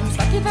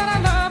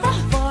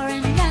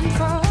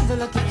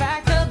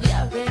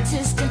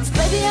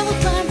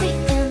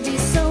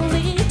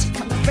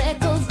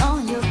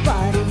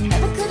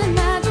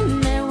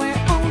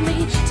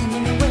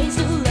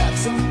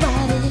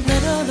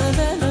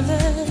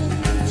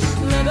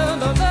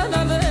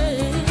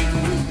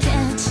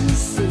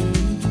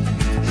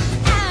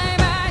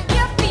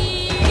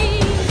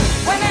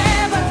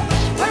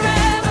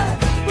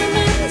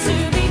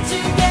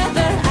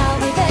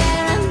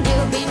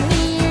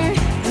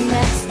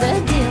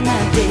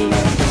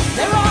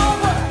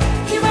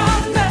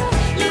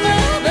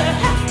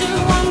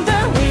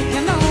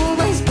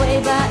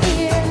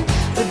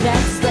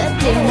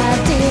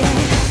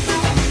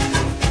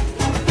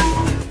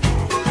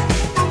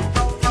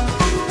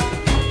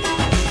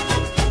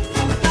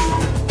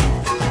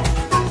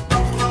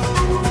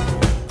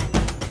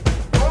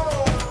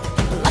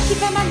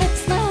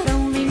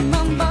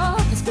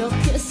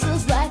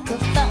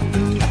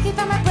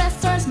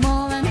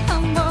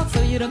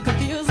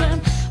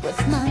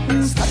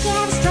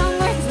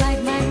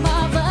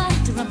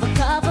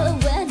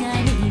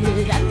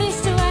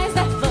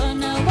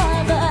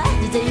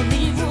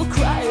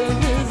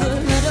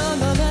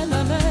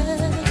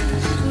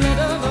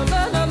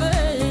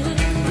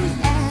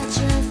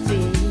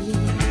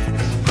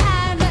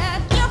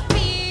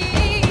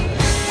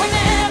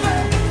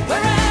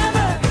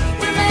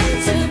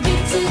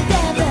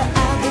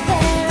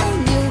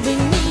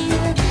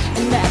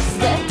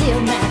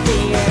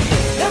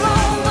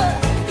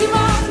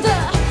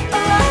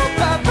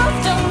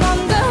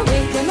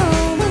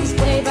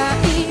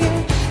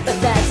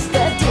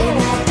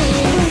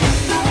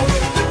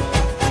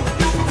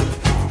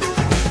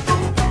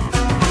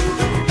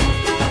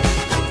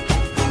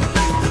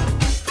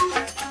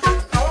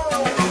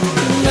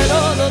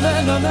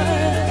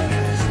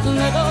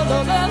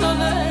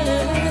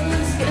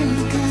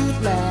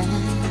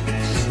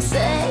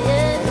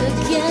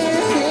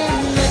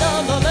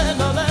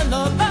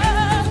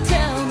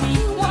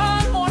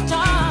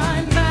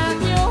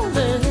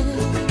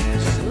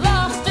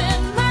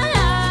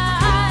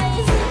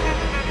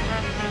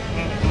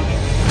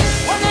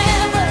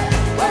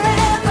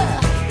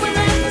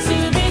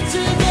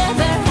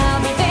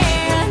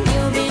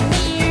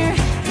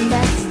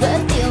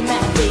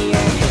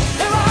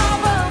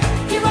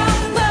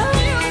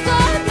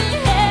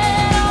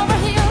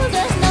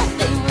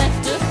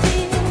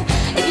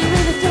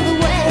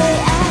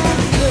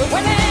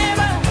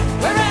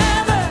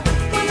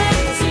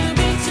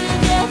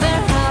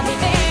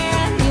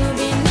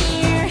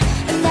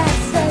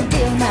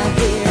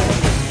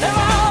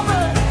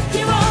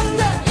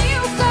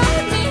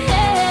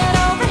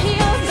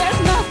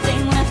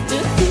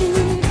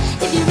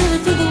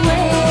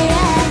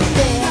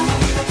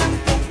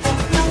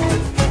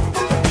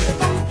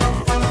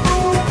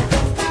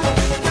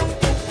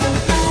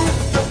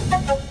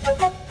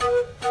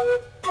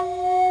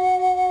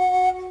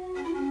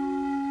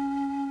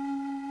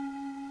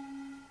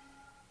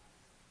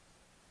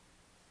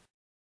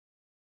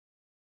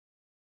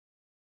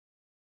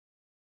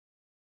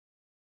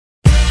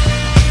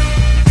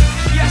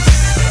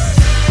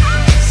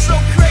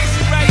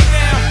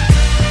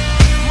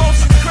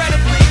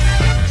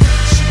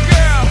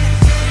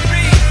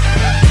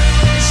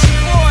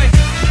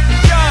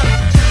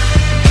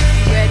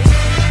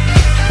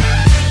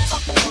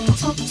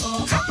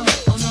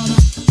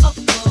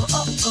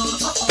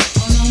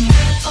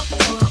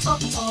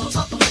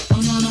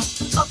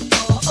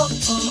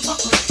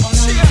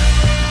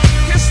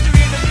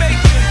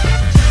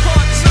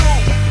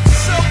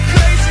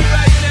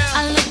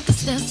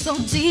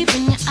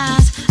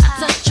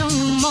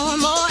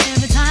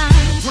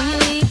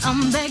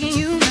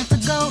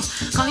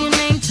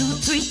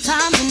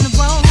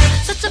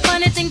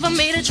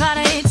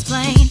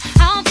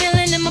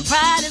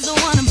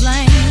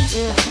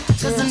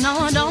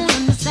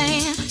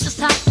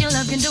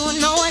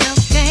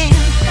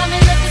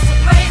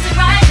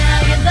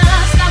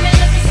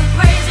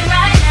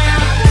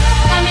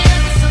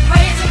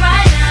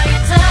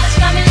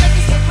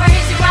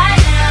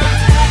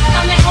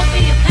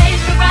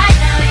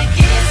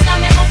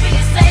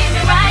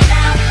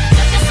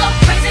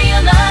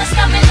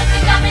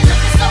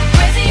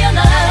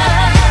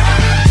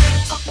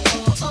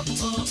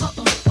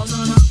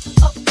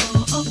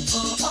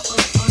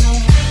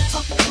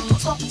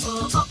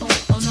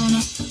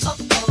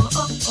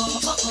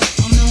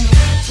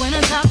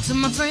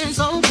friends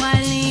so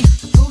quietly.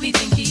 Who we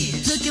think he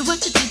is? Look at what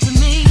you did to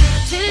me.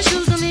 Tennis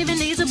shoes don't even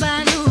need to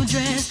buy a new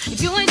dress.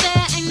 If you ain't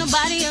there, ain't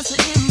nobody else to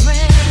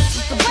impress.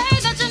 It's the way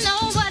that you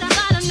know what I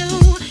thought I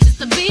knew. It's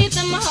the beat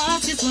in my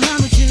heart gets when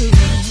I'm with you.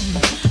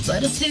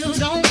 But I still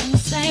don't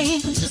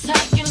understand just how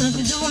you look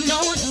and doing no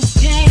one else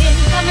can.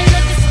 Got me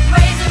looking so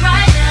crazy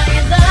right now.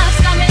 Your love's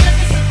got me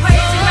looking so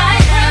crazy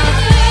right now.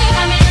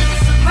 Got me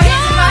looking so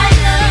crazy right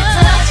now. Your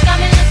touch got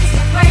me looking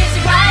so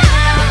crazy right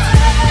now.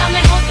 Got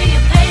me hoping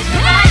you please me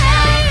right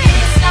now. Your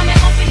kiss got me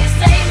hoping you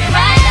save me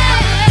right now.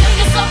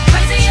 Looking so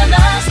crazy, your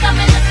love's got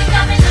me looking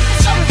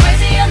so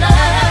crazy, your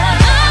love.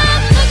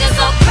 Looking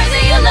so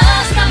crazy, your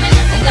love's got me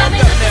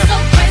looking so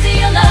crazy,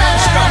 your love.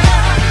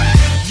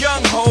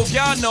 Young Hov,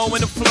 y'all know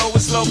when the flow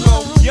is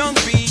loco. Young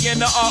B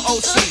and the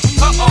ROC.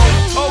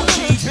 OG,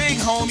 big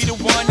homie, the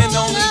one and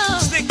only.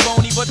 Stick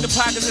bony, but the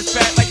pockets is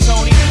fat like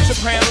Tony.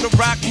 Soprano, the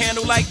rock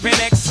handle like Ben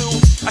X2.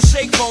 I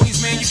shake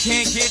phonies, man, you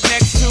can't get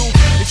next to.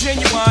 The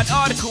genuine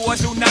article, I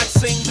do not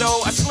sing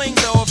though. I sling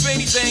though, if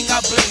anything, I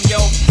bling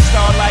yo.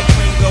 Star like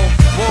Ringo,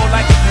 war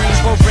like a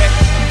Greensboro wreck.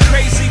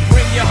 Crazy,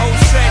 bring your whole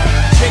set.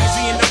 Jay-Z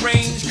in the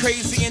range,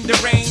 crazy in the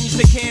range.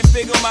 They can't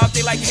figure him out,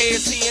 they like, hey,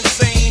 is he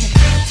insane?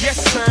 Yes,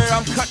 sir,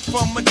 I'm cut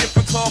from a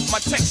different cloth. My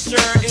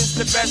texture is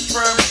the best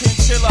firm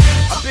chinchilla.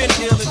 I've been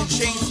dealing in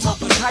chain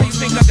smokers. How you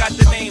think I got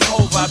the name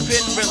over? I've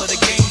been realer, the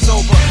game's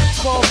over.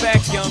 Fall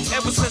back young,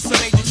 ever since I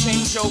made the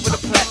change over to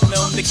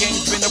platinum, the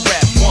game's been a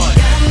rap one.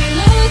 Got me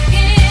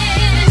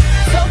looking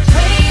so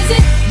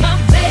crazy, my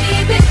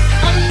baby.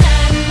 I'm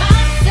not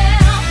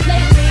myself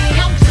lately.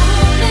 I'm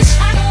foolish,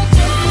 I don't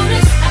do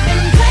this. I've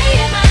been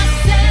playing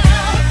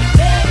myself,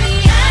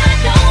 baby. I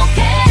don't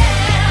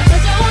care,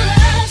 'cause your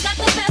love got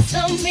the best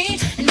of me,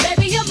 and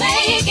baby you're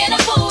making a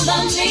fool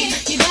of me.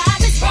 You got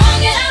me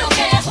sprung and I don't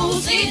care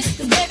who sees,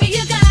 'cause baby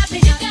you got me,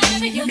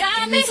 you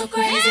got me so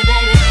crazy,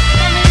 baby.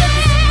 Got me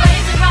looking so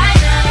crazy right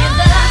now. Your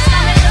love's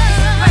got me looking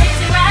so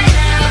crazy right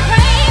now.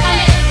 Got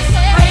me looking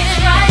so crazy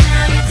right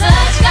now. Your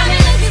touch got me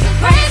looking so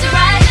crazy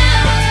right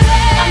now.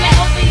 Got me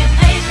hoping you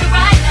please me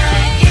right now.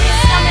 Your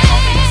kiss got me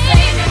hoping you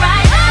save me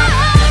right now.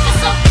 Looking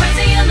so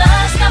crazy, your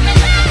love's got me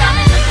looking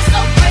so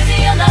crazy,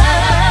 your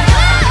love.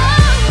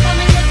 Got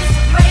me looking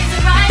so crazy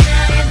right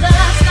now. Your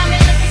love's got me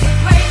looking so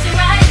crazy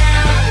right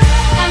now.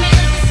 Got me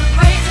looking so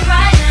crazy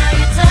right now.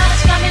 Your touch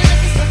got me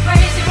looking so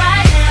crazy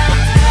right now.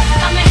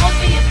 Got me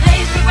hoping you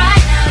please me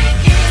right now. Your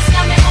kiss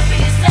got me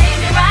hoping you save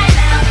me right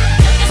now.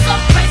 Looking so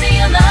crazy,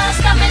 your love's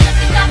got me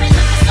looking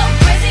so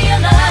crazy, your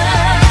love.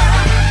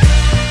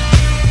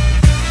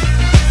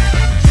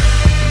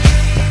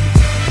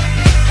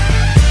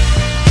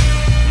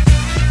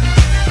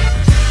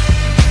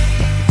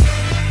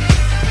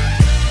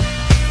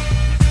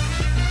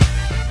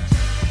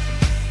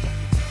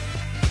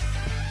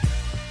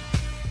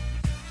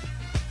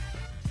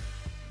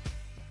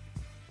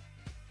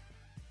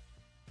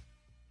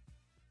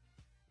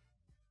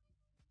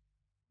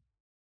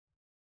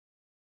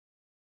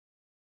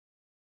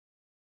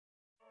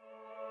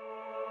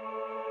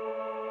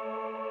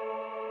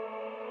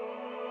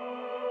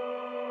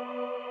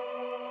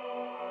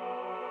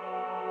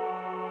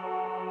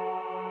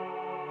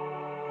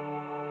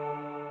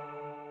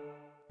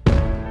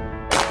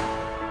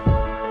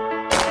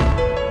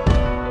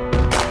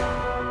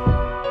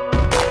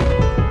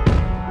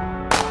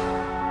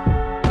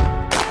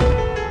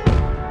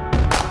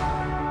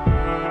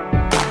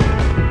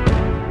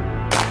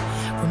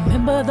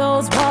 Remember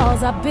those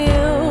walls I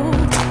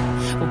built?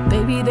 Well,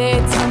 baby,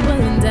 they're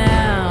tumbling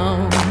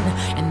down,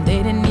 and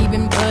they didn't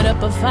even put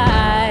up a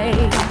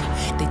fight.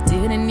 They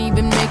didn't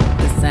even make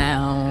a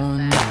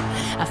sound.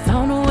 I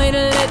found a way to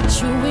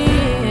let you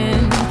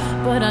in,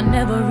 but I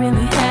never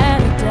really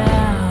had a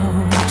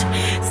doubt.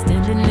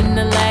 Standing in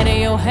the light of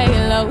your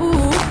halo,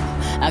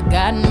 I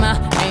got my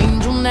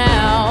angel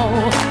now.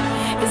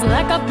 It's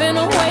like I've been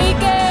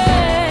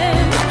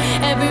awakened.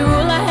 Every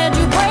rule I had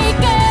you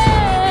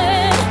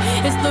breaking,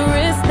 it's the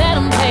risk that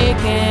I'm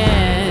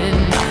taking.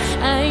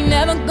 I ain't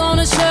never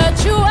gonna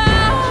shut you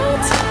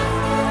out.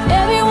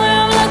 Everywhere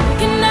I'm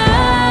looking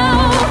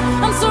now,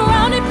 I'm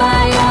surrounded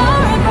by your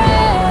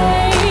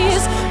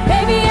embrace.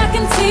 Baby, I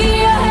can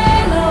see your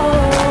halo.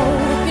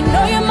 You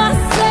know you're my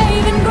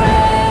saving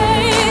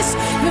grace.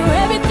 You're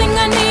everything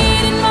I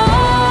need and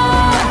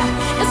more.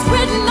 It's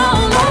written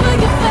all over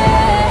your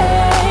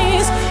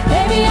face.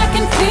 Baby, I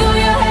can feel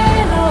your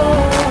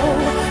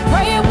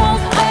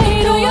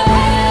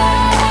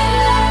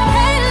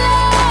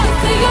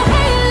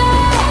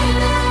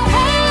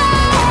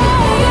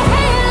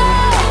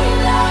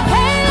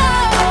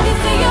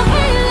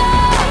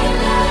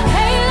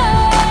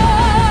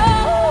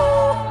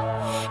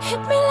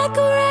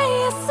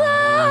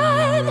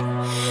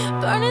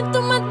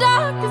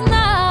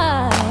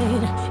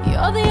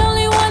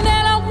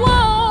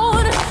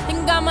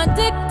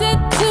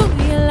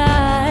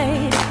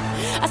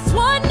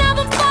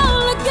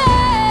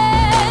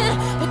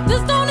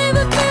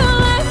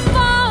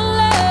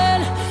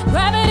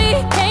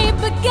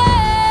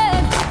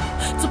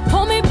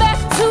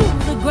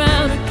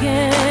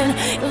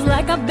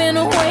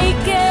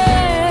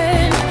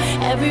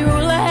every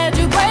rule I had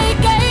you breaking.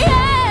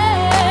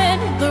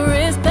 The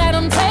risk that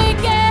I'm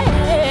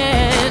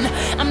taking,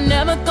 I'm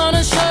never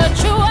gonna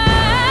shut you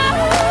out.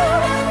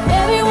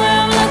 Everywhere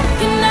I'm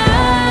looking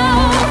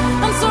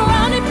now, I'm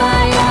surrounded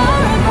by your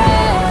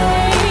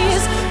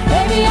embrace.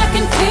 Baby, I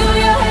can feel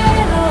your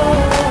halo.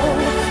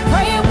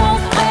 Pray it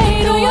won't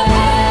fade away.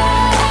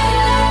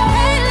 Halo,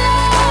 halo,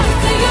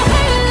 halo,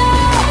 halo,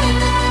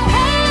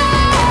 halo,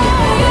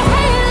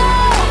 halo,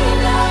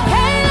 halo,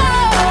 halo,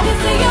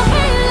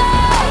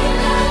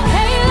 halo.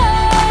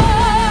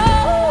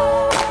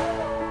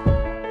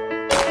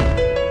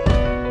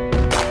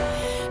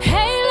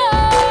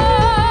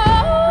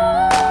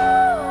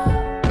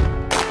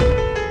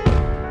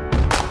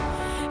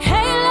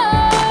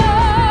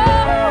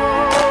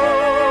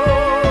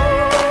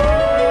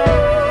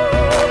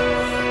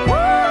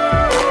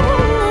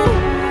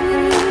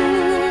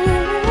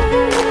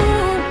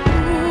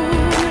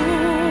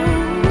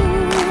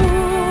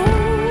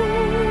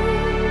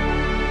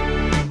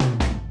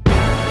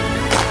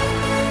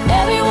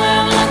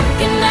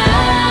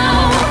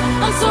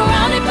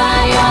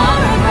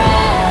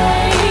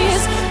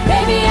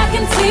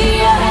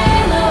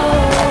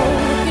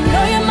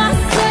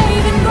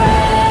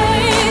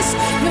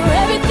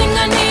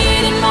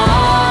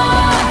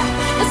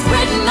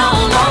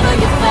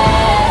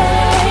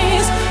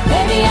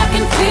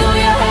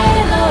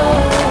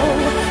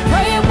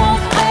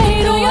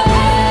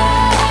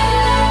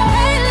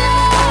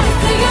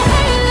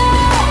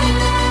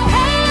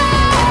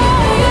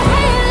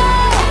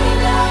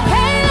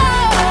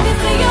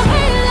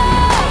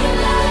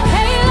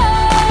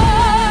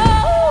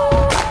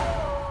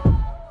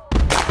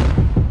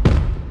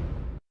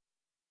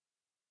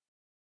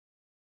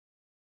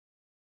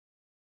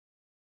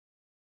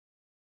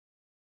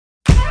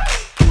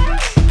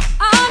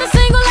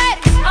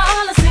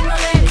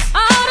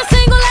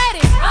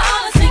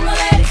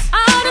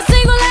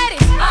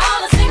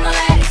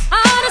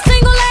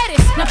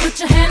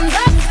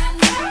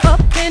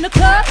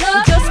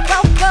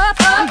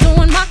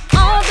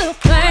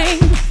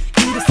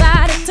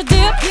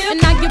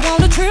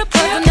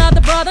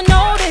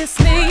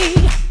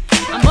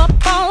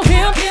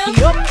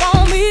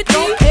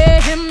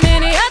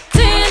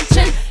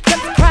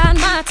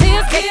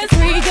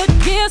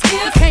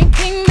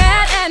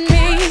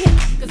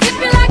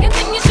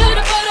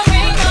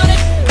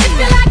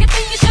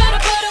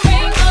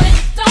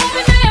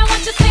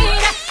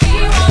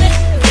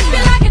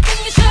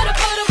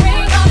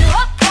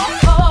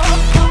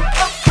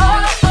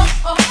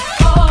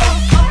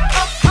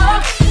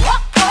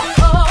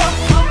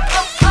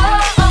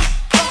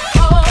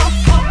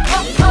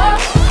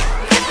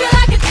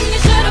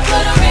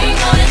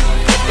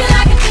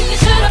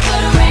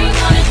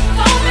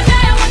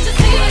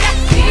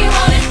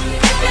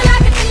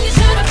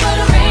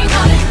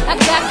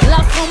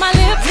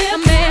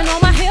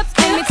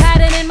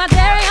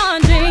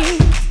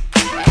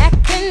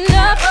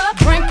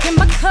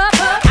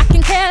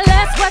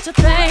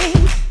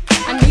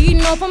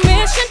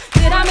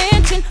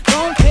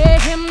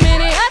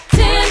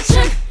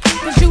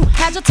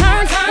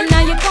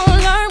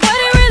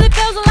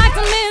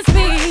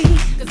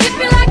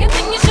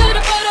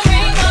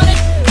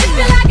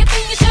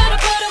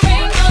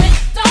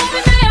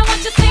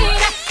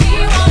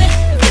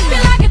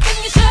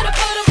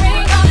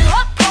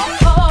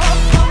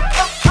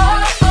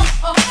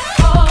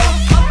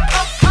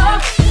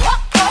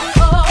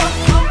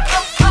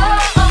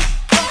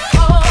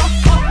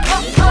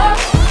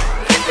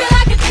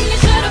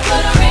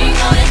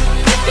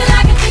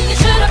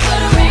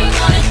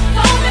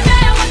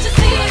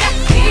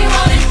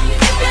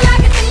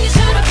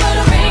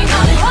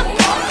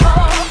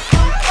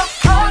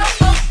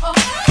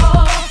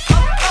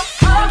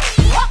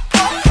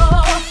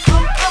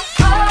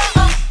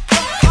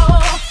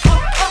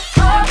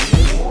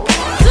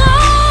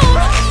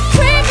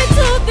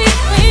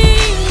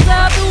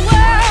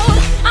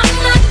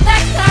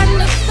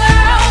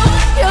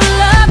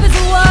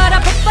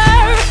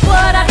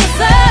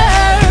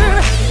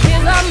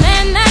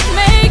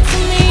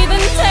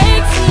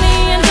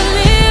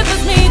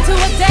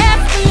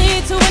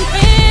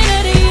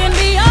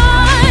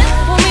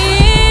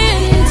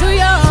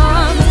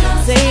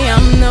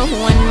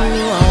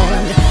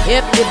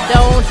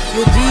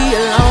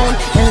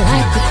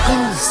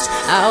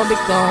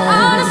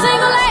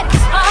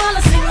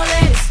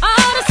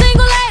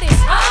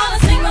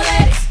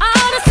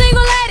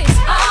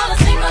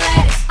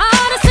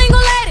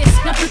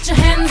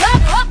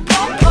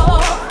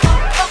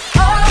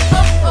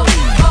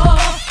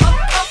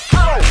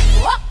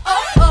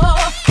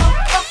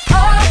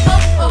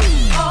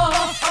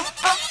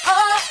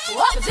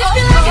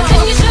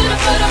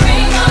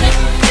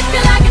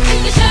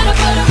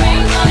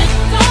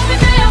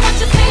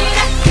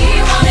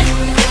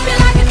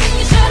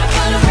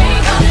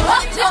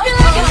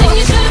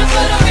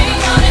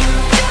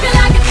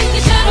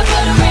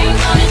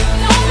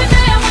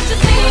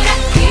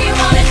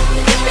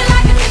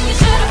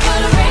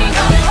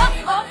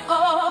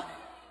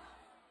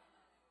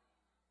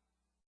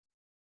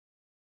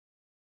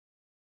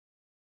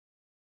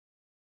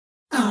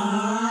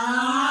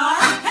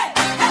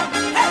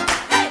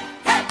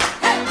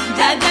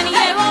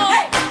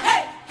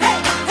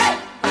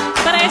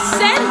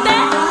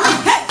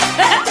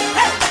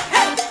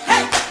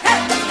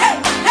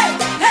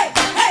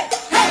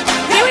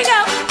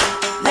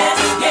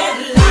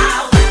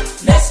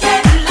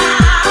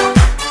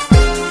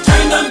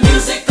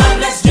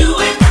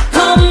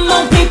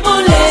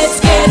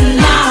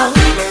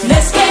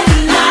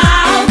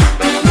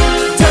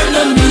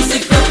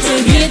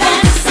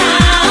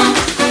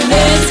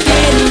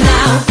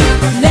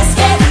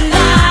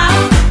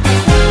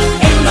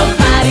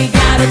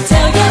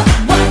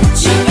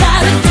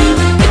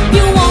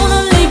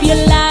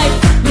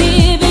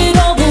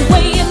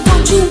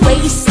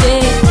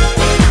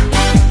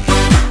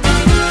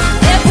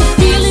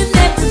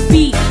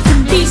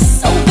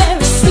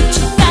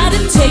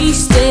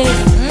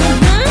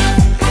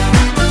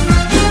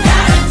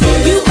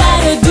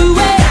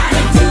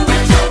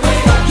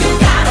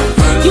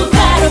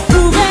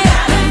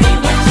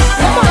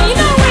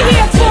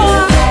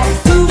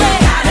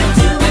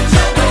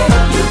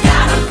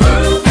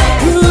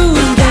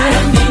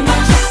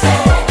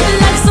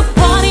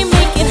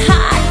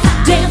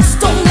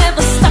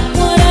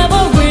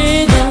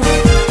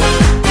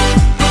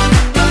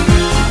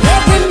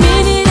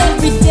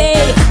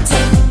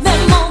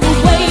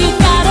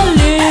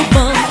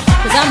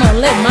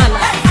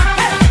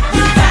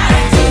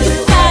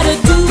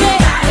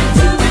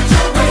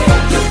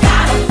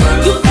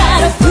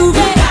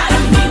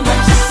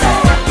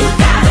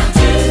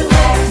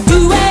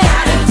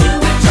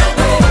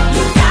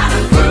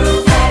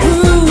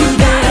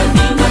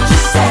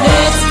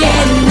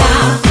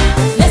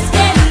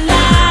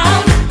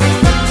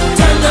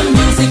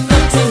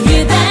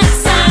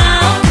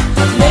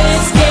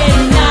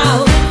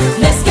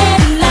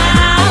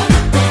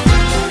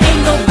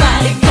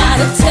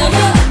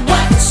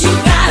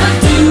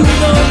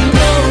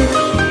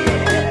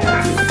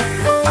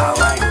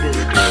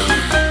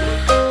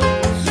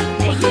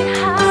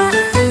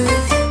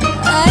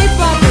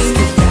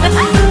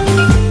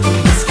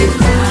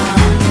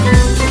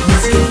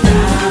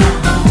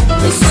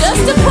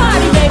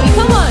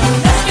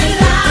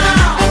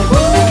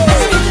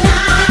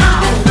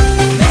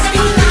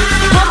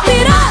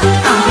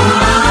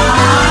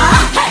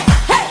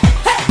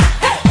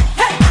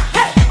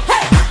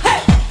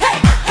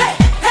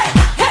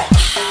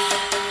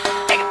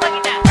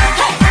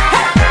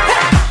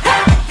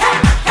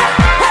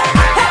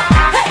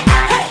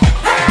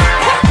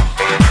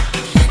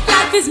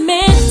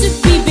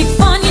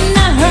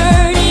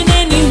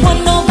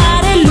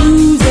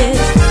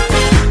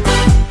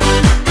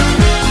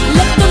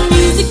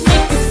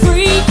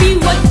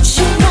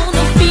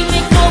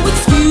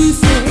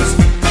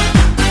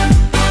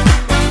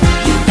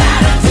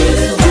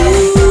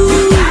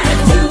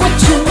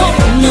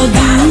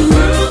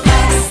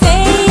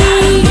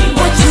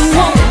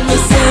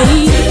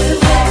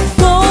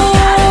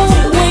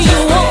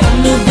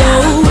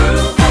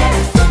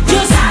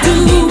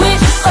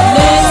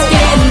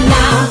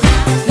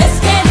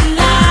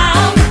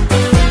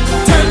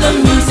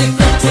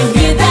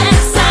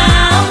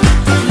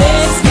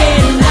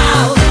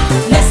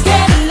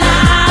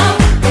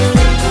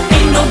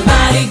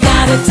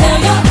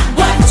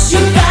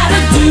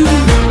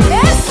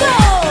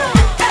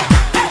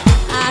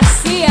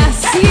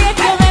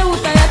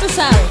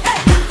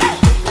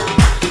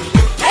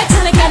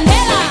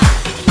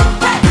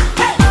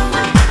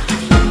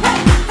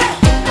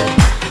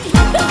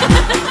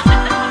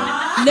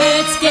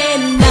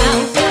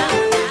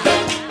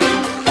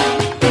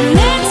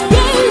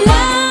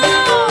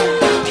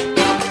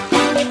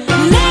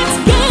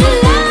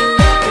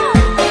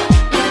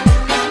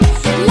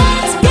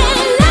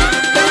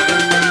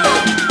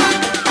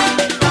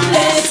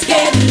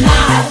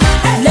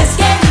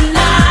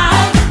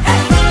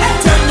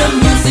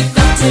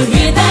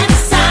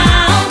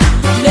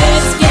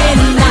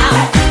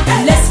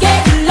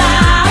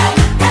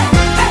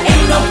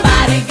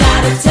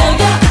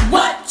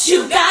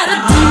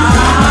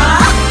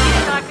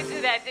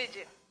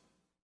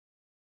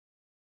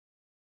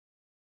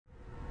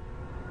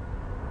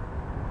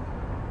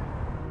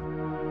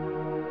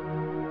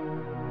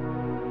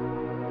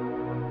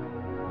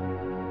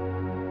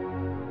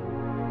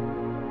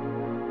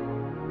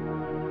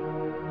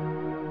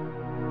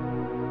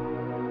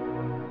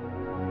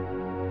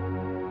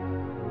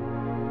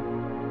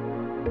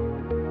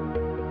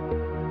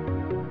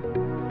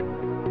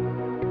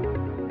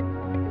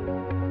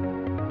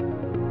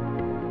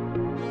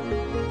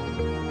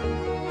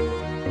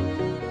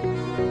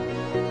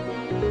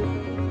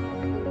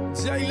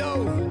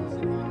 J-Lo,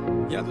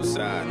 ya tú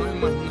sabes, no hay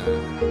más nada.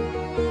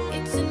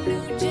 It's a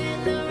new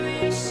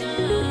generation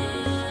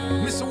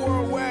Mr.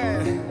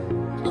 Worldwide,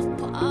 of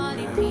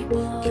party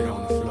people. get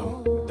on the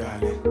floor,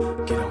 darling,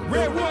 get on the floor.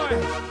 Red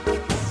one.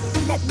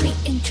 Let me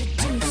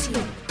introduce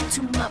you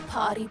to my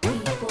party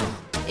people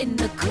in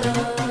the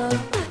club.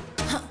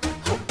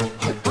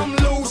 I'm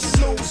loose,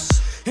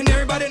 and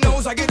everybody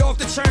knows I get off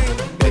the train.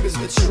 Baby, it's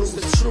the truth,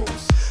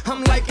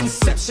 I'm like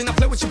Inception, I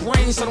play with your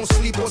brain, so don't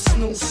sleep or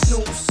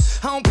snooze.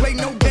 I don't play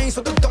no games,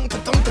 so don't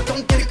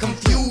get it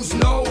confused,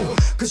 no.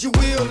 Cause you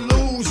will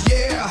lose,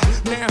 yeah.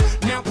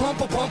 Now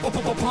pump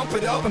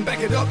it up and back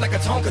it up like a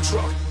Tonka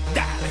truck.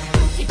 Darling.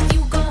 If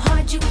you go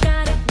hard, you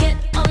gotta get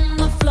on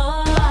the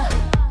floor.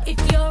 If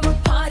you're a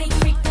party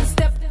freak, then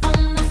step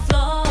on the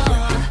floor.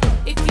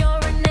 If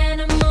you're an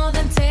animal,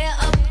 then tear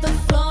up the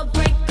floor.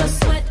 Break a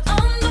sweat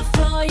on the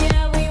floor,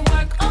 yeah, we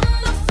work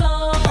on the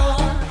floor.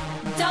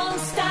 Don't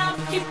stop,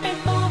 keep it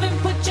moving,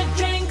 put your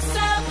drinks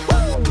up.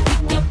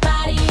 Pick your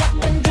body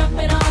up and drop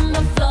it on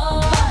the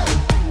floor.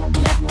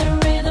 Let the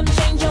rhythm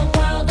change your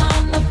world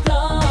on the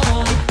floor.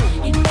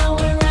 You know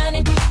we're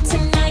running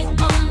tonight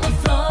on the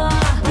floor.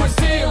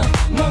 Brazil,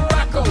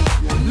 Morocco,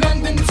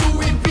 London to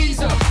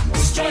Ibiza,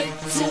 straight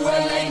to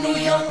LA, New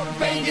York,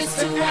 Vegas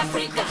to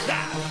Africa.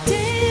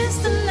 Dance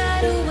the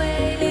night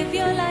away, live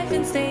your life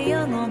and stay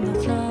young on the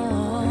floor.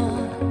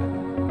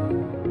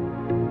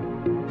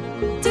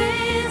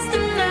 Dance the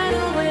night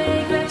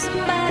away, grab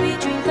somebody,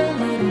 drink a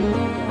little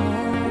more.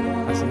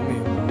 Así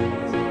mismo,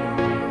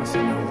 así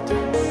me gusta,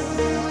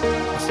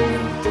 así me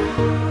gusta,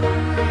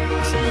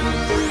 así me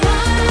gusta.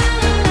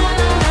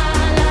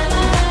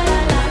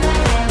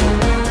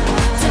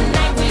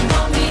 Tonight we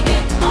gon' be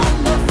it on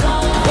the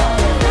floor.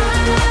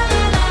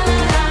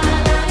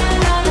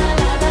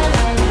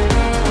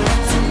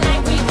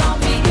 Tonight we gon'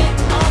 be it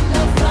on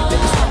the floor.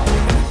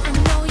 I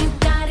know you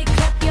got it,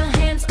 clap your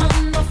hands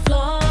on the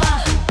floor.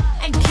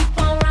 And keep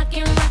on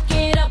rocking, rock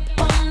it up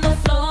on the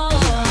floor.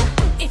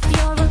 If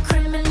you're a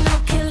criminal,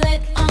 kill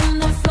it on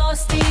the floor.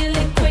 Steal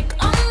it quick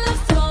on the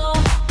floor.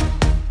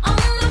 On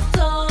the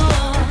floor.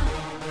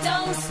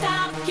 Don't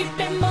stop, keep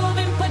it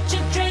moving, put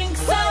your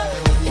drinks up.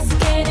 It's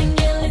getting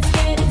ill, it's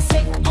getting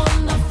sick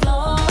on the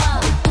floor.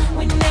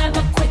 We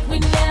never quit, we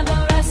never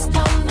rest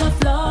on the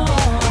floor.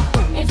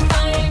 If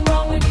I ain't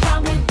wrong, we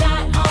probably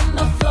die on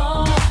the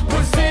floor.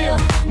 Brazil,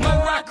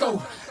 Morocco,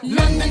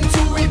 London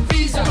to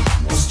Ibiza,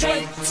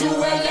 straight to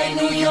LA,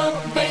 New York,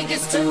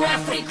 Vegas to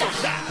Africa.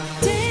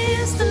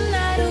 Dance the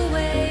night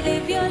away,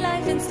 live your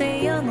life and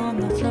stay young on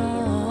the floor.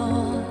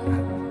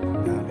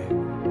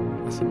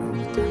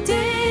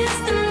 Dance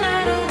the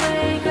night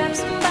away, grab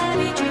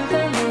somebody, drink a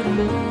little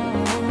more.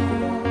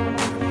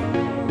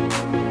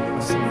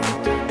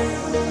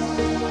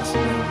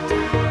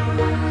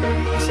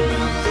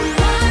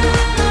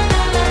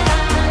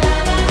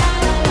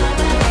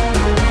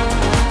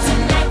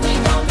 Tonight we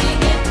gon' be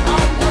it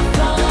on the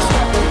floor.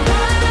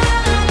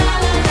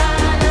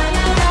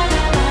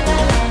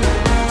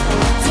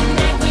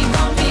 Tonight we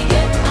gon' be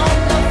it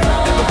on the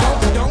floor.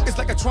 Donk is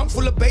like a trunk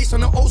full of bass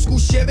on an old school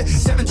Chevy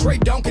 7 tray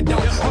Donkey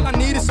Donk. All I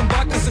need is some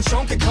vodka and some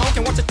Chunky Conk,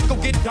 and watch it go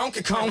get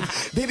Donkey Kong.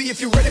 Baby,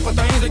 if you ready for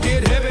things to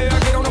get heavy, I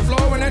get on the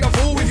floor and act a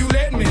fool if you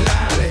let me.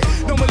 Lolly,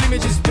 don't believe me,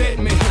 just bet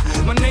me.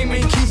 My name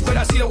ain't Keith, but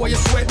I see the way you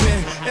sweat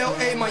me.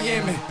 L.A.,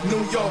 Miami,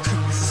 New York,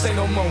 say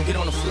no more, get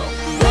on the floor.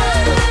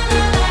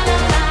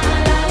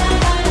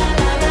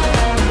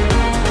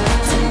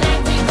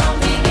 Tonight we gon'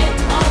 be it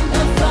on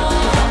the floor.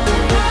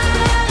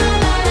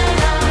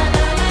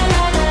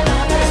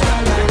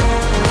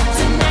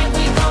 Tonight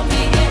we gon'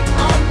 be it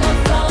on the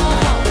floor.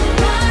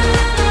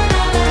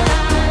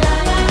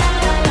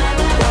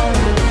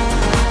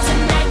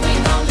 Tonight we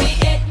gon' be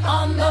it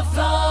on the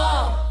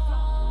floor.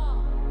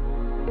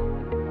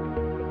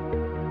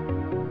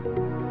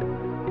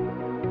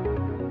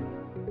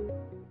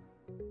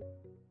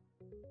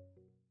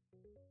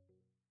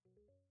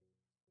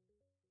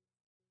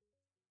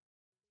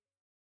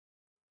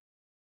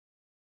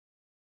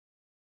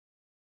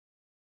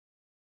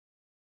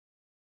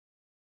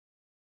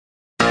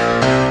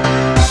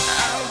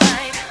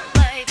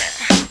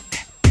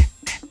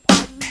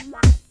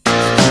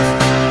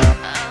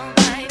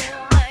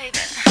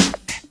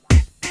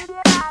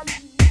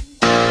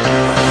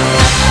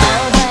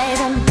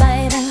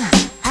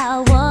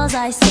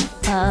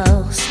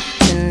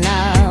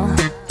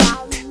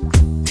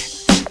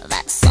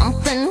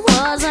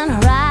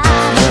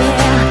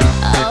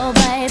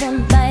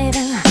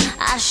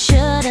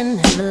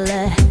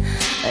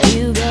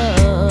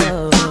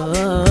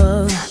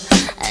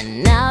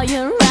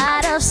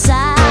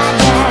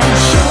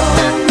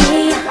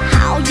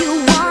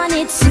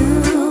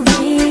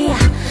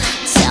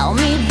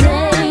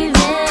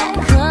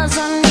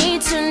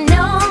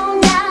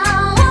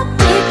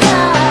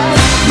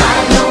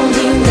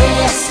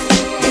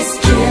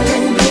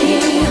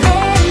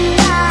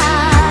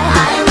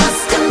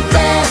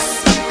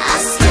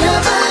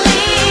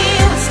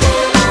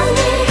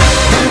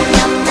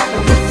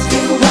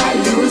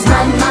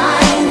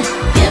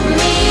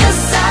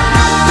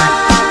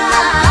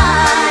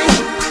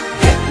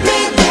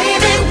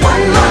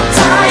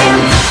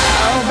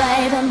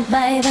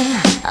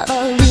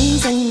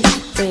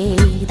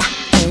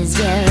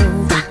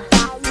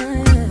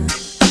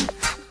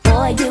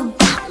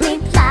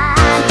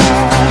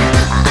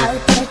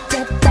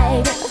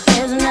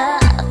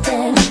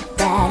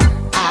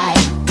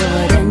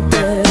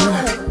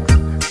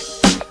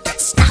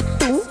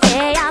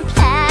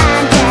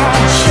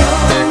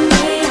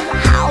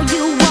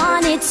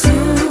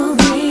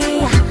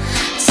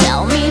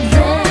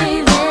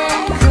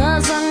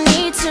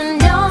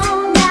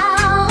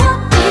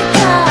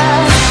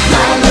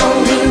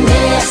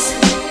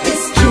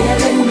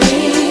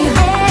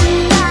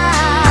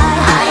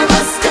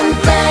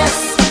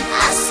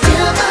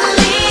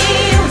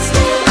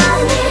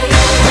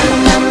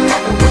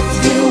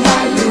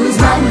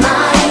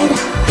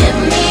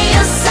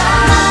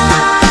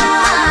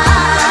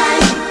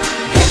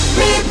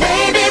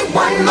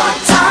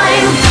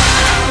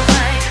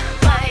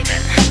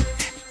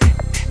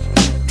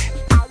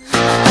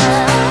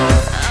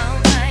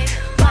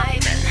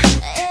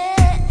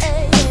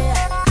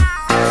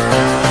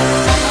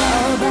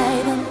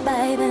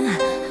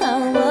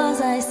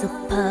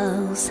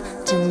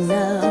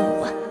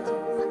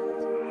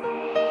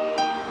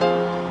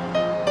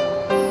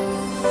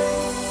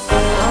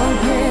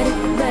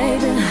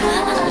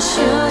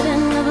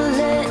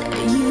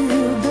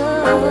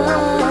 I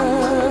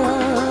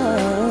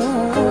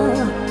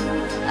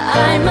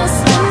must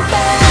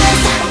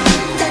confess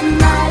that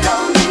my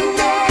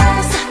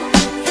loneliness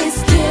is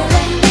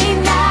killing me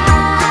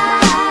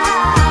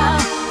now.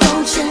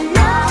 Don't you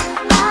know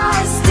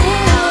I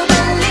still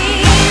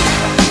believe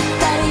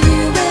that you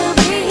will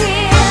be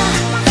here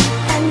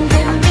and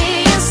give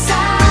me a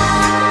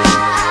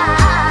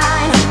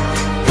sign.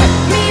 Hit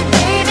me,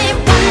 baby,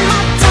 one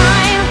more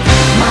time.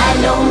 My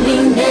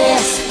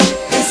loneliness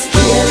is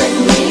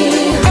killing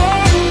me, and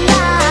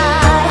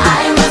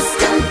I must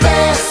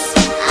confess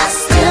I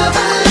still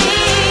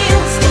believe.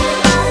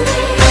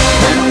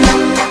 When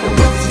I'm not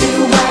with you,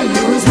 I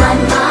lose my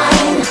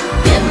mind.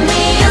 Give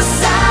me a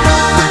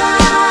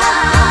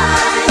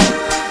sign.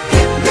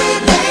 Hit me,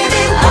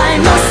 baby, I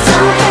must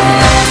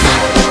confess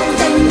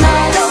that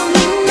my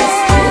loneliness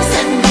is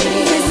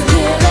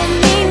killing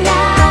me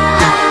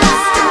now.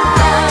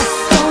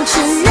 Don't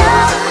you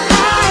know I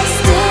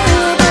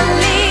still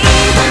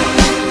believe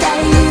that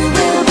you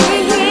will be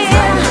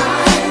here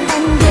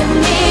and give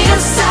me a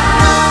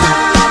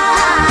sign.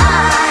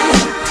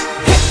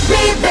 Hit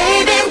me,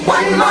 baby,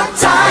 one more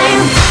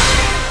time.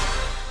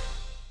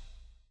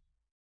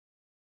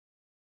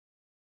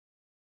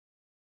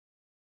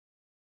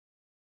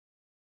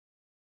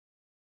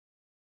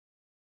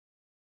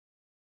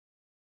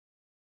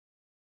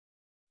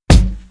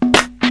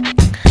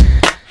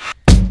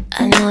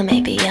 I know I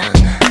may be young,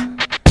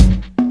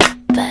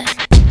 but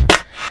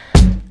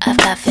I've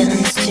got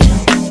feelings too.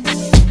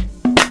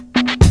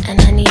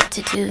 And I need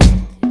to do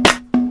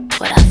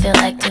what I feel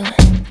like doing.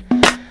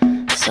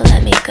 So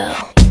let me go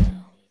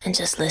and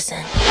just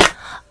listen.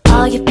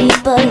 All you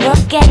people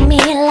look at me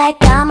like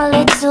I'm a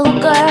little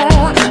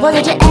girl. Well,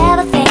 did you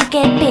ever think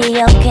it'd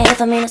be okay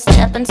for me to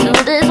step into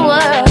this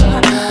world?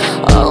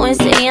 Always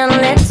saying,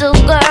 little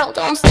girl,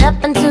 don't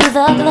step into the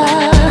club.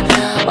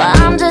 Well,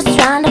 I'm just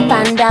trying to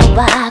find out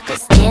why,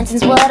 'cause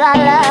dancing's what I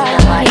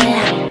love. Oh,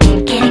 yeah.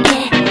 Get it,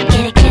 get it,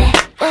 get it, get it.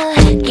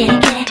 Get it, get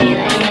it, get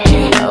it,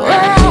 get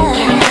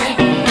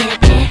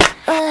it.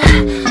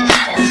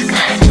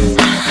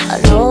 I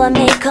know I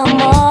may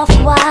come off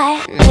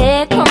quiet,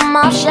 may come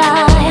off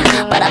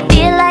shy, but I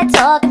feel like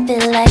talking,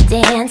 feel like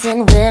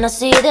dancing when I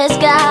see this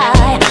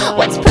guy.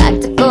 What's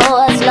practical,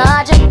 what's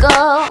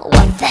logical,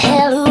 what the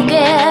hell, who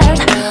cares?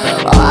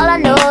 All I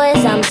know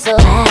is I'm so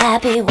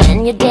happy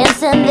when you're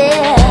dancing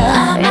there.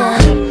 I'm a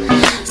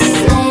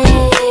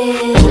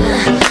slave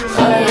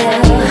for you.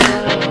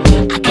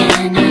 I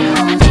cannot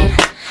hold it,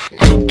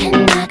 I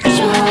cannot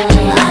control it.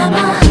 I'm a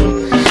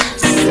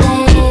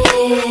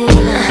slave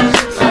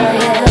for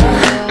you.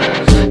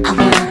 I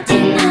won't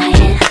deny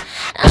it,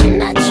 I'm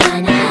not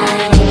trying to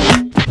hide it.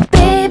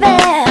 Baby,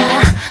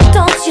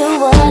 don't you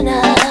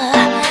wanna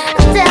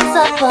dance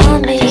up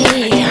on me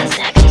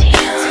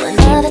to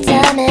another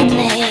time and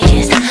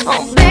place?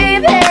 Oh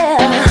baby,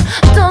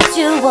 don't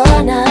you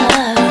wanna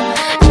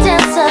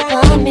dance up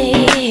on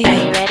me? Are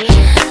you ready?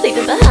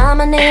 Leaving behind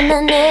my name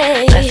and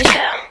age. Let's go.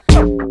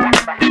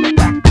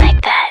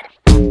 Like that.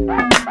 You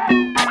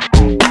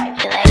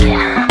like it,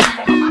 huh?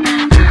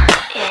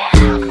 Yeah.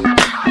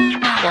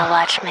 Now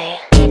watch me.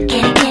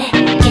 Get it, get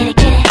it, get it,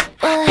 get it.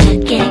 Get it,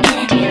 get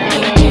it, get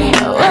it, get it.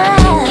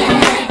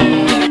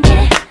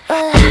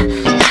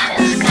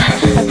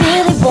 I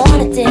really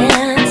wanna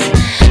dance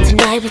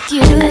tonight with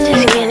you. I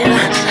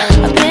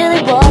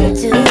really wanna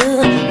do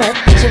what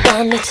you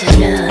want me to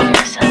do.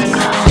 I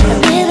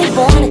really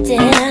wanna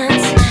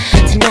dance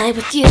tonight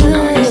with you. I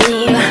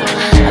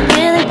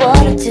really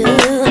wanna do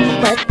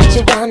what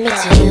you want me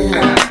to do.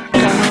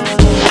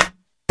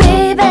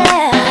 Baby,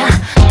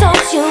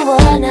 don't you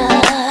wanna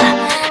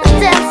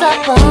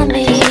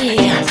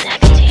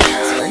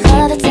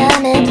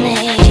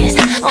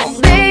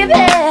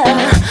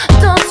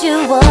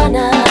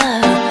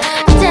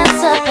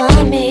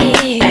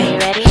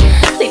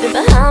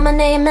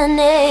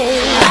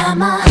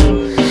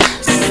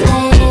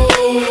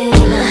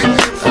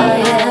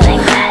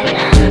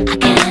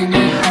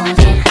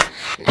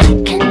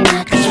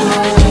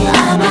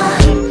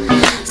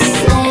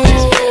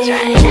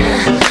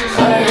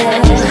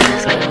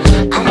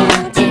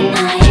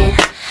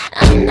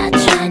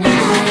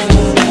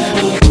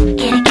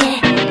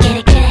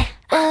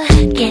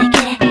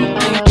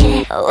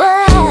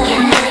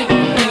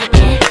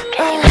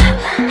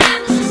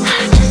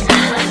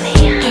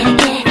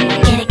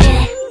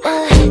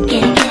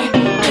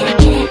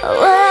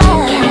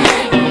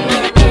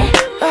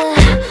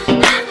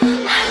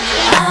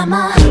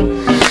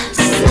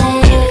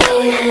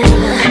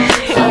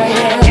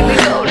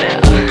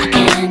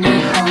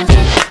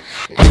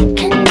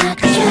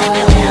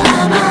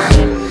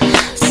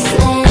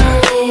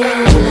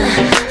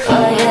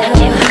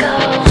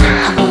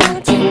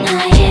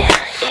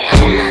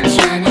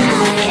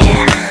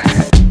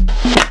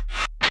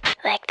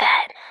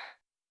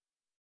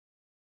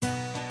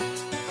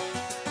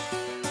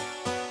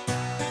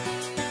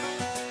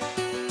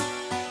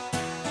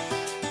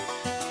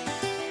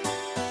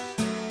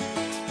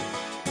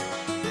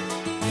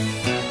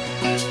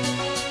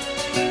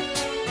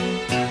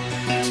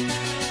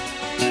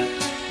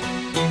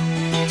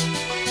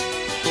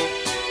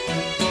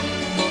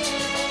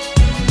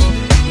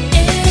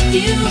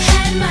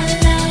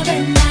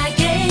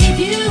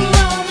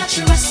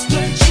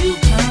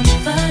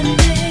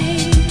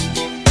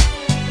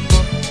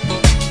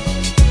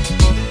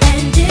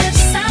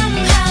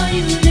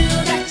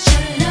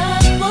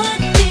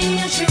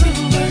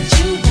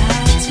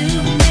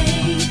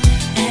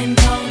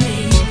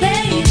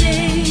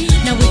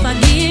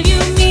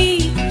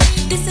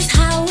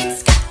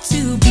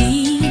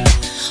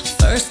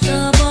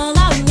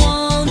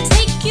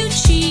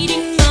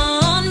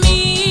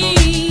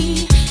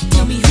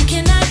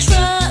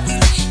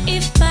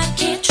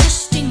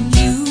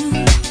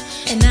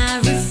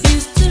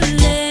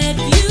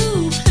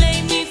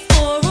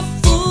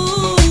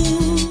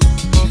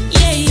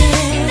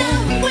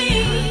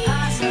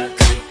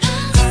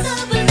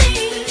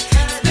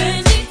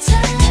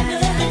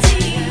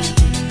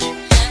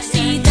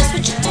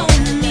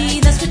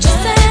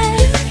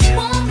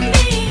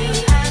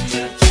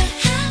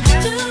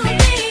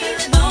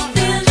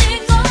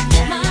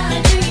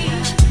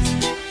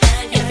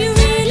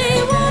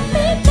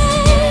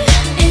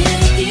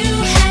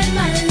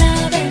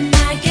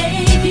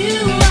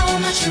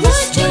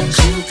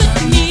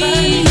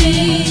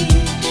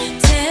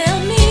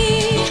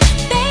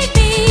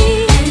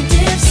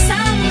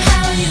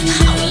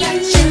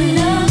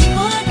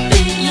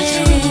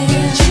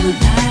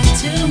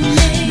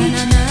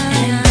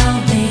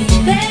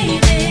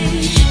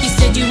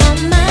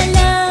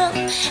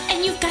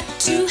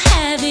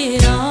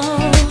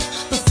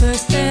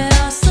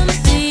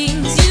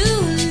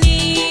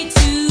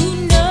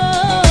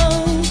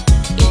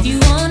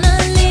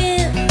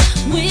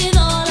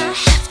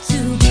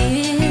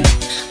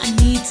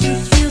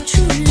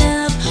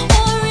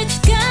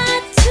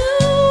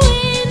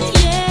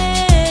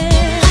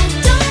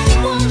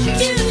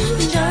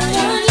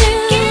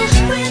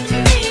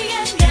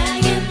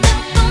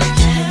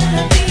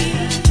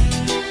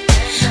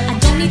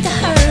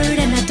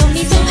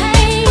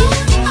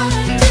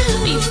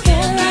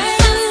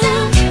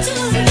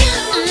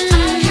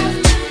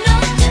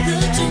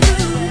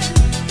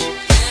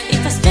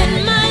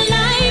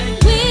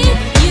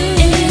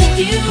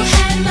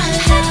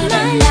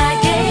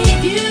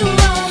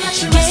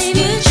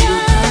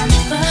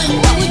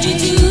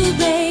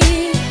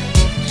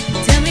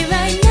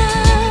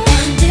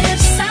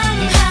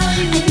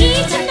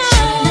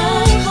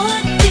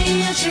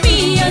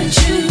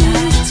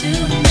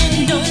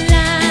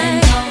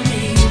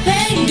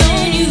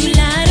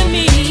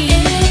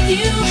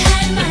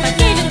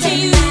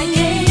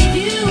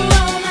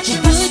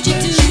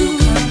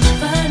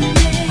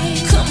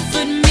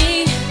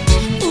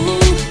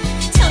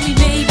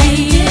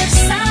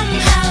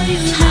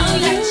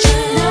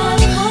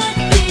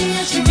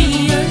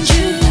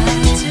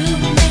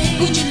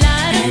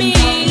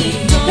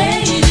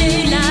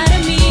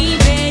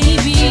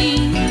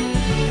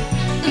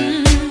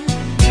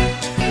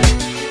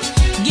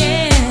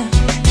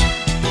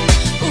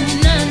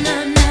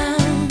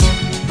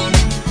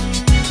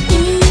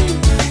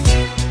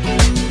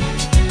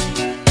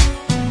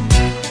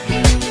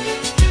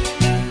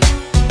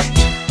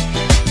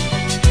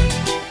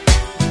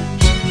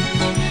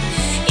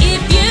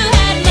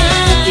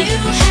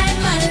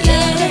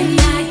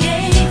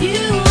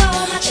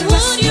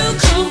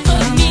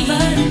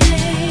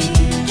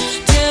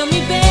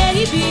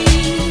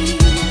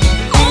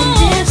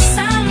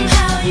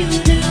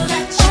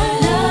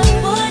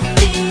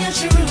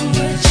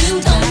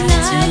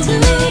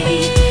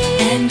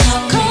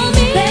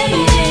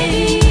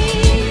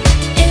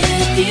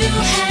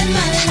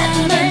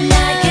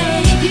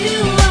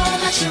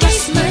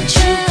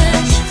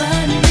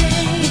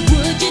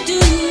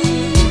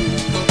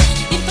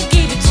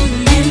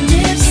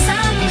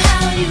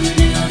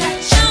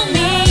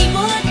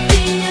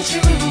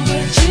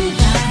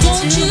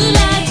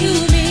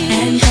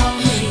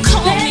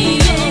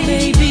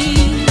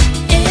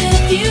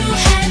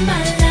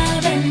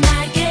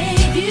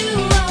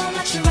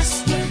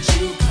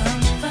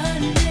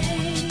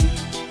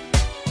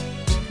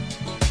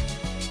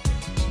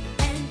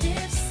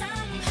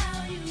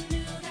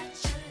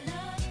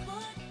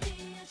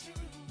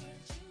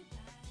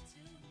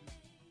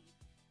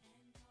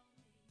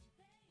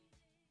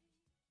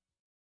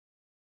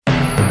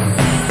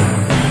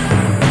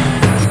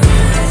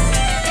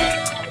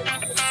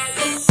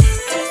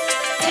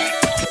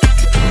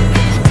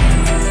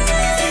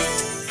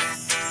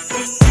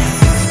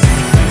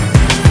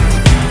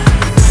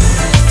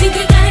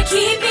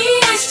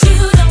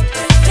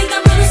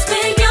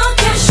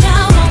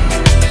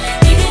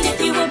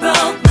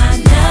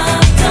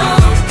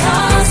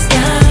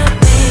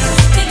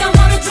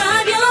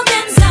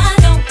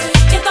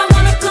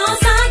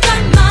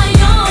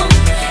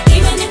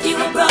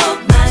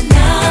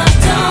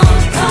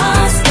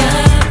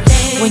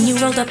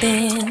up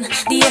in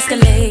the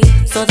Escalade,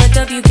 saw the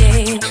W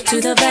game to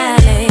the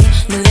valet.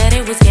 Knew that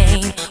it was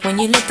game when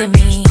you looked at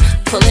me,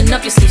 pulling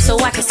up your sleeve so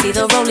I could see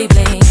the roly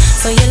bling.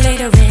 So you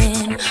later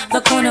in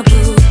the corner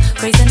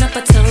booth, raising up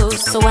a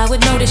toast so I would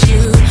notice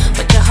you.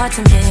 But you're hard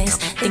to miss,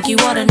 think you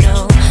ought to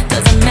know.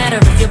 Doesn't matter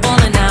if you're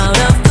balling out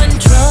of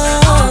control.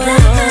 All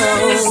that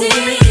matters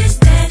is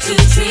that you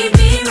treat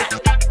me right.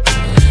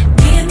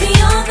 Give me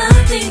all the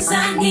things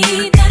I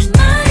need that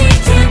money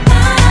can't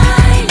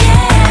buy,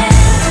 yeah.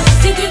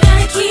 Think you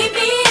gotta keep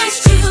me as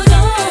you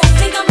don't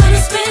think I'm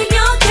gonna spend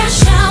your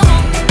cash out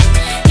on me.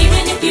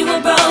 Even if you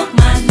were broke,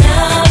 my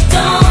love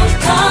don't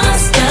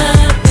cost a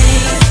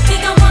thing.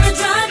 Think I wanna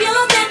drive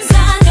your Benz,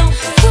 I don't.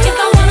 If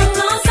I wanna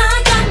floss, I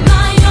got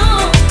my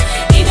own.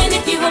 Even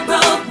if you were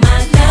broke, my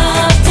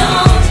love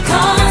don't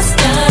cost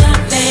a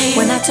thing.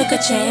 When I took a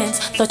chance,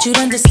 thought you'd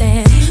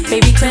understand.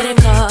 Baby, credit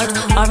cards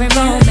are in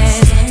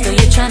romance. Still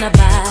you're trying to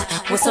buy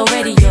what's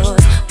already yours.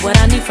 What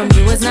I need from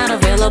you is not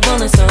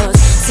available in stores.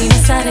 Seen a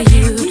side of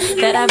you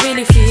that I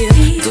really feel.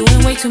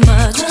 Doing way too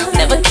much,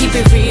 never keep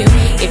it real.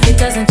 If it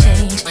doesn't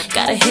change,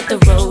 gotta hit the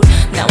road.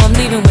 Now I'm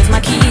leaving with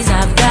my keys,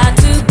 I've got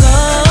to go.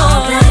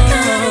 All that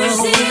matters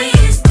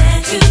is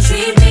that you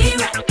treat me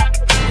right.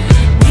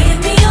 Give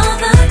me all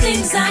the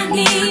things I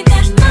need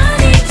that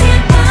money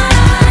can't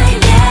buy,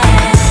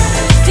 yeah.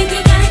 Think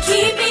you gotta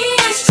keep me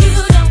as you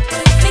don't.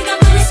 Think I'm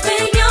gonna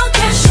spend your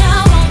cash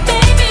out on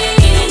baby.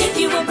 Even if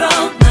you were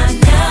broke, my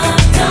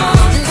love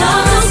don't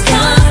cost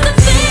a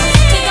thing.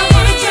 Think I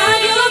wanna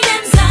drive your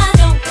Benz, I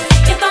don't.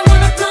 If I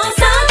wanna floss,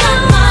 I got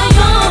my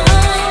own.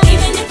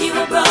 Even if you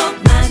were broke,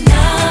 my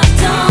love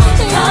don't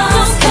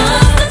cost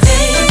a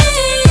thing.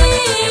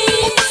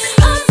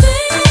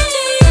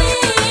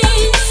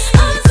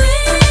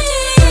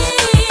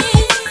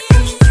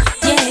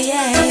 Yeah,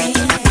 yeah,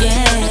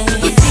 yeah.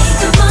 You think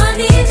the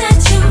money that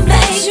you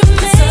make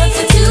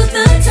substitute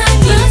the time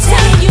you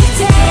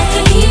take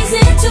and ease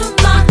into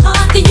my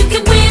heart, then you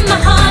can win my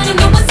heart and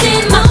know what's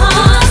in my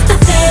heart. The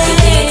thing you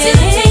need to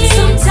take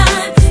some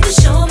time to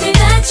show me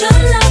that your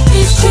love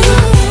is true.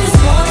 There's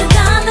more than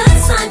dollar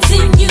signs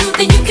in you,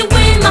 then you can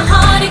win my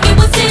heart and get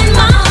what's in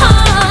my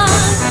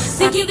heart.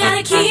 Think you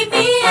gotta keep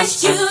me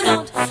as you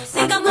don't.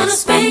 Think I'm gonna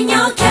spend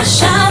your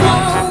cash out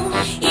on.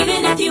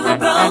 Even if you were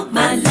broke,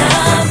 my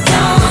love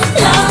don't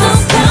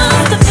cost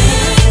a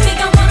thing. Think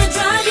I wanna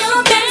drive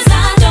your Benz,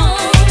 I don't.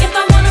 If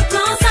I wanna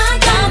floss, I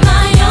got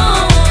my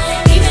own.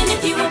 Even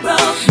if you were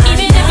broke, my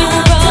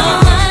love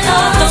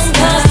don't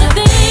cost a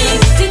thing.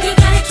 Think you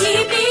gotta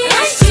keep me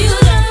as you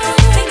don't.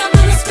 Think I'm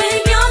gonna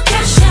spend your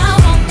cash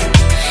out on.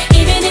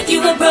 Even if you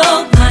were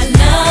broke, my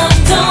love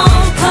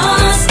don't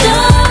cost a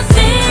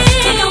thing.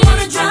 Think I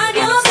wanna drive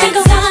your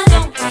Benz, I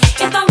don't.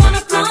 If I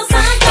wanna floss,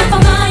 I got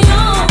my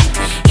own.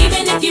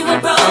 Even if you were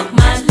broke,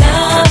 my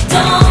love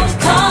don't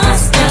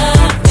cost a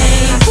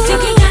thing.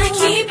 Think you gotta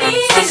keep me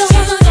as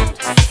you don't.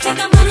 Think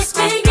I'm gonna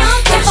spend your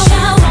cash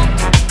out on.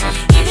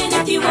 Even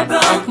if you were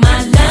broke, my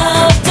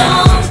love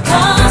don't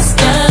cost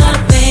a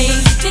thing.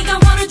 Think I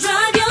wanna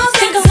drive your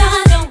Benz,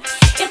 I don't.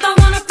 If I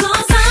wanna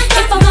floss, I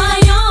got my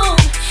own.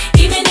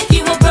 Even if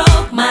you were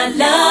broke, my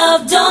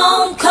love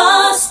don't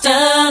cost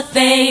a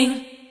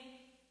thing.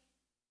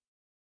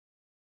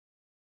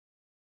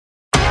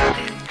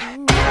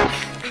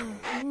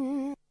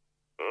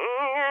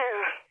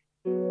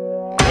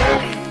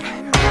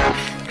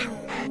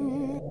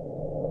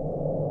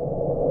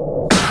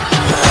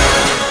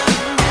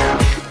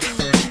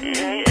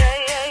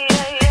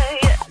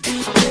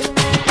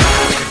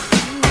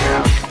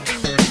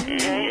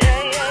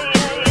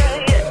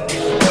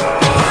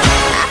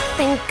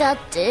 Think I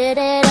did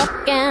it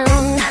again.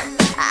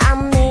 I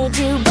made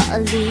you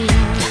believe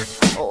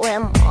we're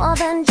more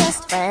than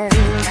just friends.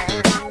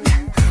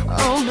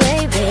 Oh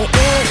baby,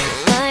 it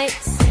might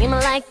seem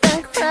like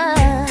a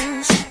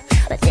crush,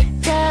 but it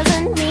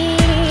doesn't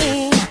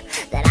mean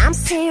that I'm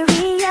serious.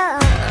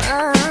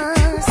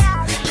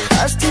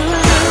 'Cause to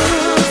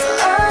lose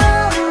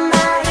all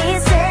my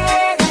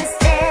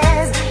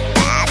senses,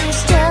 that is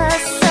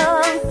just so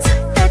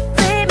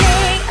typically me.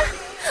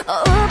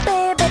 Oh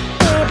baby,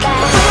 baby,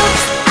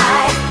 oops,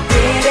 I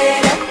did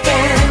it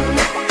again.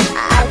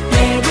 I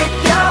played with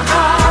your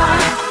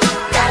heart,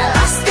 got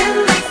lost in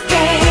the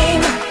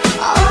game.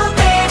 Oh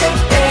baby,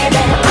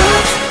 baby,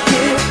 oops,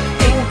 you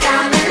think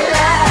I'm in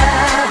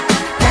love,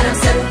 that I'm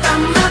sent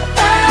from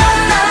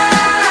above.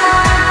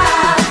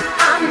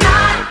 I'm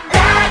not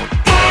that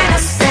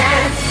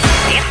innocent.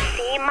 You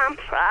see, my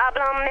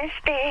problem is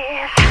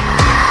this: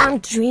 I'm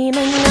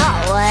dreaming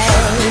away,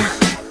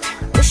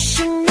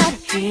 wishing that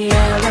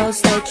heroes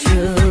they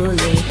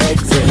truly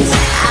exist.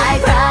 I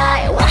cry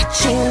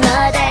watching the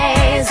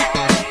days.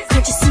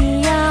 Can't you see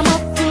I'm a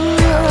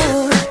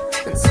fool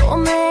in so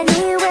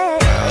many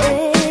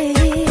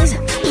ways?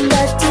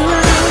 But to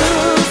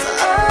lose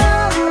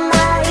all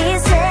my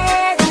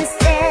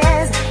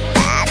senses,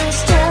 that is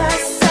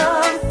just so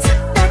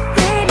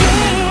typically me.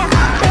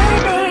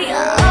 Baby,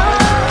 oh,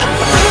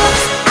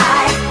 oops,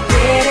 I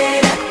did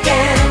it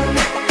again.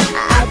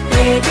 I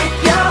played with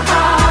your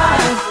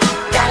heart,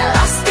 got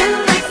lost in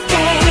the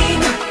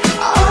game.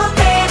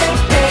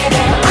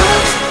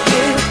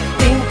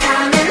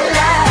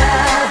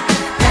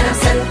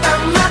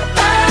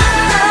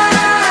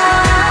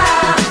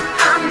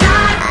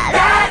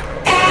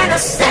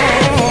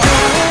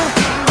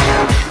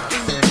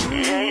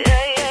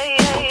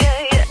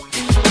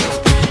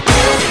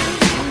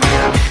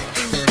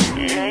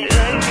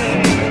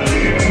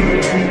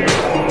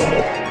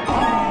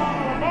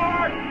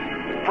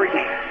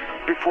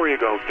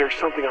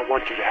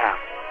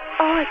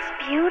 it's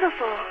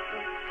beautiful.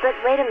 But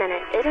wait a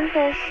minute, isn't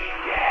this?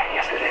 Yeah,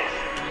 yes it is.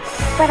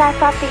 But I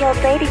thought the old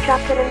lady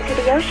dropped it into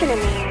the ocean in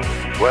the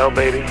end. Well,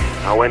 baby,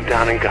 I went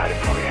down and got it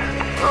for you.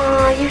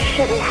 Oh, you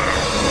shouldn't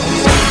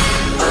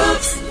have.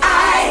 Oops,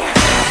 I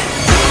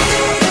did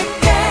it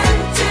again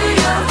to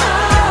your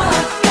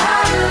heart.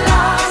 Got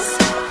lost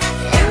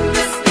in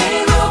this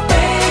thing, oh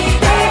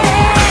baby.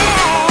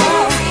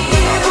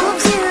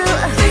 Oops, you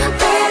think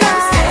that I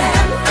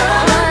stand for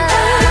love.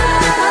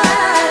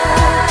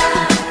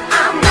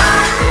 I'm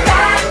not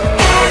that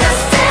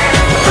innocent.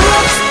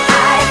 Oops,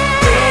 I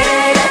did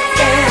it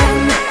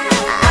again.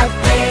 I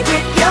played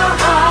with your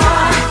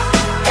heart.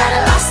 Got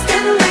lost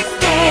in the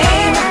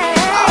game.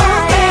 Oh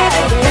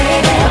baby,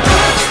 baby.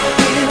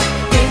 You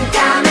think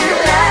I'm in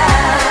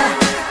love,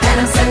 and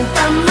I'm sent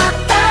from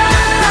above.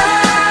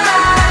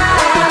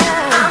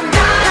 I'm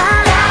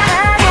not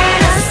that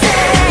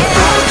innocent.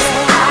 Oops,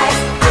 I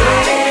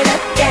did it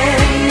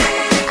again.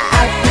 I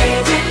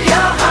played with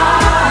your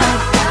heart.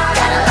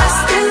 Got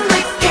lost in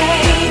the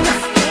game.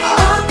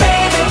 Oh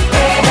baby,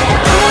 baby.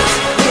 Oops,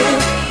 you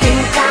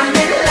think I'm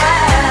in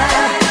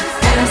love,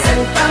 and I'm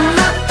sent from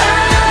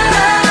above.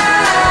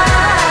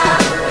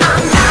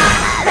 I'm not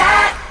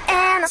that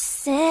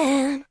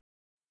innocent.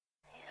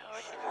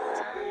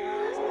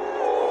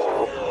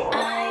 I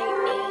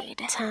need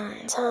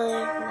time,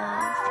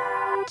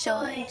 love,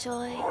 joy.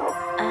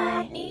 I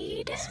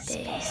need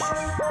space,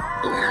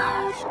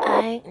 love.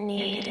 I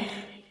need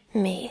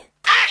me.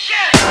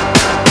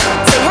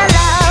 Say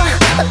hello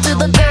to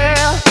the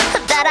girl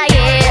that I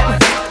am.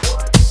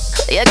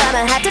 You're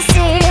gonna have to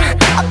see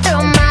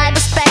through my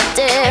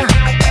perspective.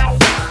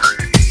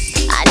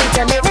 I need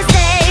to make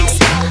mistakes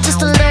just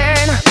to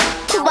learn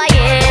who I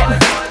am.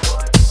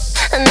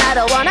 And I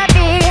don't wanna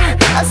be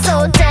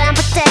so damn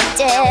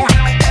protected.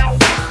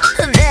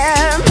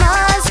 There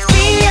must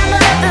be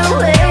another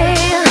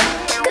way,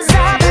 'cause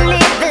I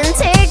believe in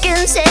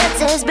taking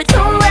chances. But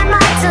who am I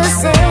to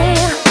say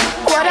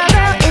what a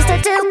girl is to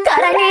do?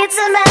 God, I need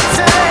some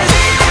answers.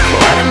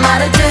 What am I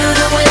to do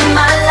to win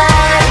my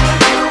life?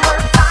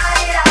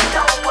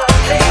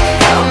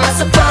 How am I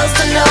supposed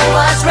to know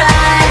what's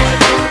right?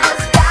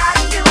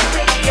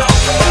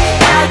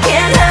 I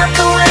can't help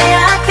the way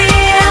I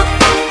feel,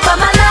 but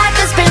my life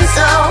has been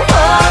so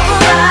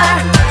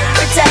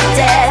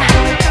overprotected.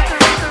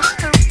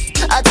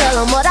 I'll tell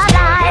them what I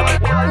like,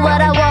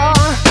 what I want,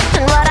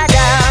 and what I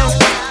don't.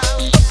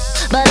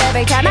 But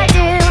every time I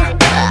do,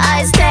 I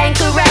stand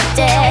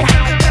corrected.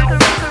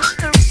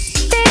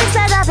 Things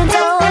that I've been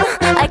told,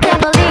 I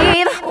can't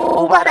believe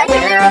what I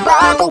hear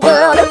about the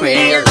world and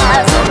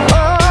realize I'm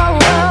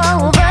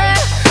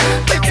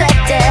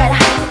overprotected.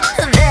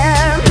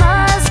 There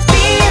must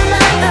be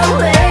another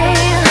way,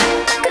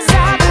 'cause I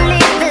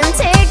believe in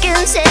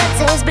taking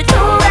chances. But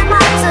who am I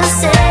to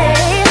say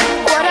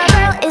what a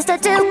girl is to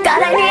do?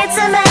 God, I need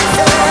some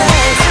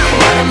answers.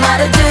 What am I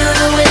to do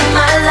to win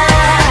my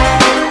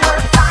life?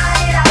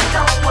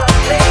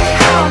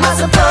 How am I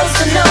supposed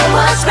to know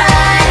what's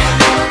right?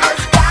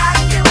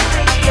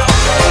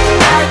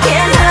 I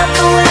can't help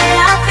the way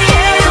I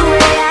feel,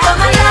 but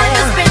my life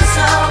has been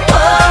so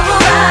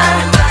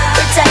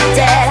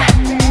overprotected.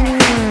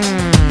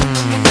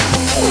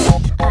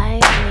 I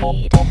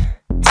need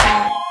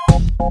time,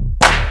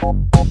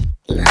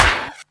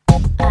 love.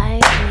 I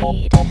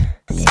need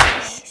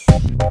space.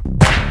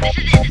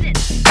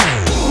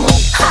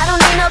 I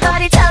don't need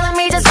nobody telling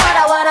me just what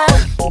I wanna,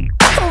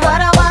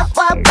 what I want,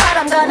 what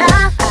I'm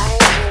gonna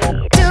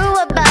do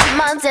about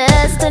my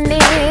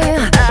destiny.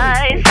 I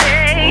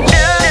say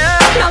no.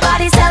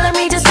 Nobody's telling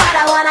me just what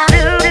I wanna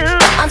do.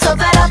 I'm so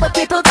fed up with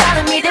people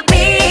telling me to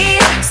be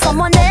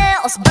someone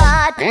else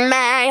but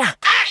me.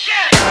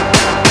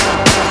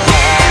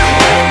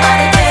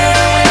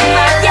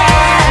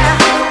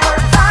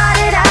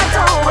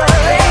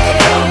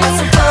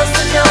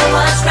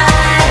 What's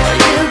right?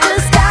 You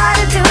just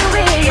gotta do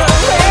it your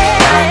way.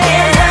 I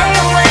can't help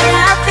the way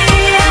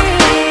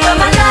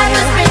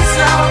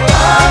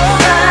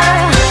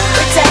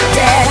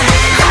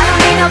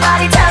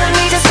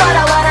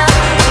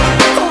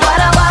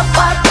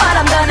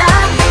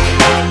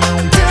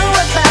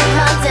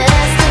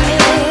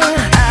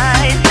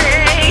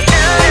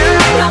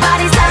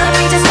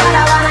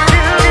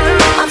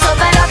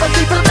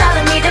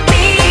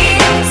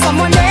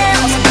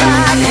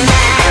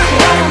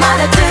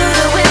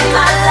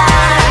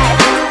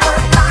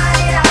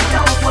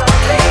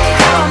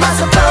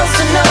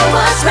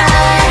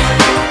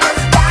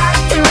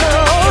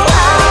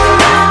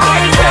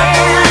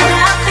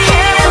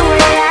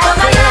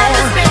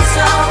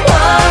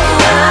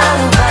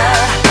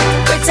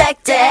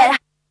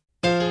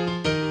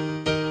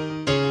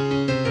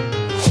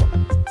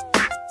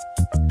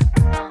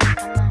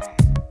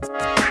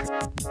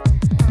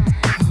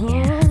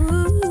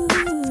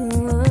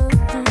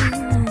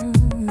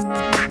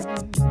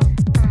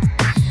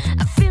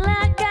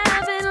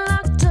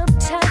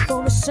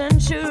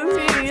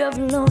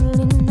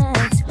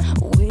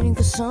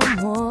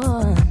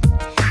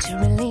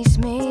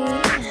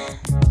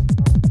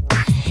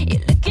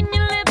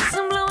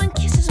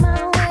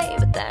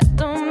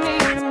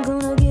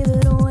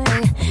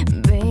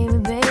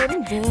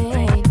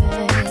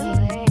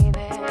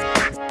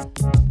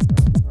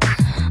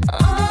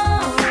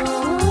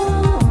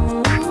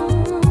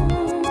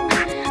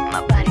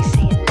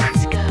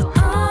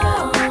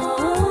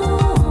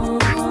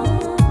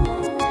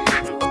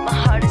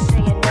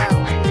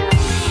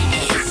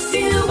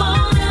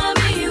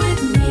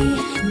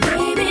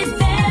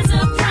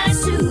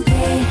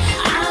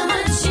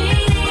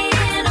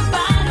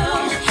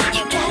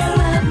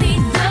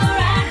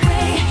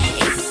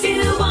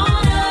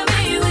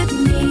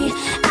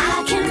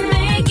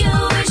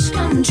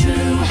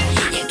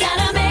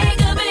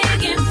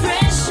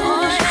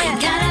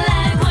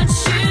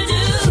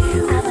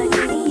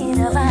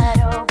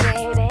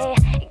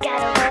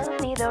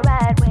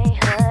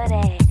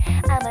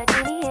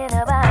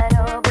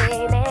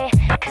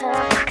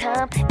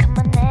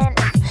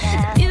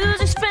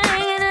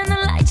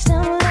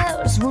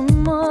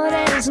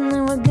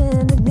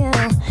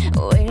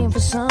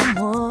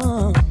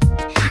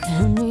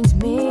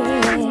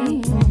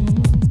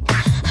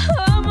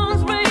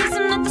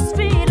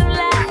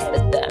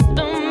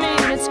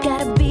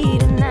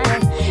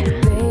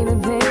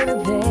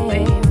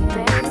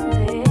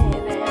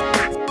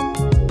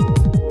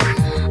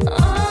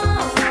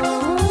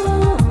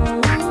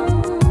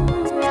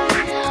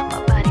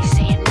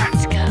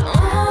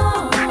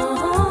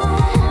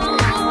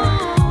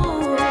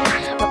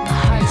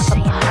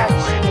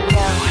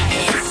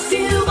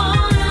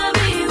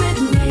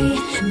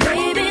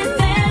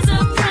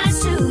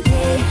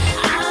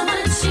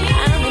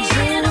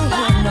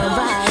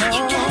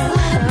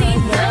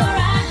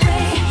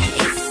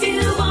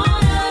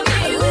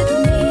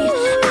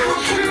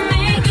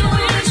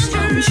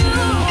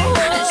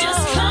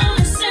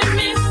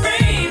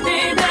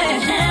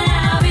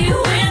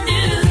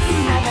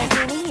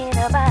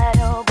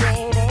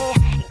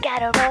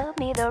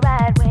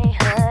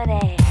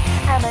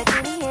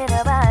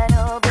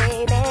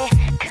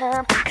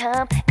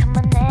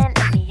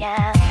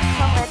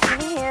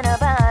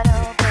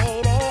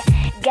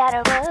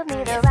gotta rub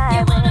me the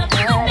right way.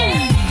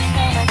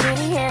 I'm a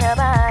genie in a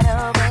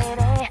bottle,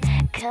 baby.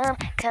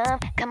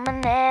 Come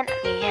on and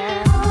let me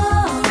out.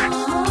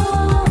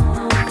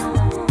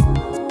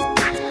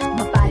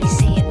 My body's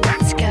saying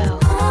let's go,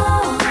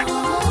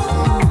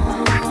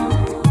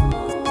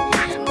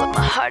 but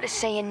my heart is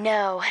saying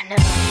no.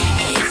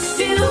 If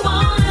you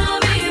wanna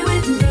be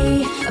with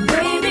me,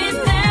 baby,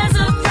 there's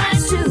a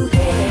price to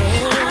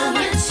pay. I'm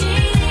a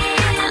genie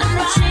in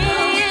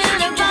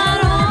a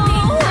bottle.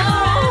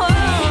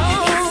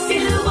 If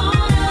you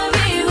wanna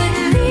be with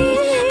me,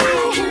 I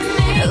can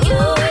make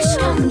your wish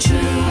come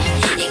true.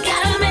 You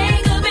gotta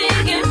make a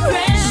big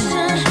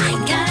impression.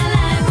 Gotta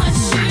like what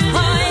you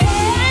do.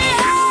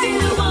 If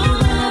you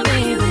wanna be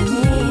with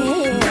me,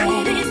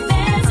 baby,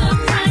 there's a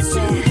price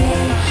to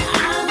pay.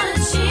 I'm a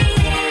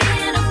genie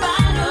in a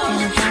bottle.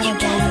 You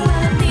gotta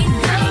let me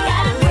know.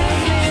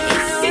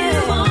 If you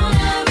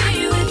wanna be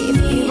with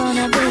me, I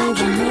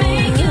can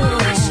make your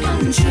wish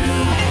come true.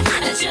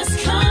 Just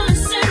come and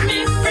set me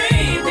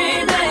free,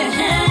 baby.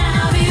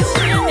 I'll be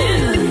with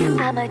you.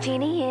 I'm a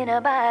genie in a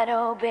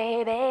bottle,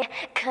 baby.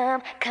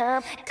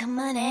 Come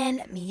on and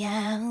let me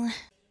out.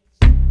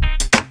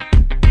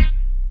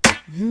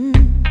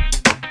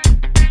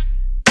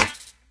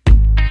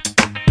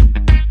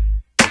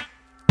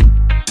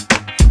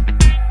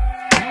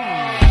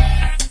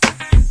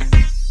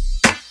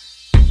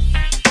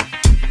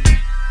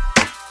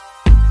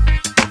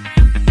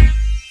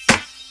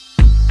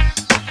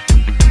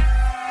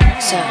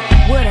 So,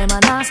 what am I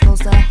not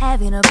supposed to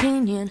have an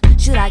opinion?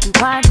 Should I keep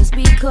quiet just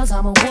because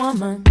I'm a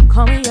woman?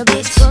 Call me a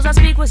bitch cause I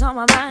speak what's on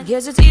my mind.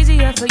 Guess it's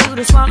easier for you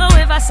to swallow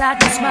if I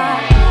sat and smile.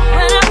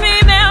 When a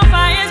female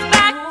fires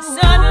back,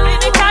 suddenly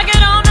the cocky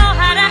don't know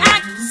how to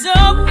act. So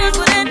here's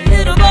what any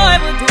little boy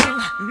would do,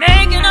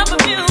 making up a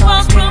few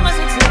false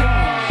promises.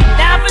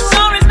 That for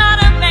sure is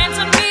not a man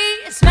to me.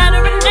 It's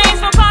flattering names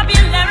for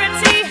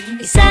popularity.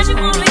 He says you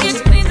only get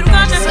to me through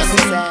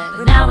controversy,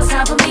 but now it's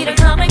time for me to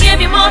come and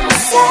give you more to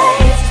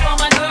say. For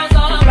my girls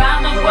all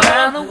around the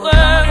world,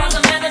 for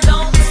the men that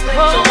don't respect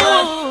your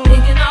worth,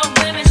 thinking all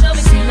women should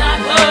be seen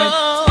like her.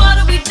 What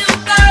do we do,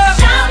 girl?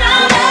 Shout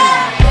out,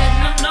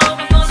 letting them know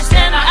we're gonna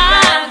stand our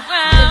ground.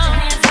 Lift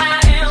your hands high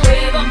and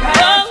wave them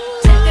proud.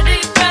 Take a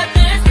deep breath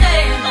and say,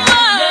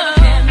 never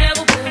can,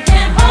 never will,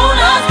 can hold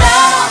us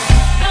down.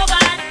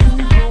 Nobody can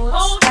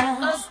hold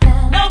us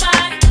down.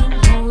 Nobody can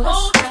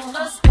hold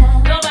us down.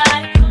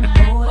 Nobody can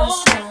hold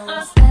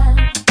us down.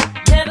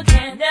 Never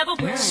can, never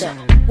will.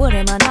 What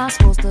am I not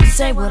supposed to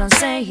say what I'm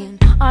saying?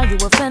 Are you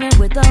offended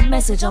with the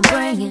message I'm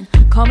bringing?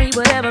 Call me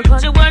whatever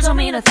cause your words don't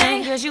mean a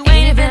thing. Cause you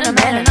ain't even a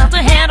man enough to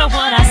handle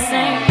what I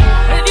say.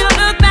 If you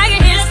look back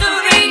at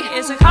history,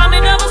 it's a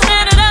common double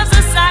standard of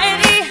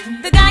society.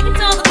 The guy can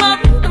tell the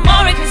club, the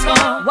more he can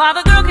score, while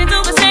the girl can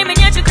do the same and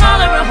yet you call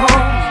her a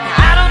whore.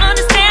 I don't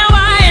understand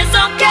why it's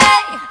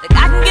okay. The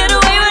guy can get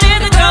away with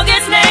it, the girl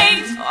gets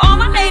named. All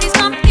my ladies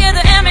come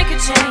together and make a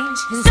change.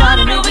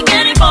 Start a new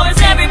beginning for us,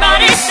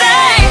 everybody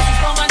say.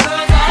 For my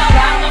girls all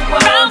around the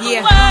world,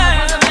 Yeah.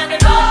 for the men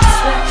that don't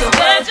respect your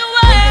words.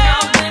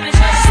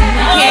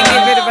 Can't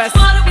get rid of us.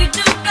 What do we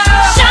do,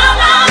 girl? Shout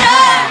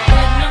louder.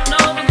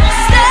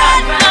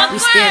 We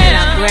standing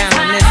our ground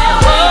on this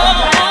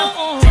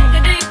one. Take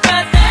a deep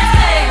breath and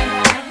say,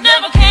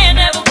 never can,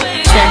 never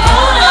will.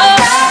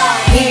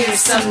 Here's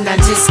something I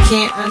just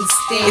can't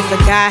understand. If a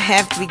guy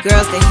have 3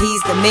 girls, then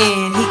he's the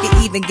man. He could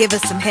even give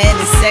us some head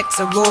and sex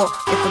or raw.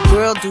 If a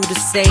girl do the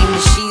same,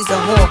 then she's a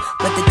whore.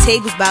 But the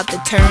table's about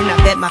to turn. I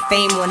bet my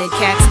fame on it.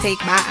 Cats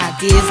take my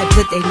ideas and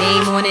put their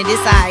name on it.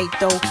 It's alright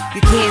though.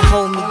 You can't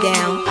hold me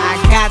down. I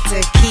got to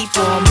keep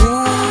on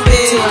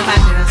moving. Two of my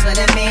girls for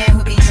the man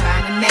who be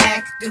trying to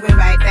knack. Do it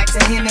right back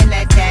to him and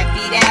let that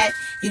be that.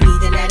 You need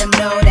to let him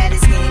know that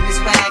his game is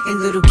whack.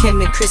 And little Kim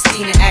and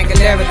Christina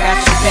Aguilera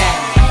got your back.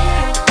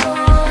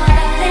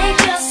 Think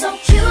you're so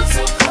cute,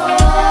 so cool.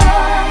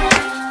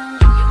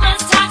 You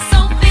must talk so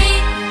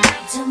big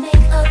to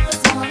make up for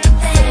small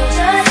things.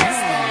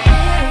 Just a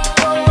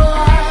miracle.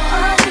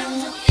 All you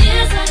do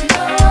is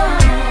ignore.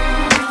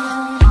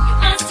 You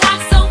must talk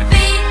so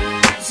big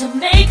to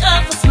make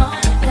up for small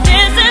things.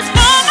 This is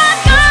for my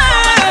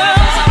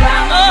girls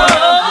around the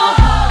world.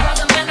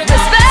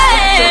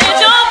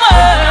 Respect your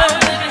word.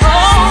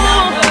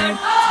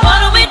 What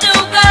do we do,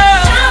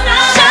 girl?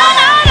 Shout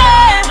out,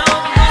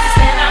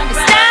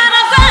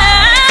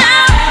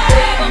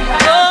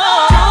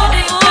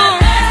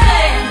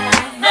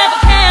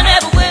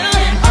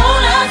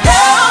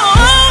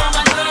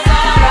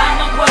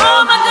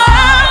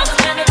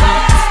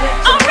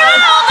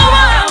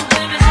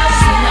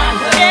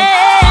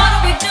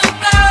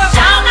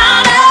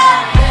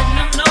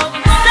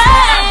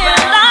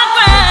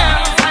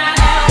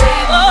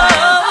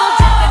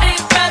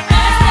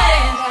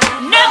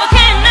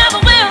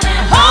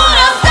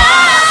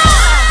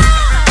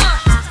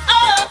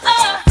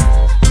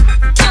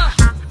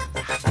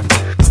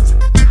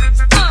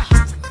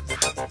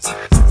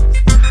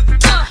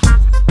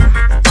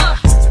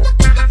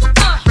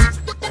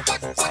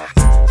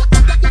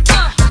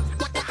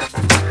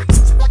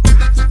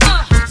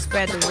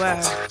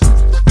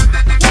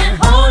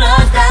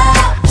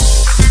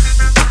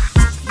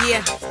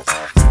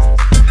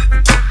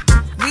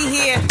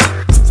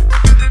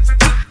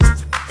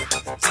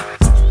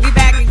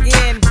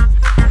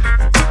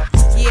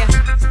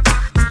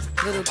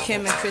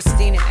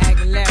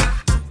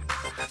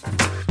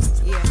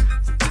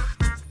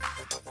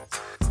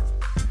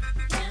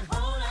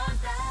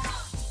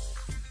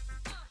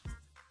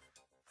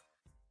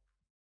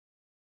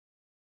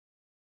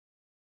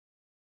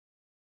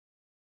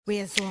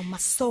 Where's all my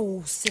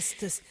soul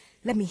sisters?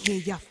 Let me hear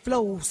your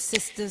flow,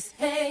 sisters.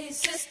 Hey,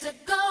 sister,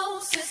 go,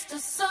 sister,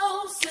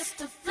 soul,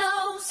 sister,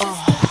 flow, sister.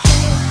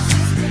 Hey,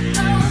 sister,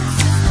 go,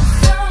 sister,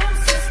 soul,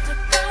 sister,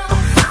 go.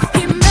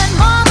 He met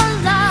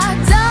Marmalade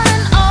down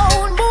in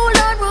old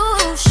Moulin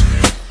Rouge,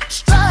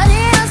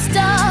 strutting her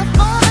stuff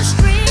on the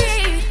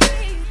street.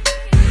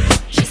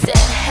 She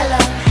said, hello,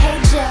 hey,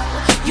 Joe,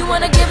 you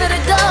wanna give it a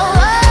go?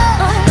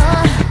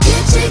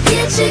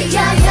 Get you,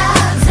 yeah,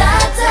 yeah, da,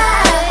 da.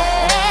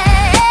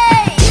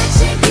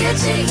 Get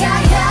you, yeah,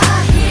 yeah,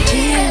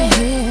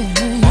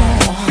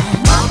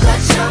 mocha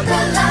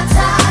chocolate,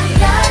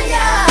 yeah,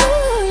 yeah.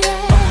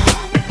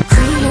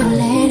 Cream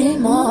lady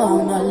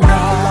marmalade.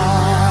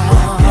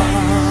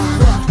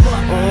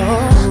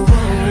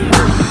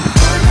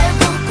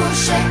 Voulez-vous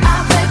coucher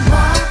avec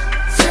moi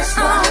ce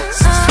soir?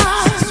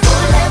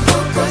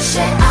 Voulez-vous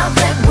coucher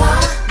avec moi?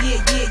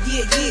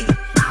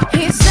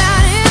 He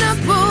sat in a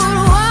pool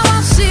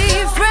while she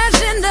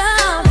freshened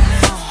up.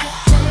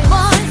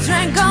 Boy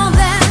drank all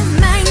that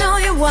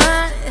magnolia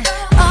wine.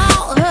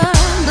 All her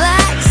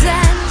blacks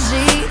and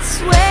sheets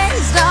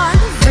waist on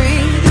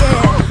free,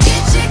 yeah.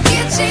 Get you,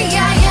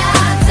 yeah,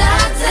 yeah, da,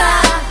 da,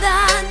 da,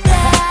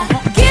 da.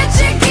 Get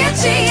you,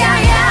 yeah,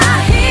 yeah,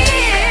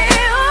 here,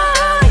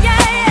 oh,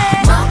 yeah,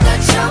 yeah. Mocha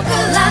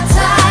chocolate,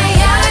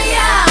 yeah,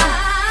 yeah.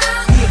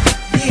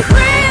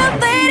 Cream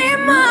lady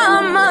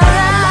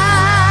marmalade.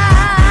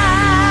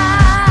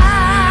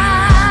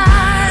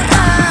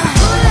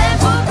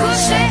 Voulez-vous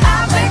coucher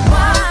avec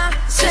moi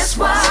ce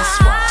soir?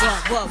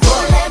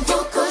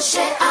 Voulez-vous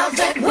coucher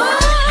avec moi?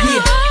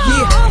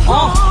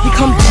 We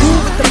come through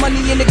with the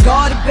money in the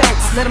garter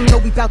belts. Let them know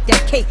we bout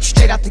that cake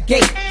straight out the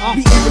gate.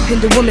 We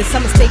independent women,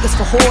 some mistake us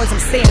for whores. I'm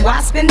saying,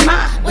 why spend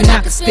mine when I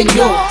can spend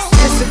yours?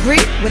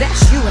 Disagree? Well,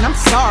 that's you, and I'm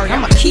sorry.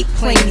 I'ma keep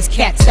playing these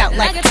cats out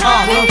like a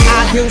car.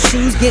 High heel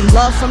shoes, getting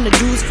love from the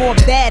dudes, 4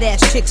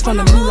 badass chicks from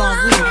the Moulin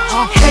Rouge.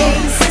 Hey,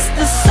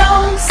 sisters,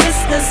 soul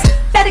sisters,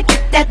 better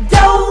get that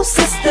dough,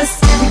 sisters.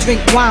 We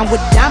drink wine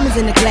with diamonds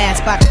in the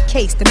glass by the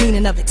case, the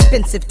meaning of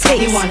expensive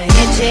taste. You wanna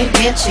get you,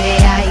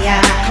 yeah,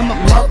 yeah. Come on,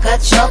 Mocha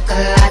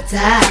chocolate.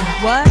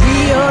 what?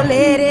 Rio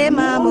Lady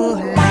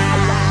Marmalade.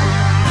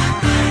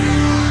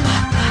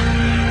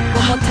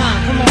 One more time,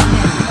 come on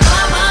now.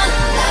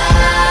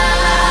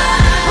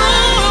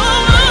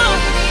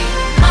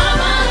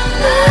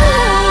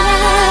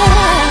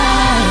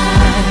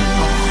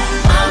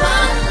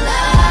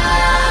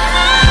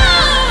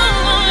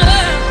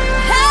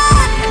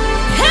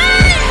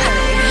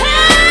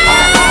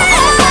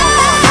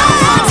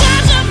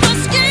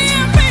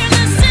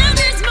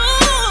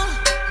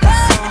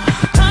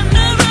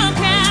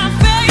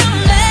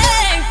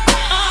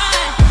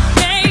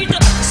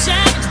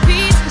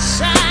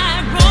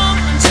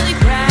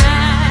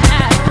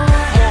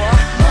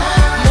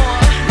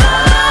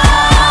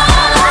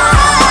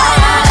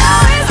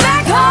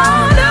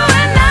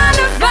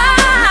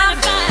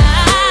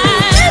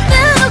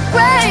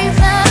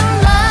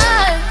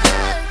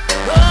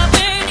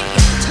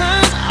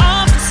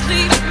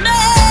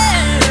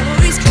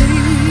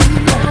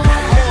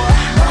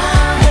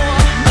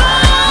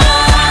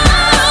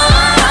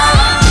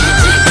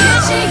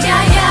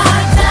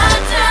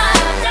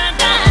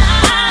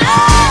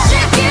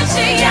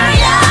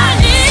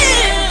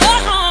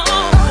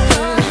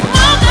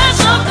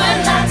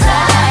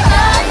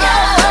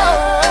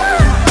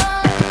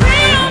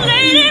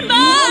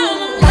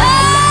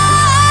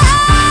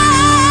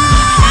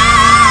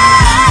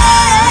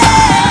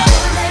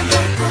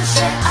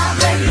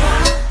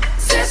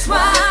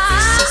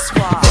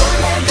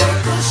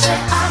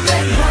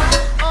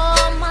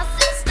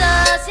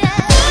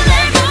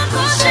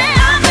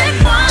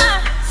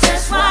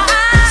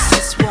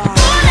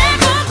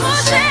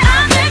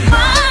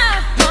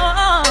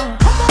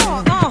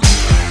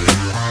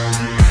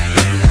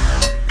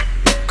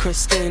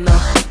 Christina,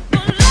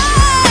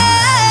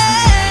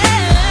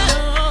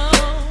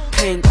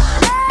 Pink,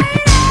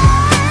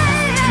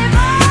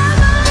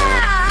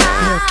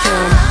 Lil'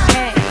 Kim,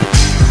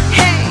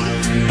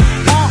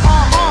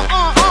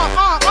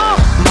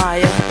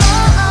 Maya,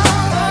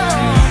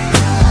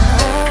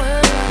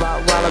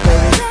 Rottweiler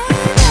baby,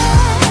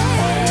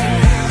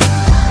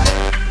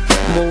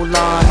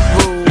 Moulin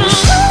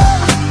Rouge,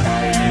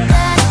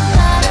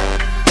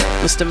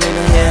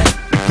 Misdemeanor here.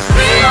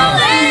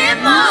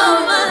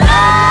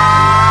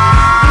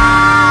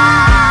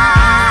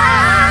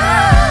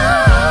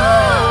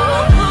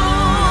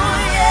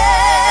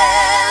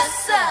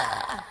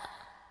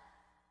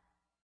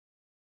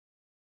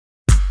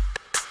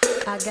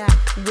 I got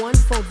 1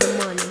 for the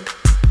money.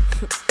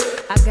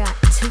 I got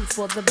 2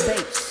 for the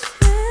bass.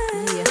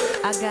 Yeah,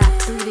 I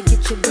got 3 to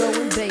get you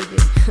going, baby.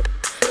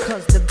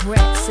 Cause the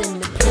brat's in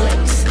the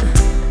place.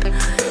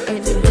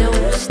 And it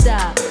don't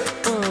stop.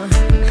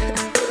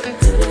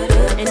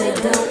 And it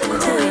don't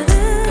quit.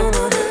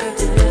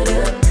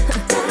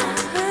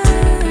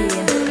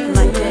 Yeah,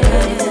 like that.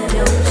 And it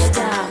don't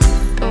stop.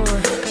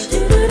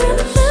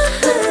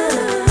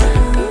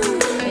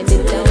 And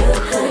it don't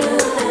quit.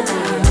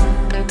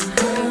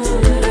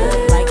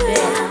 Like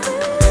that.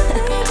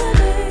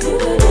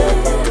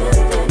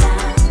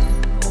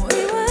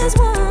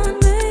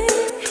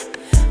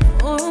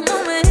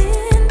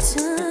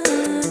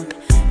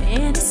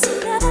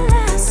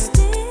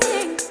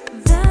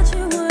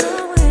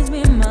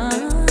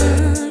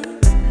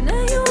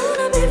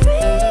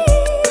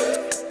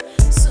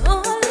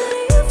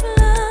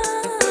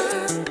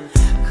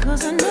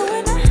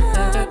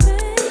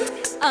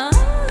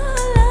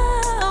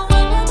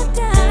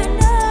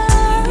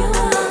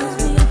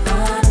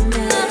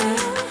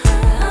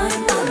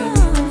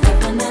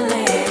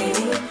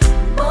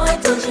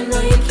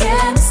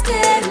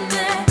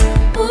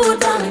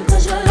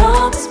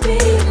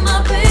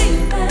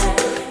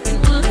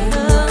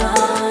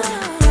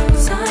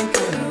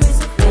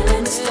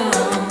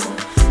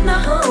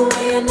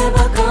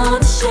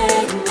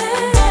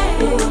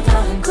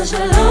 'cause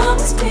you'll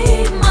always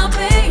be my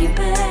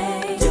baby.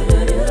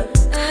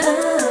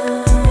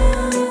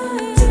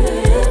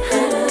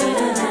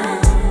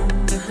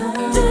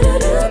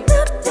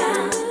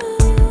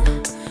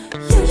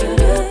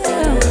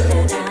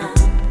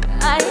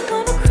 I ain't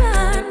gonna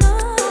cry, no,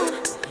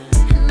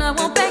 and I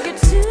won't beg you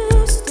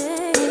to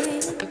stay.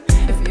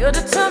 If you're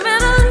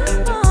determined to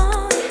leave,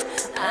 boy,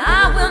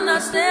 I will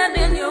not stand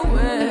in your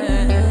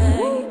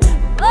way.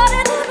 But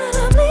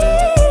inevitably,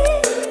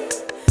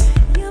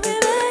 you'll be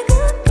back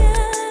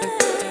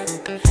again.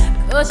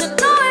 'Cause you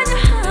know in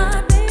your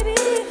heart,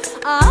 baby,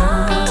 our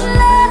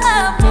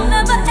love will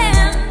never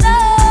end. No,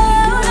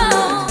 no.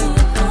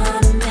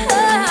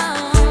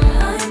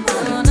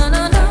 No, no,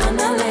 no, no,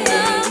 no.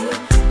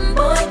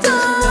 Boy,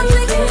 don't you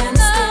think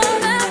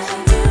that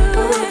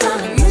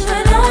you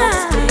should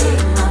always be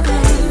my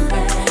baby?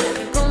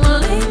 Gonna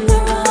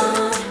linger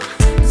on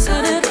to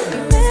the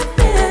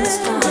very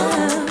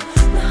start.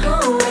 The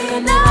whole way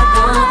you're never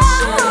gonna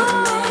shake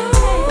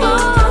me.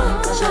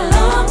 'Cause you'll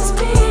always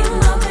be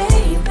my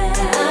baby.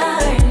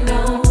 I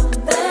know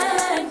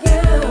that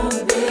you'll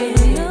be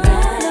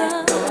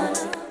right.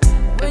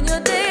 When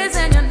your days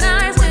and your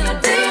nights, when your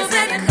days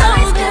and your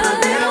nights get a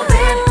little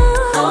bit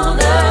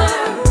colder,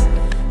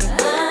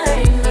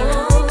 I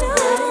know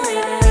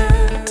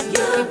that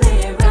you'll be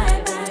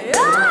right back.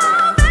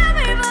 Oh,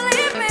 baby,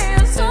 believe me,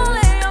 it's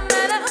only a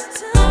matter of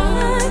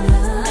time.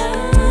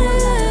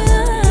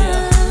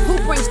 Who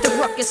brings the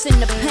ruckus and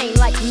the pain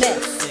like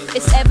meth?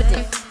 It's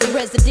evident, the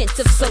residents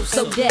of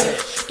So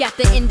Death got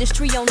the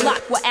industry on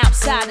lock where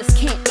outsiders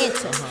can't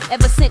enter.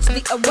 Ever since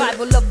the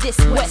arrival of this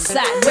West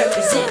Side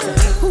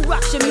representative, who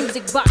rocks your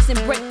music box and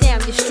break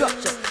down your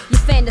structure. You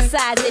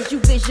fantasize as you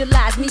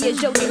visualize me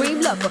as your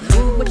dream lover.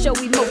 With your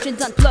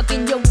emotions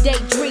unplugging your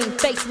daydream,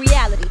 face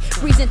reality,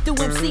 breezing through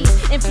MCs,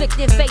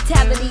 inflicting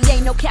fatality.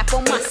 Ain't no cap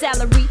on my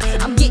salary.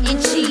 I'm getting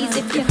cheese.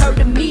 If you heard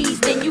of me's,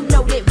 then you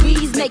know that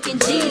we's making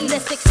G's.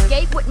 Let's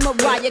escape with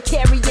Mariah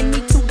carrying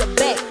me to the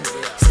bank.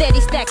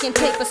 Steady stacking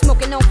paper,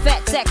 smoking on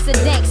fat sacks of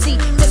dank. See,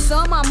 to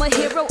some I'm a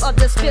hero,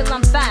 others feel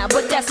I'm fine,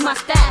 but that's my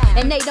style,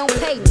 and they don't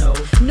pay me,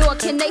 nor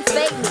can they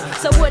fake me.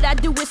 So what I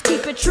do is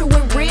keep it true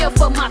and real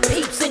for my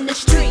peeps in the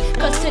street.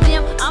 'Cause to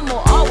them,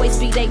 I'ma always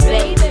be they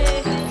baby.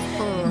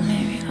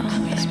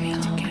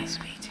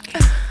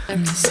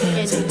 And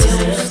it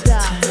don't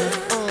stop,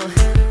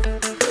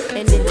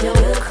 and it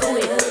don't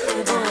quit,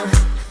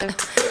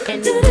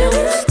 and it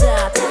don't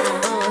stop,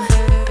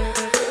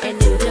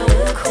 and it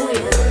don't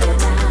quit.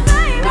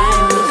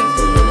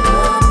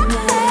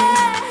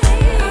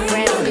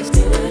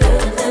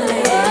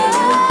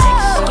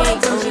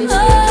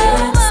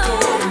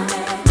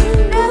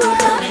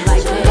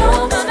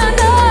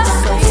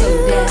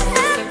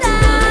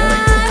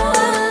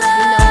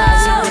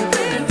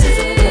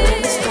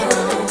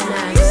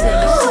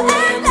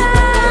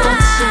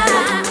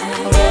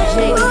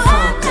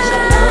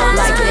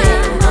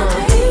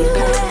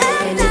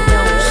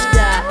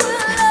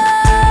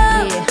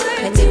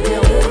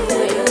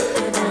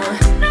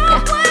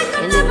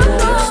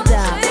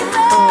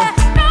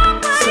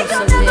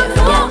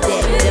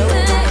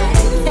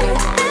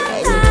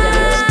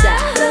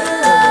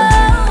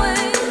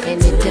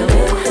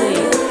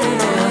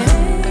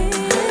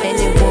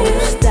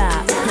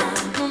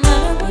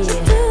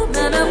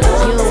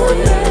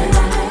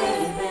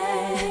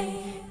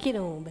 Get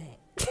on back.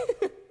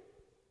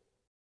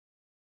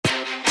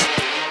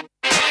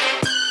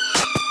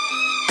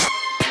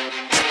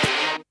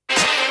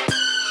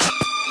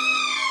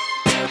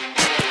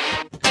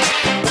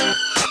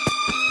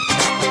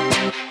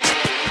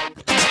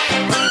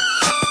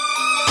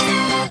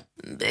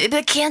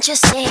 Baby, can't you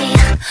see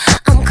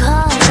I'm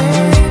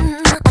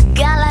calling? A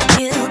guy like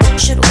you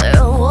should wear a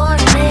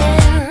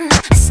warning.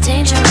 It's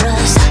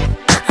dangerous,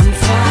 I'm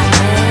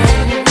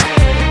falling.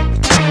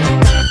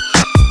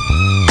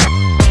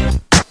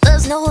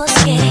 There's no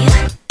escape,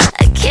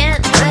 I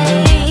can't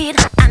wait.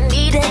 I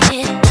need a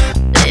hit,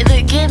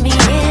 baby, give me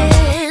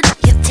it.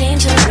 You're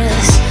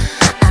dangerous,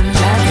 I'm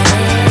loving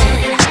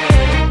it.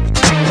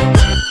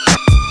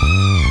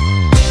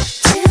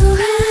 Too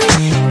high,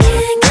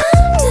 can't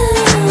come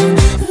down.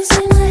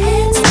 Losing my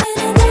head,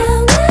 spinning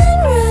round and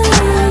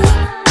round.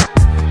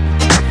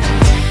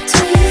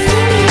 Till you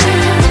feel me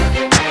now.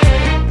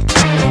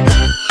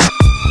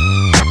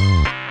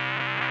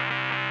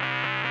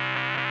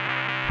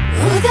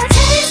 Ooh, the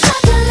taste of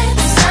your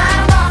lips,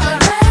 I'm all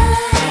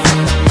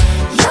around.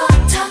 You're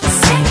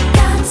toxic,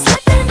 I'm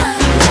slipping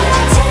under.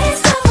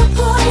 Taste of a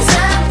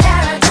poison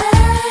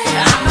paradise.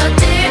 I'm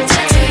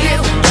addicted to you.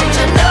 Don't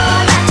you know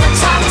that you're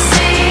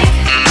toxic?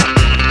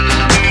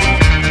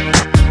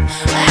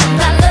 And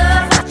I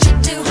love what you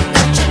do.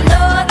 Don't you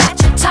know that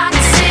you're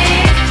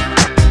toxic?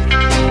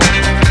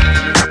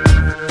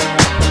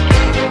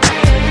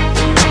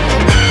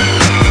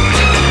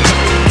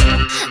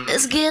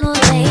 It's getting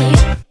late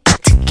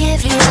to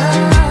give you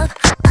up.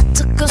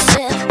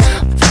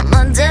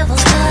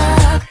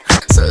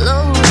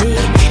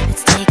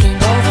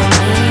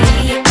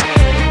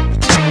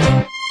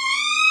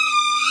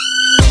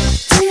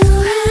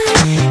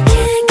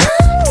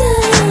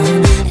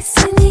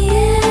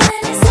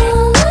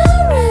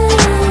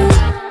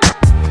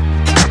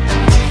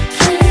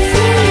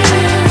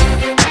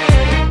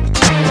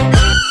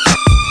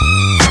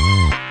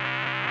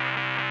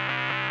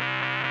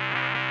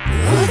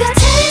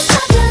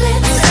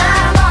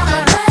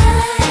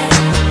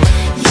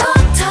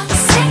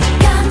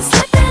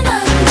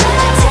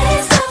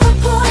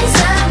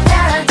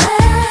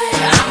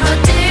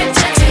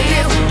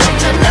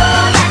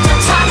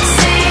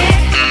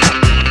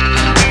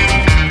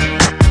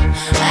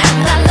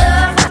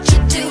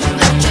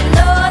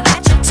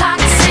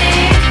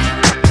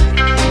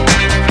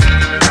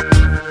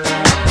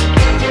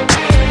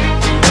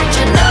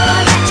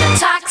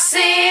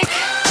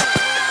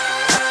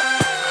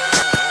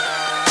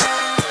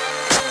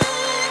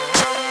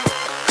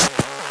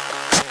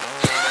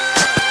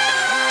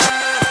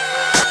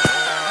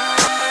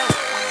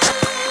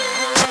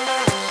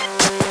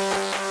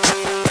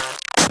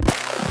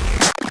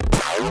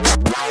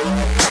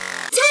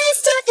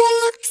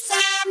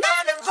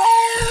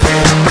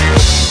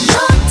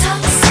 You're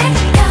toxic,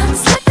 I'm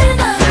slipping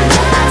under.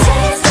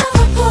 Taste of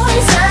a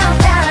poison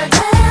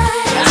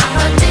paradise. I'm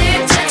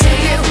addicted to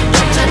you.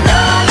 Don't you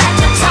know that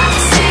you're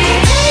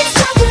toxic? Taste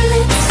of your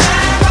lips,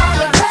 I'm on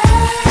the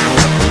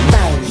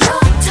run.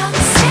 You're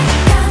toxic,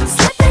 I'm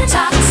slipping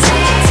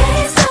toxic.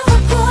 Taste of a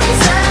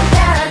poison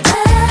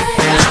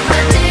paradise. I'm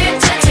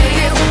addicted to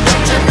you.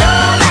 Don't you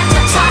know that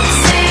you're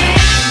toxic?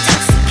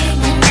 Intoxicate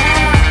me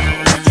now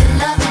with your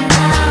loving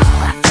now.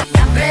 I think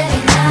I'm ready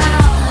now.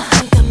 I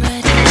think I'm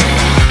ready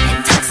now.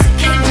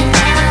 Intoxicate me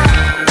now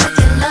with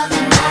your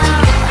loving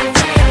now. I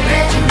think I'm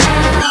ready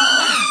now.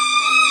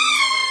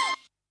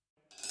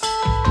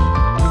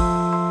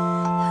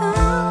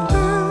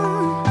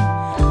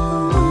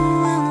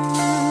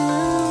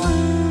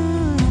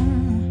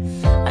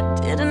 I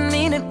didn't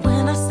mean it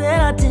when I said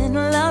I didn't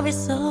love you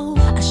so.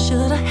 I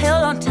should've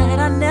held on tight,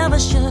 I never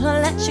should've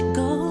let you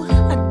go.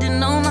 I didn't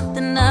know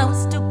nothing, I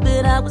was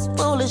stupid, I was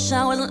foolish,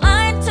 I was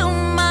lying to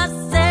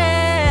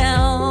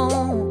myself.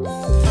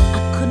 I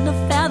couldn't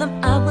have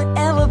fathomed I would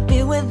ever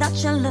be without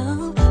your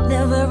love.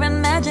 Never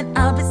imagined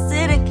I'd be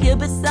sitting here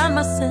beside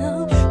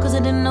myself. Cause I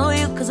didn't know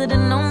you, cause I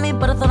didn't know me,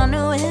 but I thought I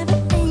knew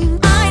everything.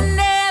 I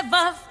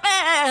never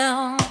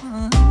felt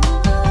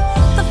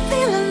the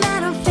feeling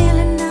that I'm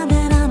feeling now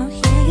that I don't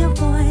hear your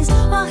voice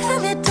or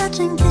have you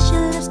touching.